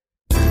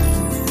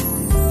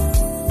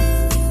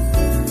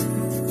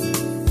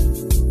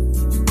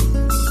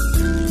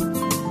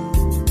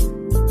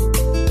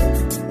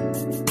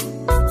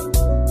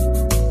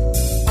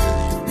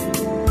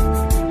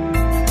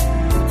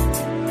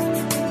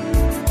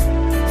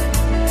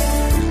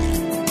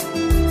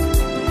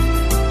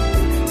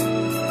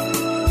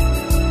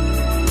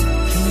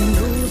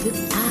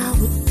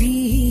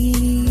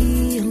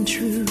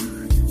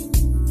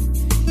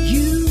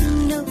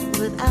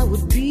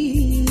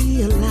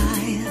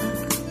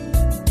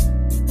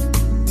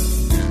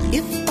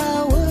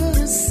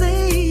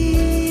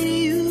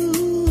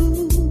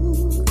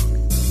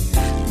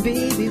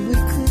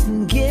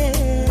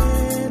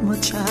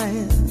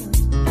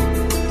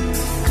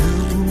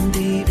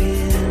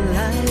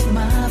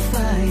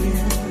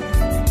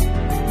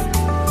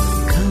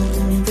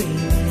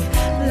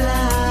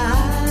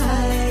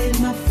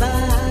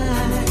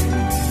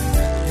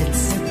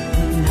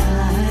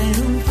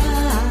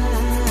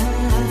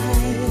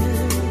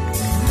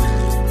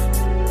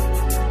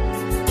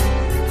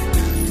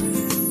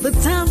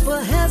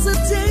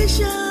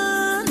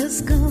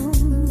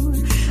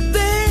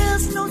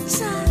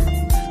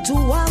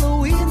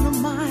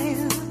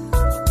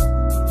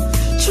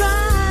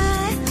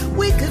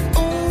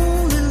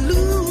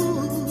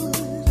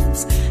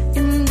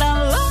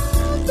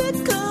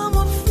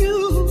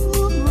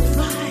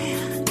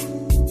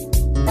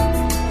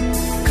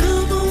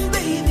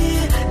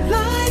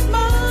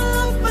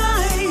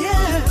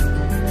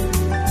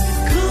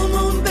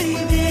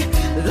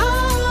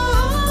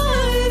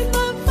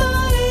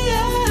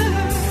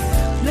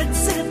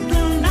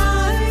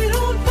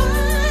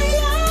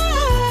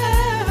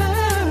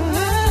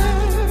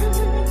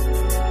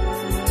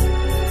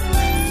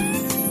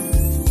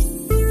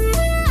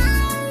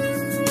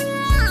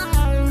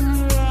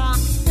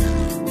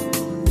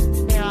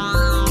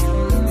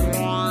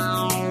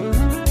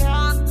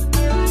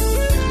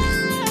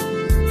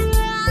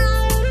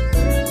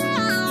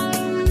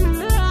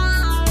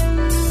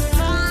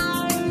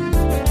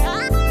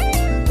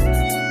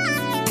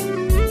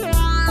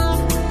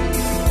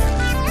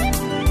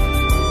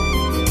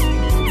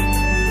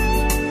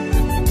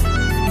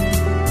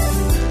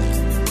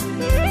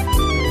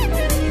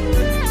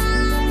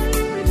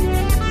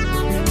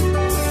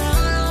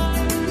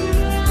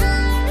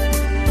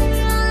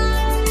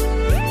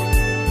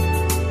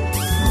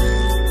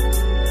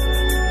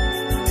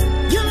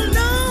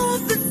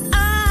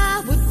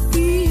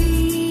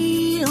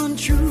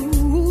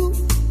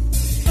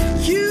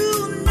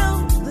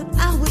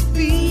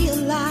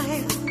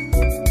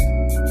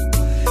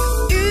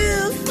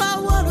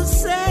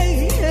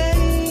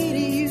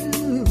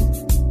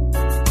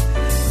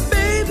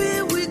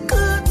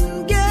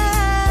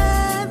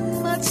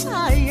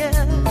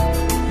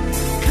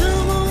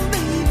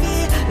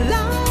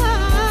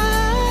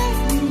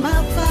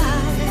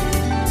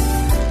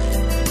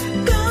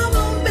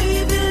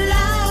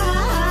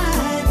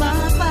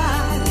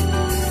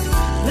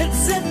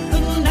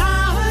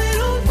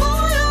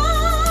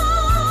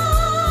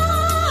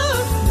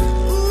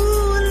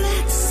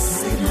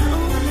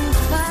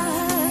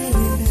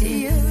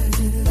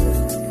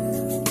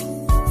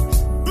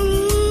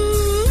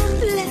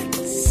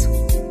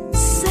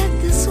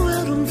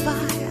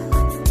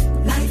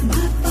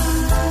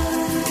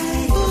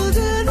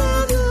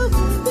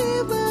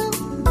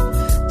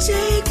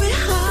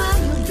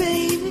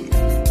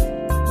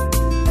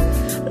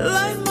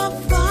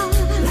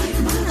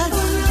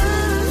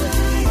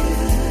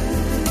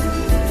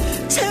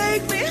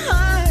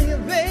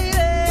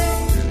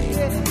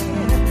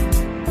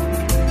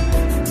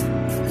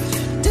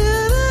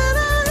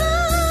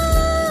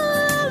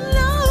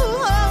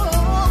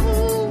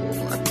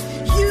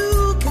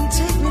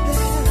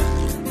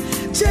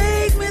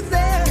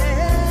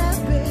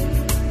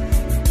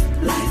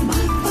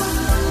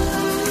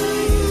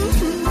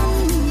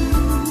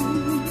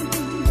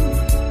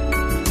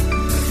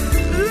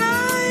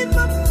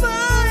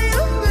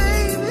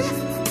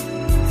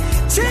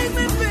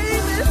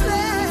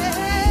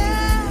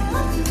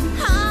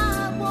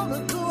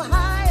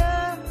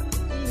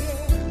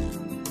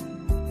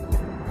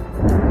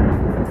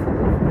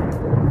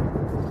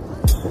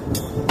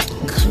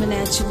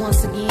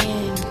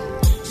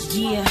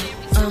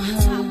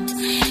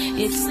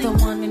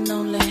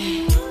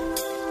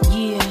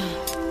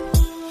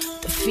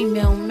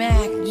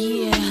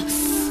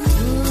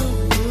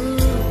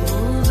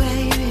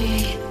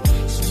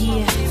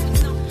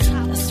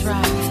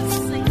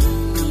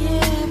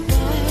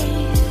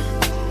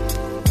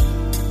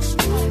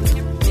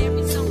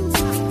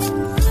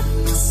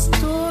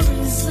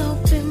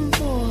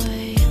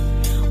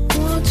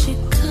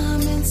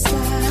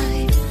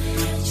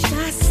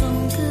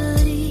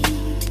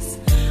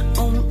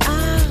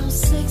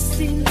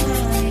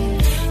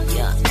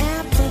 Your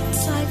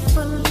appetite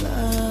for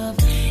love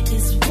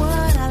is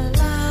what I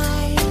like.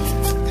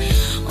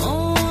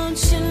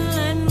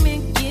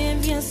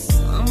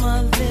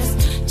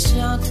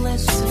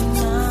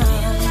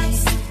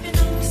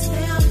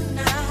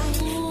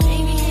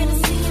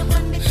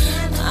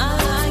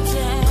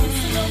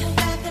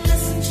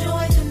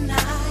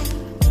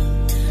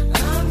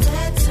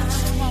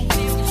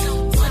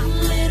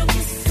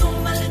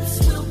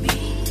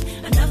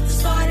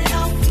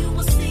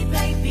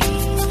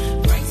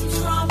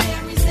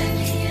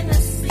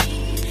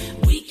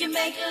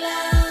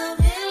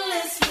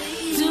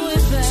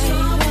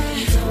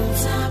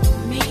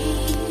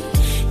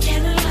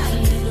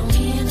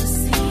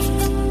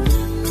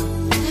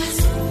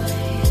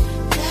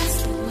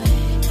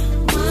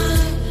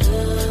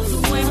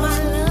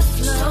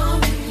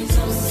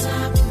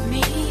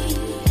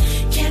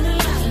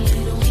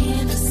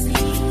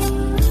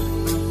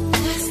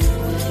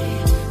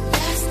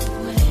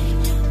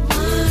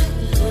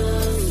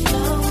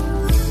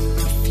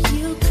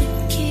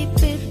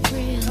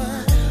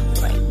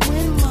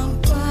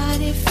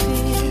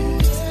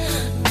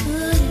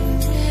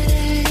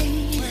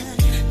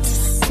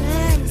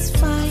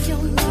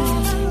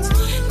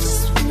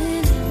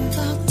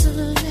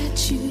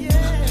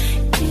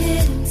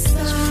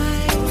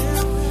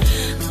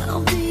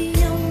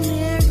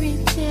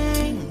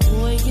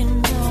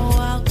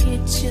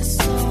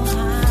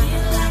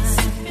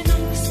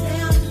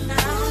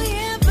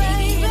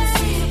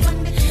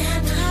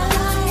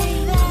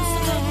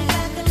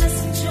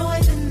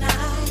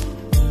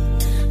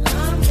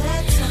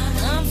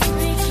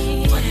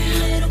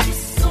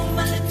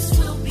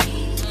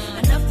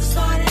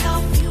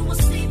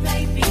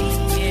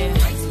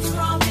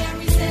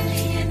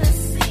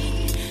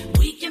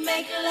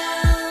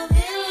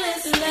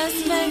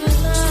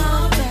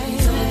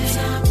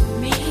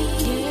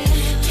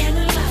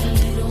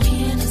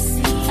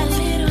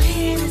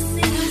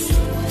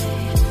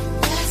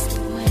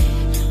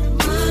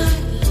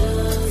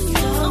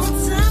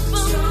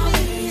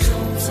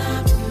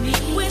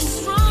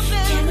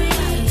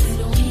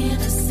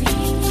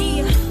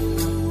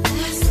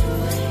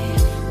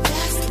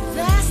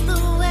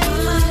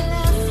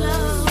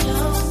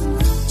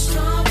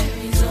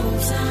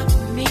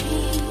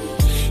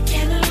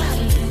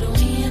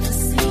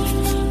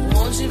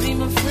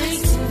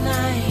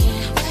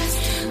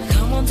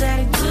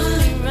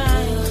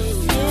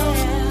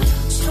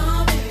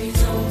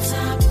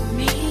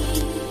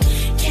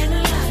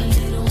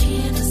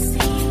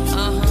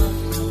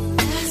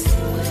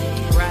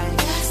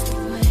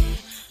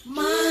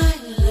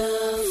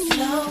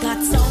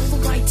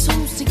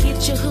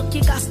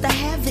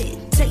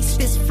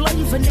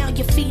 leave, but now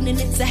you're feeling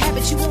it's a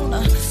habit. You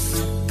wanna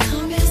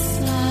come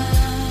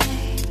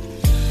inside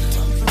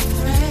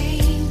from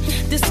rain.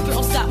 This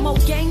girl's got more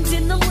game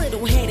than the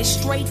little, headed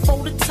straight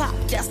for the top.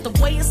 That's the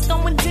way it's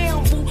going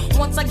down, boo.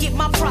 Once I get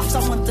my props,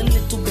 I want a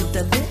little bit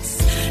of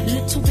this,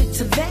 little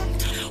bit of that.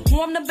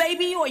 Warm the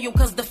baby oil,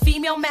 cause the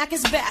female Mac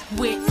is back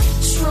with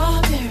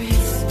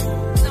strawberries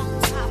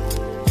on top,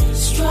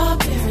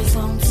 strawberries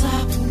on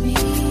top of me.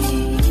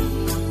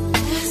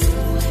 That's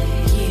the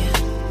way, yeah.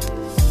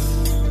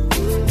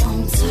 On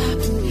top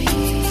of me.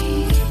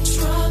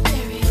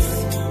 Strawberries,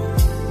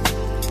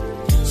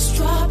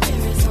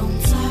 strawberries on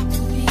top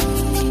of me.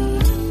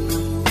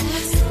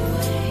 That's the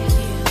way,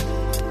 yeah.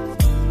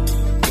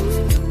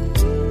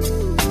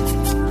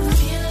 I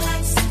feel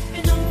like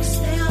sipping on this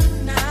down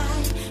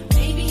tonight.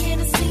 Maybe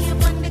Hennessy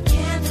up under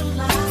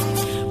candlelight.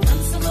 Run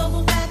some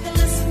bubble back and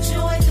let's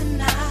enjoy the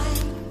night.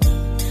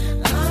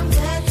 I'm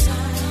that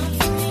type.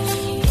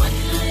 One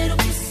little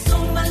kiss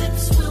on my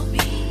lips will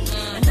be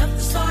enough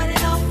to start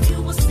it off. You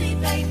will see,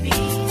 baby.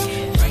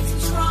 Bring some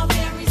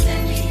strawberries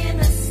and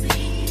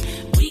Hennessy.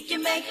 We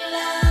can make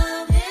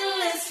love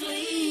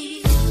endlessly.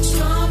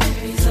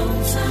 Strawberries on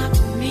top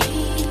of me.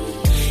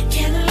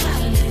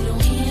 Candlelight, a little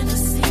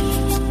Hennessy.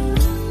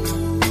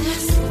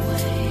 That's the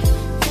way,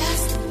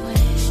 that's the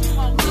way.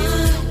 My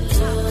love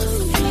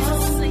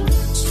feels.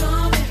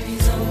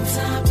 Strawberries on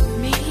top of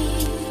me.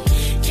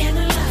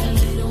 Candlelight, a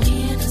little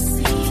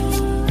Hennessy.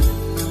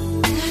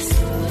 That's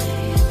the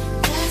way,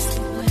 that's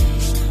the way.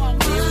 My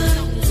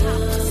love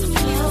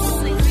feels.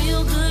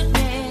 Real good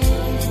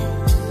man,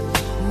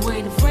 who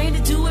ain't afraid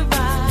to do it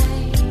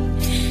right.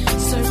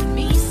 Serving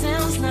me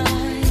sounds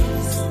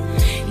nice,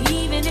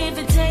 even if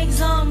it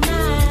takes all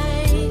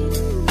night.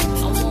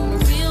 I want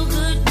a real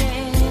good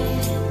man,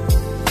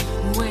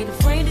 who ain't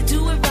afraid to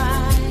do it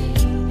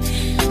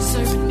right.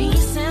 Serving me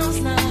sounds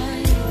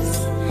nice,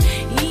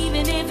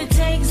 even if it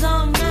takes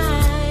all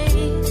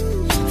night.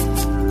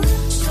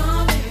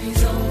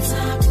 Strawberries on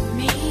top of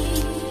me,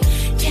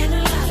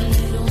 candlelight, a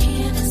little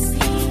Hennessy.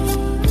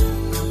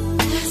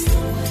 That's the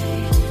way,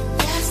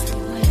 that's the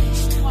way.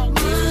 My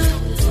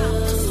love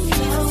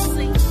feels.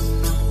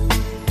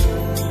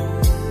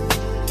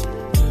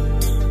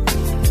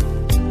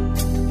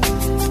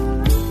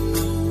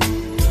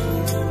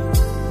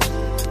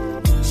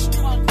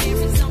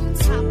 Strawberries on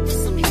top of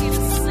some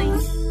Hennessy.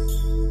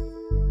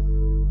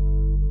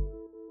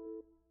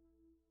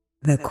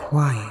 The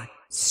Quiet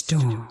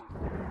Storm.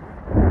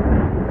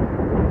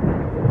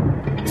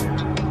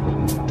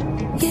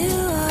 You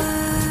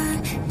are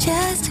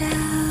just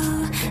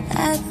how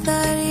I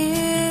thought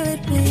you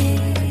would be.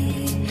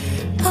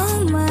 Oh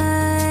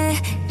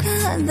my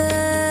God, the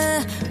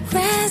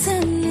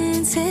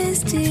resonance is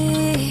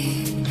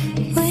deep.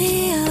 We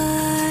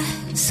are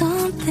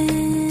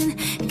something,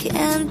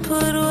 can't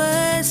put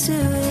words to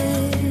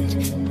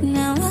it.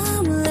 Now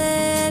I'm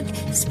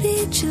left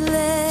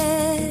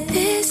speechless.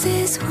 This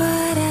is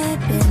what I've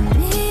been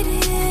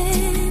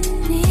needing,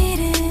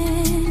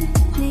 needing,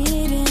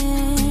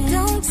 needing.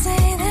 Don't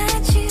say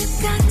that you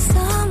got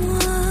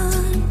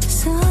someone,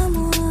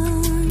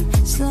 someone,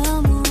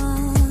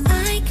 someone.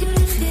 I can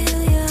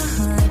feel your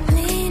heart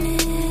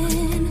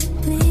bleeding,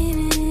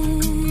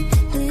 bleeding,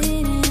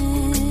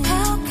 bleeding.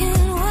 How can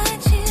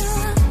what you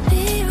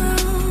be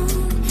wrong,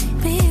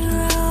 be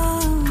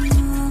wrong?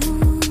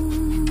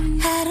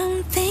 I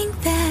don't think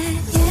that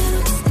you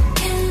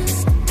can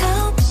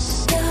help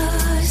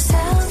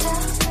yourself.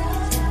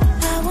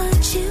 I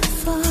want you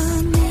for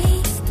me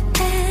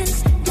and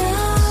no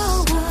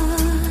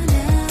one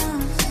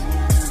else.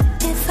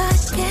 If I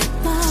get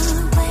my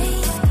way,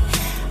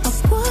 I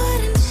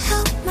wouldn't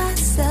help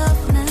myself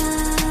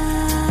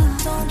now.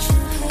 Don't you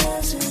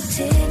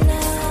hesitate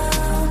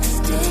now,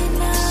 stay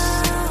now,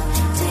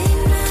 stay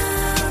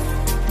now.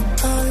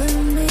 All of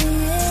me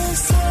is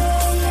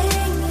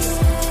saying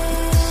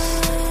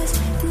yes,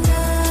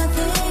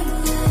 nothing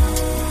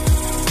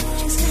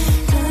less,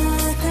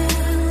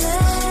 nothing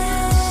less.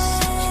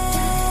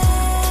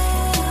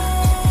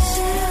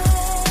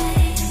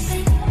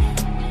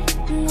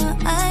 Well,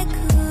 I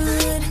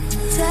could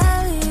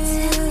tell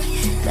you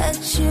that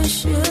you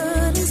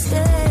shouldn't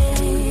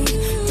stay,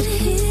 but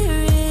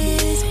here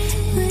is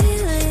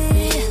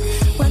really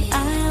what I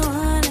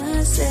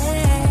wanna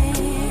say.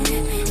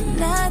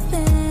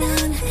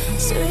 Nothing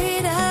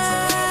sweeter.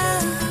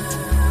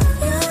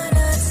 You're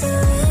not so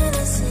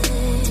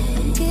innocent.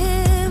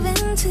 Give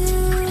into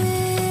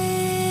it.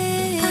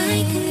 I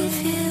can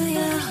feel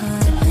your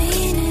heart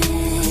beating,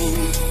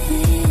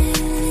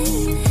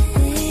 beating,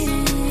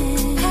 beating.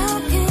 How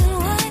can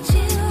what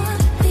you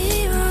be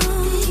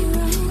wrong,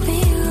 be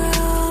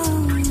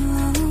wrong?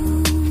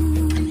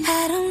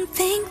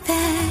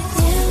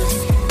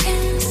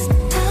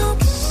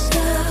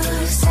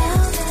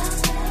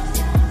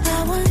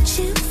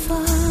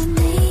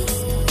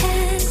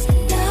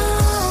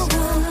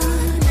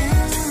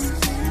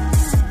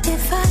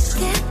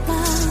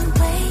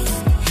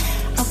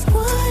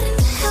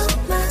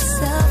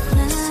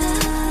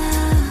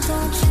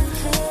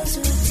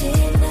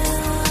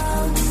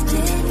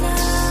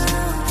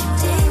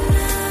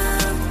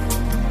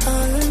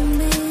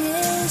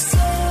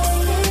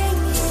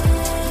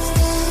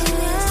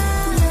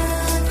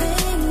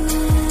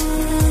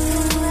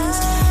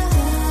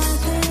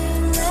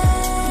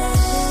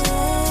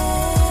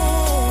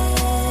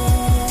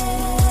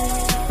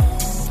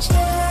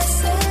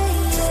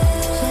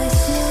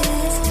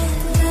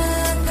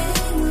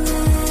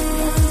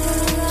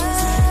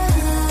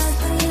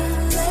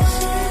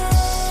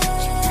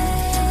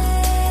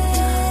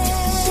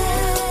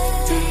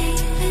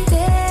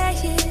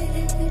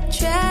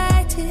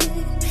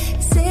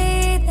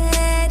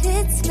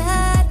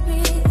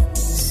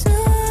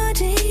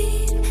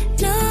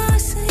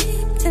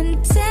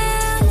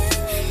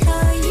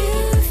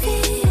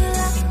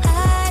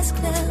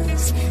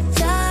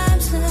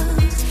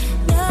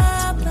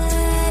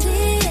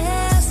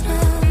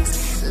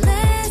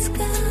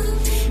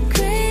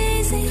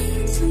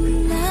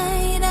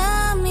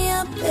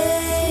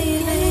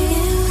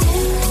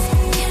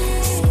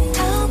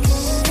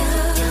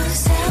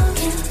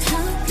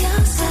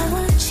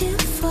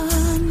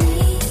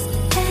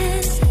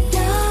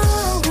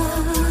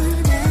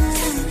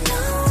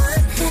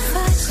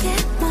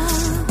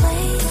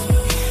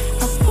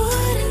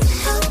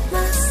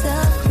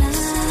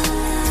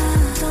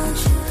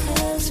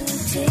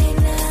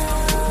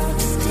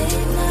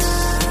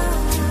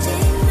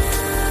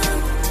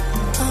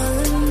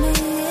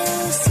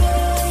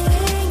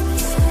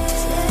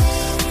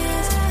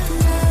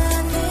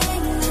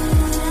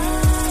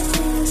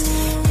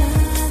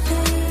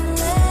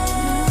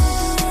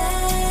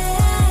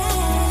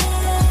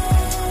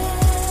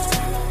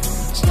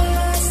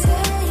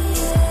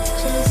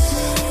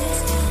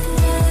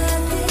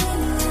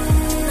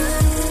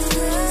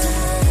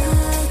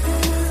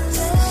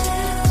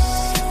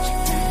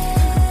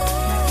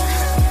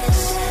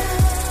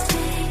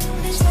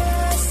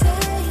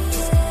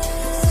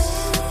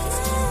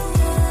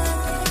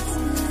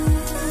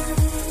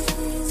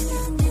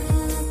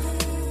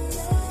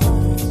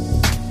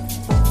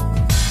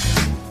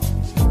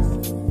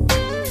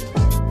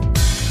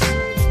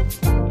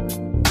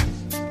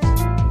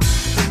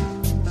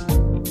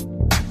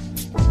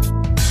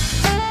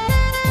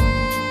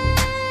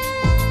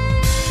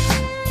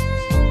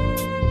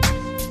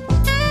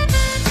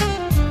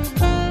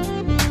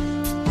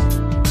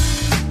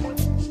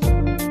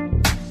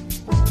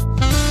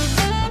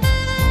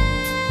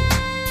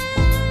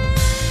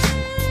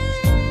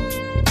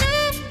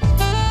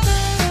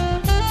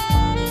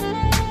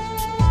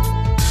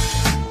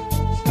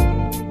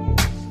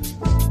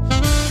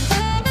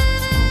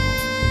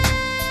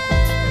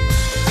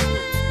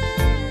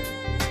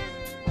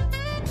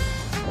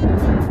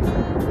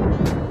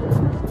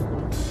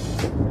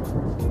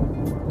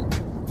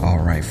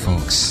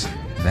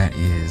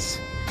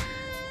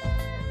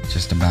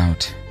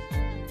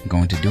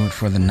 going to do it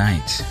for the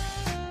night.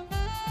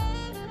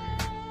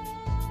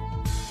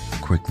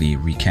 Quickly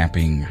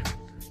recapping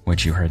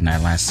what you heard in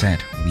that last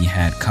set, we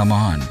had Come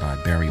On by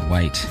Barry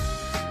White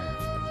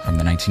from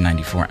the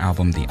 1994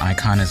 album The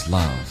Icon Is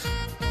Love.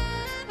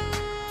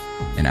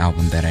 An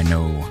album that I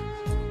know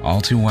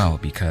all too well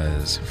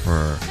because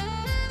for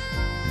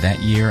that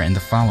year and the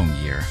following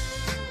year,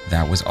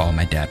 that was all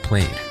my dad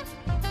played.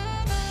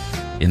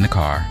 In the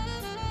car,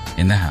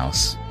 in the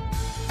house,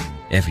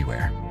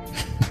 everywhere.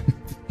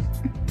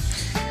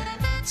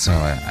 So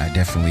I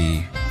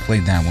definitely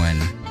played that one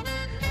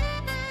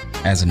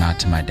as a nod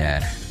to my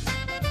dad.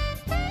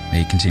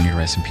 May he continue to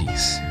rest in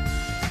peace.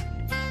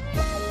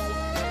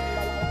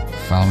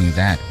 Following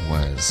that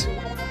was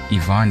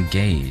Yvonne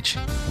Gage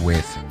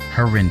with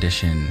her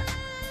rendition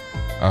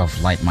of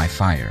Light My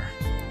Fire,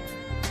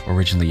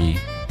 originally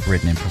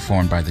written and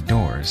performed by The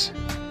Doors,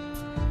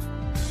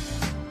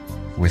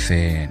 with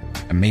an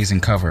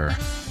amazing cover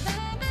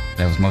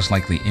that was most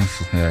likely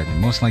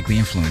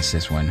influenced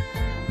this one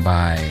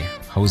by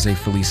Jose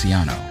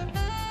Feliciano.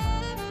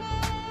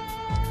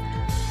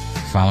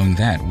 Following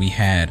that, we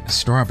had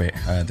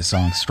the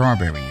song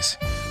Strawberries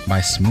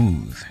by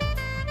Smooth.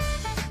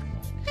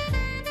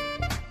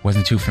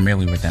 Wasn't too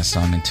familiar with that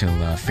song until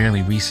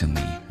fairly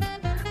recently.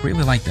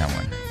 Really liked that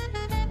one.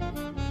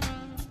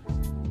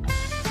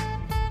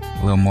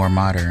 A little more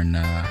modern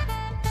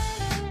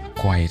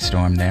Quiet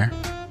Storm there.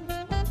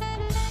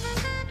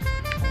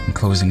 And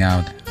closing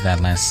out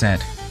that last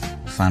set,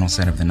 final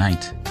set of the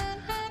night,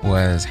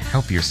 was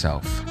Help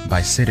Yourself by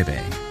Sidibe.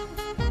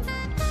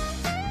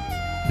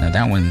 Now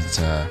that one's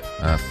a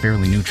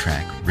fairly new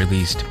track,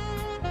 released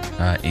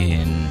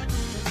in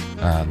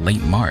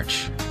late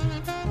March.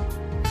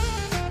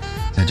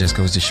 That just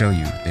goes to show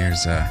you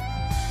there's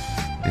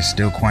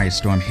still Quiet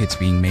Storm hits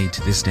being made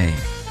to this day.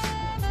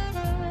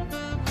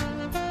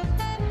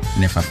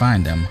 And if I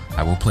find them,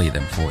 I will play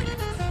them for you.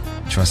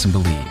 Trust and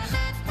believe.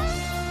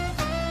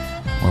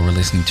 What we're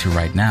listening to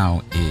right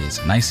now is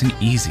Nice and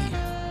Easy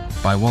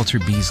by Walter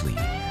Beasley.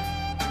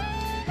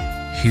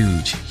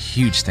 Huge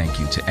thank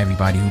you to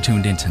everybody who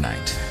tuned in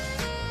tonight.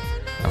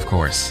 Of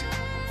course,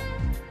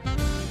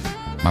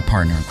 my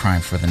partner in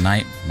crime for the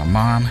night, my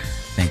mom,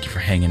 thank you for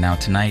hanging out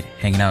tonight,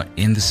 hanging out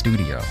in the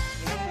studio.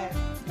 Yeah,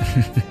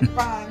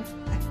 fun.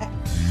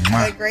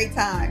 Had a great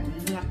time.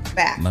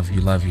 Back. Love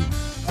you. Love you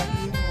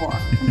more.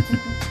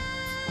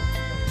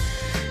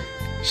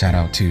 Shout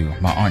out to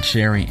my Aunt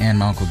Sherry and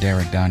my Uncle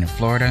Derek down in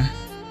Florida.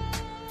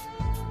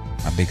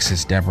 My big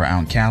sis Deborah out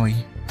in Cali.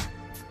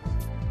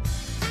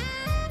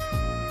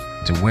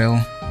 To Will.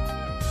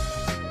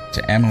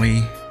 To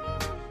Emily.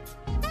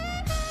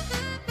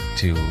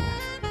 To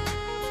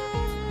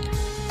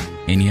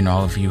any and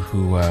all of you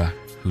who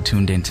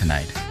tuned in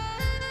tonight.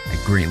 I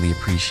greatly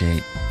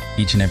appreciate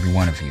each and every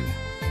one of you.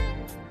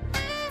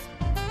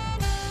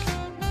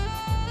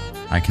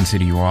 I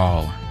consider you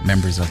all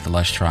members of the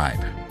Lush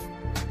Tribe.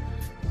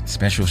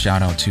 Special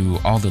shout out to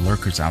all the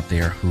lurkers out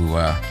there who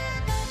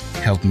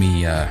helped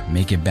me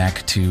make it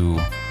back to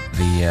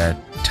the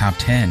top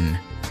 10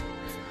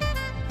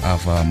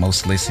 of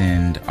most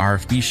listened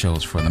RFB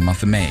shows for the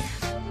month of May.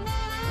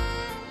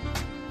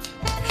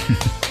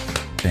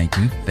 Thank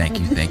you.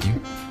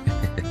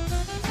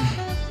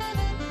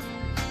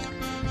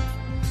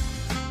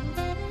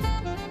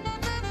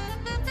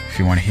 If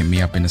you want to hit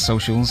me up in the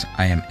socials,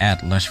 I am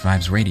at Lush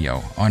Vibes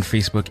Radio on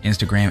Facebook,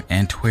 Instagram,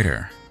 and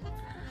Twitter.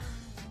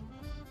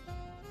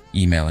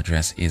 Email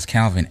address is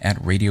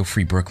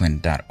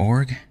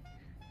calvin@radiofreebrooklyn.org.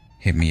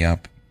 Hit me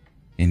up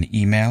in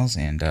emails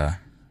and,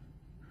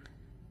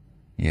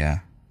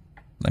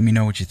 let me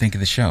know what you think of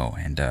the show.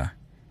 And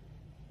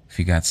if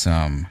you got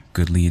some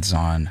good leads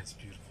on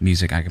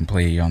music I can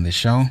play on this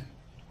show,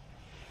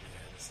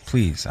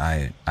 please,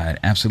 I'd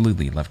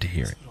absolutely love to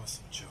hear it.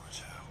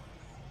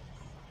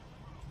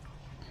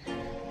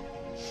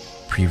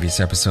 Previous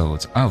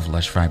episodes of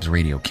Lush Vibes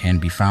Radio can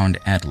be found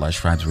at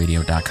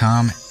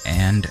lushvibesradio.com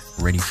and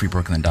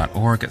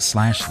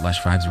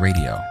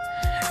radiofreebrooklyn.org/lushvibesradio.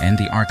 And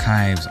the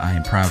archives, I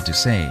am proud to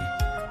say,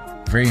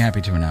 very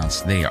happy to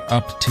announce, they are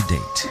up to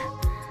date.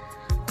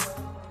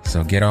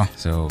 So get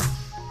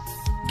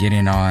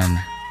in on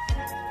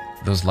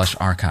those Lush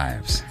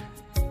archives.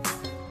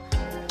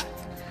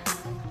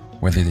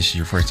 Whether this is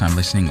your first time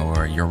listening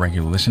or you're a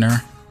regular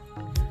listener,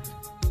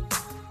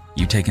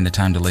 you taking the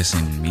time to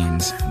listen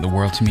means the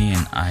world to me,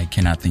 and I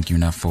cannot thank you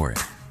enough for it.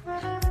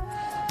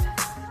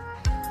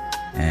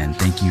 And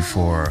thank you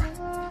for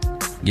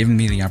giving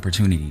me the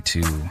opportunity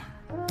to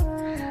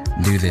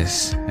do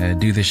this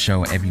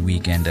show every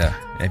week and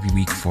every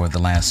week for the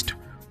last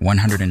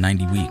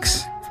 190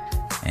 weeks,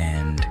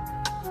 and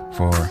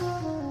for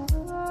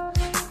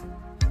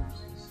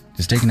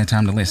just taking the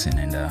time to listen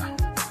and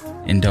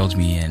indulge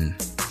me in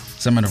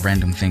some of the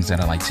random things that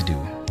I like to do,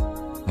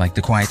 like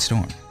the Quiet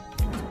Storm.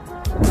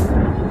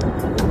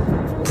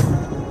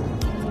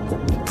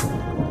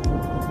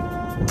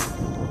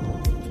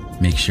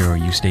 Make sure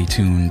you stay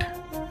tuned.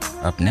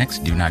 Up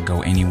next, do not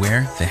go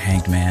anywhere. The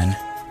Hanged Man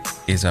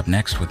is up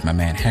next with my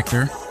man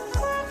Hector.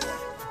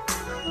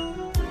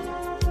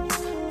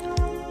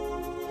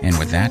 And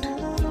with that,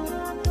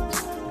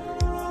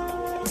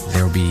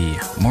 there will be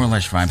more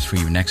Lush Vibes for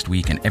you next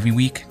week and every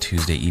week,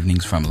 Tuesday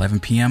evenings from 11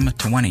 p.m.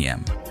 to 1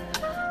 a.m.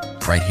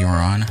 right here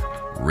on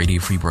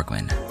Radio Free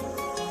Brooklyn.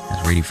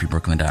 That's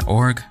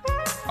radiofreebrooklyn.org,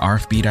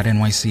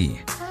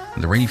 rfb.nyc,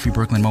 the Radio Free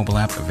Brooklyn mobile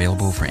app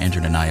available for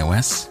Android and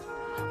iOS,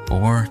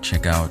 or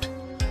check out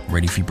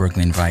Radio Free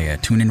Brooklyn via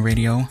TuneIn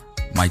Radio,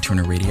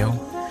 MyTuner Radio,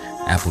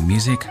 Apple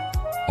Music,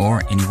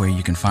 or anywhere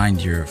you can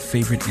find your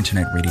favorite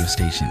internet radio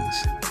stations.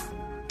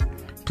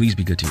 Please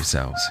be good to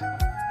yourselves,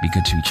 be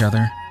good to each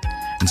other,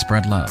 and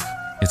spread love.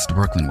 It's the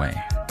Brooklyn way.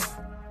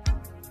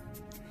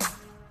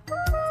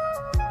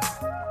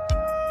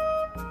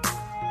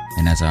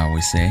 And as I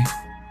always say,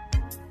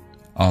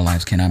 all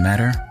lives cannot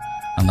matter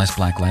unless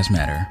Black Lives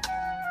Matter.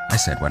 I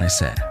said what I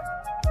said.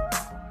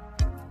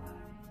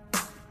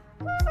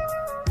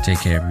 Take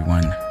care,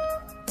 everyone.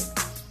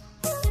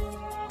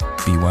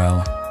 Be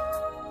well.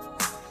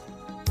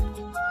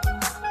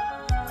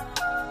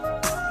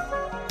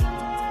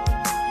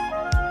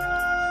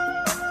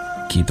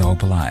 Keep the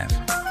hope alive.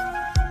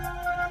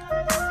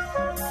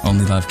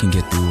 Only love can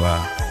get through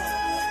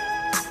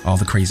all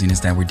the craziness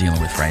that we're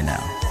dealing with right now.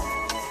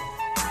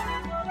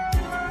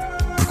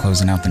 We're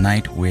closing out the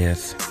night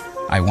with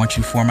I Want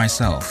You For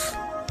Myself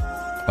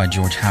by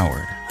George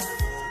Howard.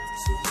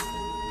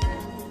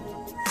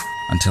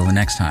 Until the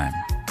next time,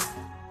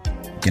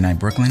 good night,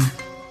 Brooklyn.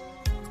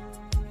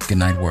 Good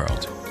night,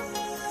 world.